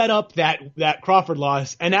that set up that Crawford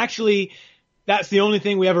loss, and actually that's the only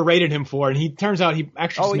thing we ever rated him for, and he turns out he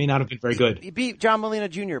actually may not have been very good. He beat John Molina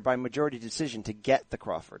Jr. by majority decision to get the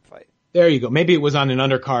Crawford fight. There you go. Maybe it was on an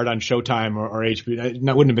undercard on Showtime or HBO.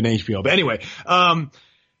 That wouldn't have been HBO, but anyway,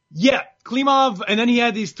 yeah, Klimov, and then he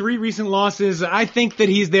had these 3 recent losses. I think that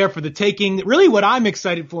he's there for the taking. Really what I'm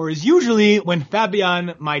excited for is usually when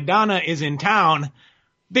Fabian Maidana is in town,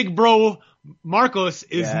 big bro Marcos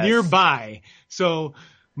is nearby. So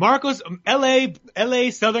Marcos, LA,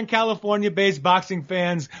 Southern California based boxing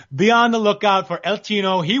fans, be on the lookout for El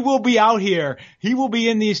Chino. He will be out here. He will be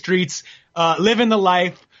in these streets, living the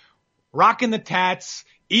life, rocking the tats,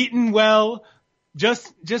 eating well,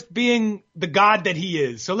 just being the god that he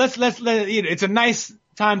is. So let's it's a nice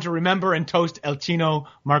time to remember and toast El Chino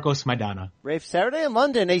Marcos Maidana. Rafe, Saturday in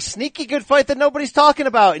London, a sneaky good fight that nobody's talking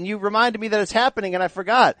about, and you reminded me that it's happening and I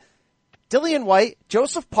forgot. Dillian Whyte,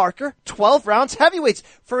 Joseph Parker, 12 rounds heavyweights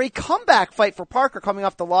for a comeback fight for Parker coming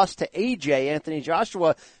off the loss to AJ, Anthony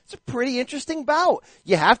Joshua. It's a pretty interesting bout.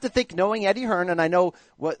 You have to think, knowing Eddie Hearn, and I know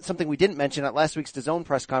something we didn't mention at last week's DAZN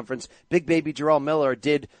press conference, Big Baby Jarrell Miller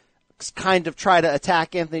did kind of try to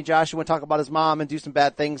attack Anthony Joshua and talk about his mom and do some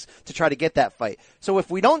bad things to try to get that fight. So if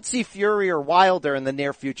we don't see Fury or Wilder in the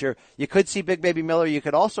near future, you could see Big Baby Miller. You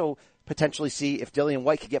could also potentially see, if Dillian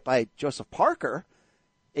Whyte could get by Joseph Parker,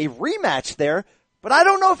 a rematch there. But I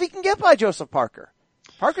don't know if he can get by Joseph Parker.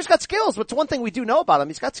 Parker's got skills. What's one thing we do know about him?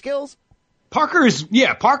 He's got skills. Parker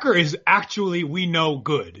is actually, we know,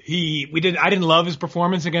 good. I didn't love his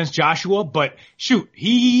performance against Joshua, but shoot,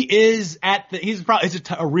 he is he's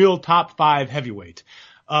a real top 5 heavyweight.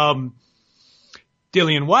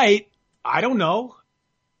 Dillian Whyte, I don't know.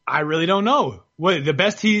 I really don't know. The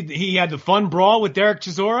best he had the fun brawl with Derek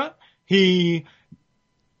Chisora. He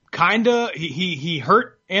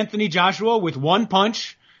hurt Anthony Joshua with one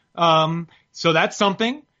punch. So that's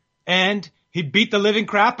something. And he beat the living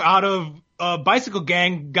crap out of a bicycle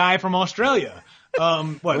gang guy from Australia.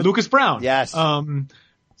 Lucas Brown. Yes.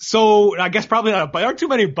 So I guess probably there aren't too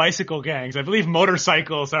many bicycle gangs. I believe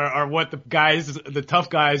motorcycles are what the tough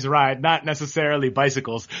guys ride, not necessarily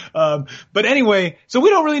bicycles. But anyway, so we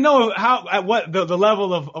don't really know what the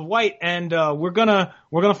level of White, and we're gonna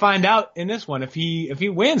find out in this one. If he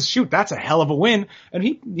wins, shoot, that's a hell of a win, and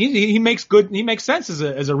he makes sense as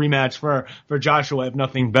a rematch for Joshua if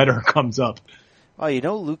nothing better comes up. Oh,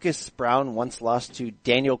 Lucas Brown once lost to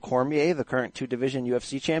Daniel Cormier, the current 2-division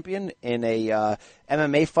UFC champion, in a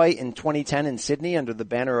MMA fight in 2010 in Sydney under the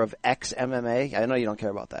banner of X-MMA. I know you don't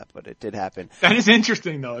care about that, but it did happen. That is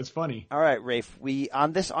interesting, though. It's funny. All right, Rafe.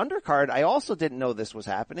 On this undercard, I also didn't know this was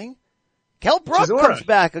happening. Kell Brook comes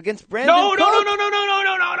back against Brandon Cook.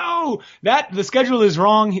 No. The schedule is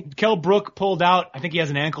wrong. Kell Brook pulled out. I think he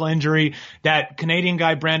has an ankle injury. That Canadian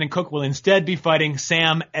guy, Brandon Cook, will instead be fighting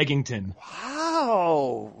Sam Eggington.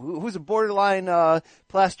 Wow. Who's a borderline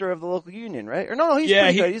plaster of the local union, right? Or no, he's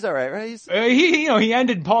pretty good. He's all right, right? He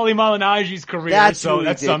ended Paulie Malinagi's career, that's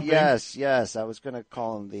something. Yes. I was going to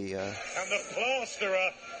call him the... And the plasterer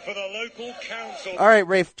for the local council. All right,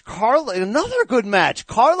 Rafe. Another good match.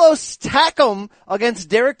 Carlos Takam against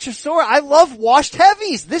Derek Chisora. I love washed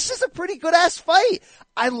heavies. This is a pretty good-ass fight.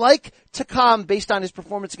 I like Takam based on his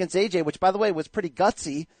performance against AJ, which, by the way, was pretty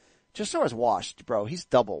gutsy. Chisora's washed, bro. He's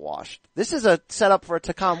double washed. This is a setup for a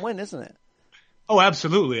Takam win, isn't it? Oh,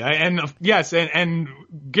 absolutely. And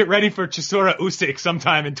get ready for Chisora Usyk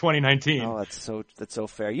sometime in 2019. Oh, that's so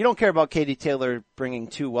fair. You don't care about Katie Taylor bringing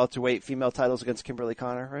 2 welterweight female titles against Kimberly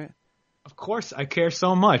Connor, right? Of course, I care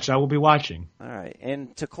so much. I will be watching. All right.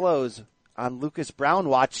 And to close on Lucas Brown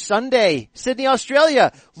watch Sunday, Sydney,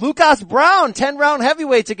 Australia. Lucas Brown, 10-round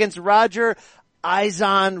heavyweights against Roger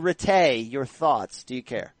Aizan-Rete. Your thoughts? Do you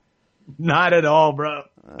care? Not at all, bro.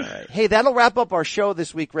 All right. Hey, that'll wrap up our show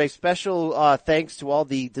this week, Ray. Special thanks to all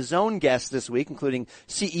the DAZN guests this week, including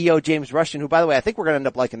CEO James Rushton, who, by the way, I think we're going to end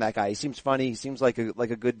up liking that guy. He seems funny. He seems like a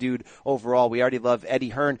good dude overall. We already love Eddie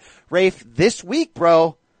Hearn. Rafe, this week,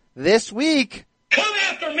 bro, Come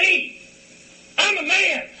after me! I'm a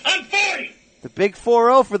man! I'm 40! The big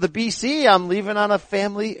 4-0 for the BC. I'm leaving on a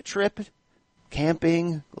family trip,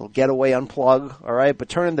 camping, a little getaway unplug, all right? But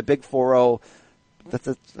turning the big 4-0...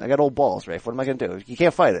 I got old balls, Rafe. What am I going to do? You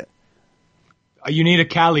can't fight it. You need a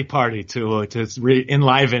Cali party to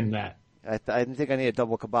enliven that. I think I need a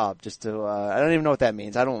double kebab just to, I don't even know what that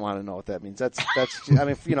means. I don't want to know what that means. That's, I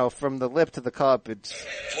mean, from the lip to the cup, it's.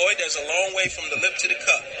 Floyd, there's a long way from the lip to the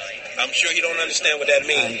cup. I'm sure you don't understand what that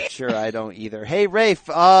means. I'm sure I don't either. Hey, Rafe,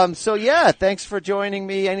 so yeah, thanks for joining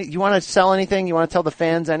me. You want to sell anything? You want to tell the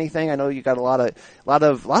fans anything? I know you got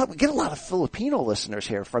we get a lot of Filipino listeners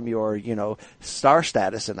here from your, star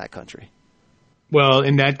status in that country. Well,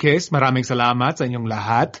 in that case, maraming salamat sa inyong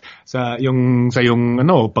lahat sa yung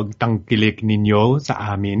pagtangkilik ninyo sa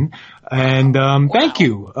amin. And thank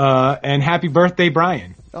you. And happy birthday,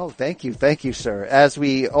 Brian. Oh, thank you, sir. As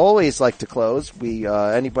we always like to close,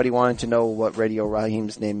 anybody wanting to know what Radio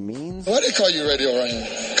Raheem's name means? Why do they call you Radio Raheem?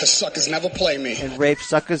 Because suckers never play me. And Rafe,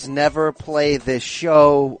 suckers never play this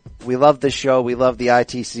show. We love the show. We love the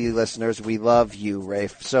ITC listeners. We love you,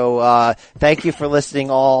 Rafe. So, thank you for listening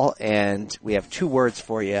all, and we have 2 words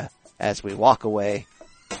for you as we walk away.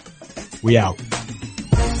 We out.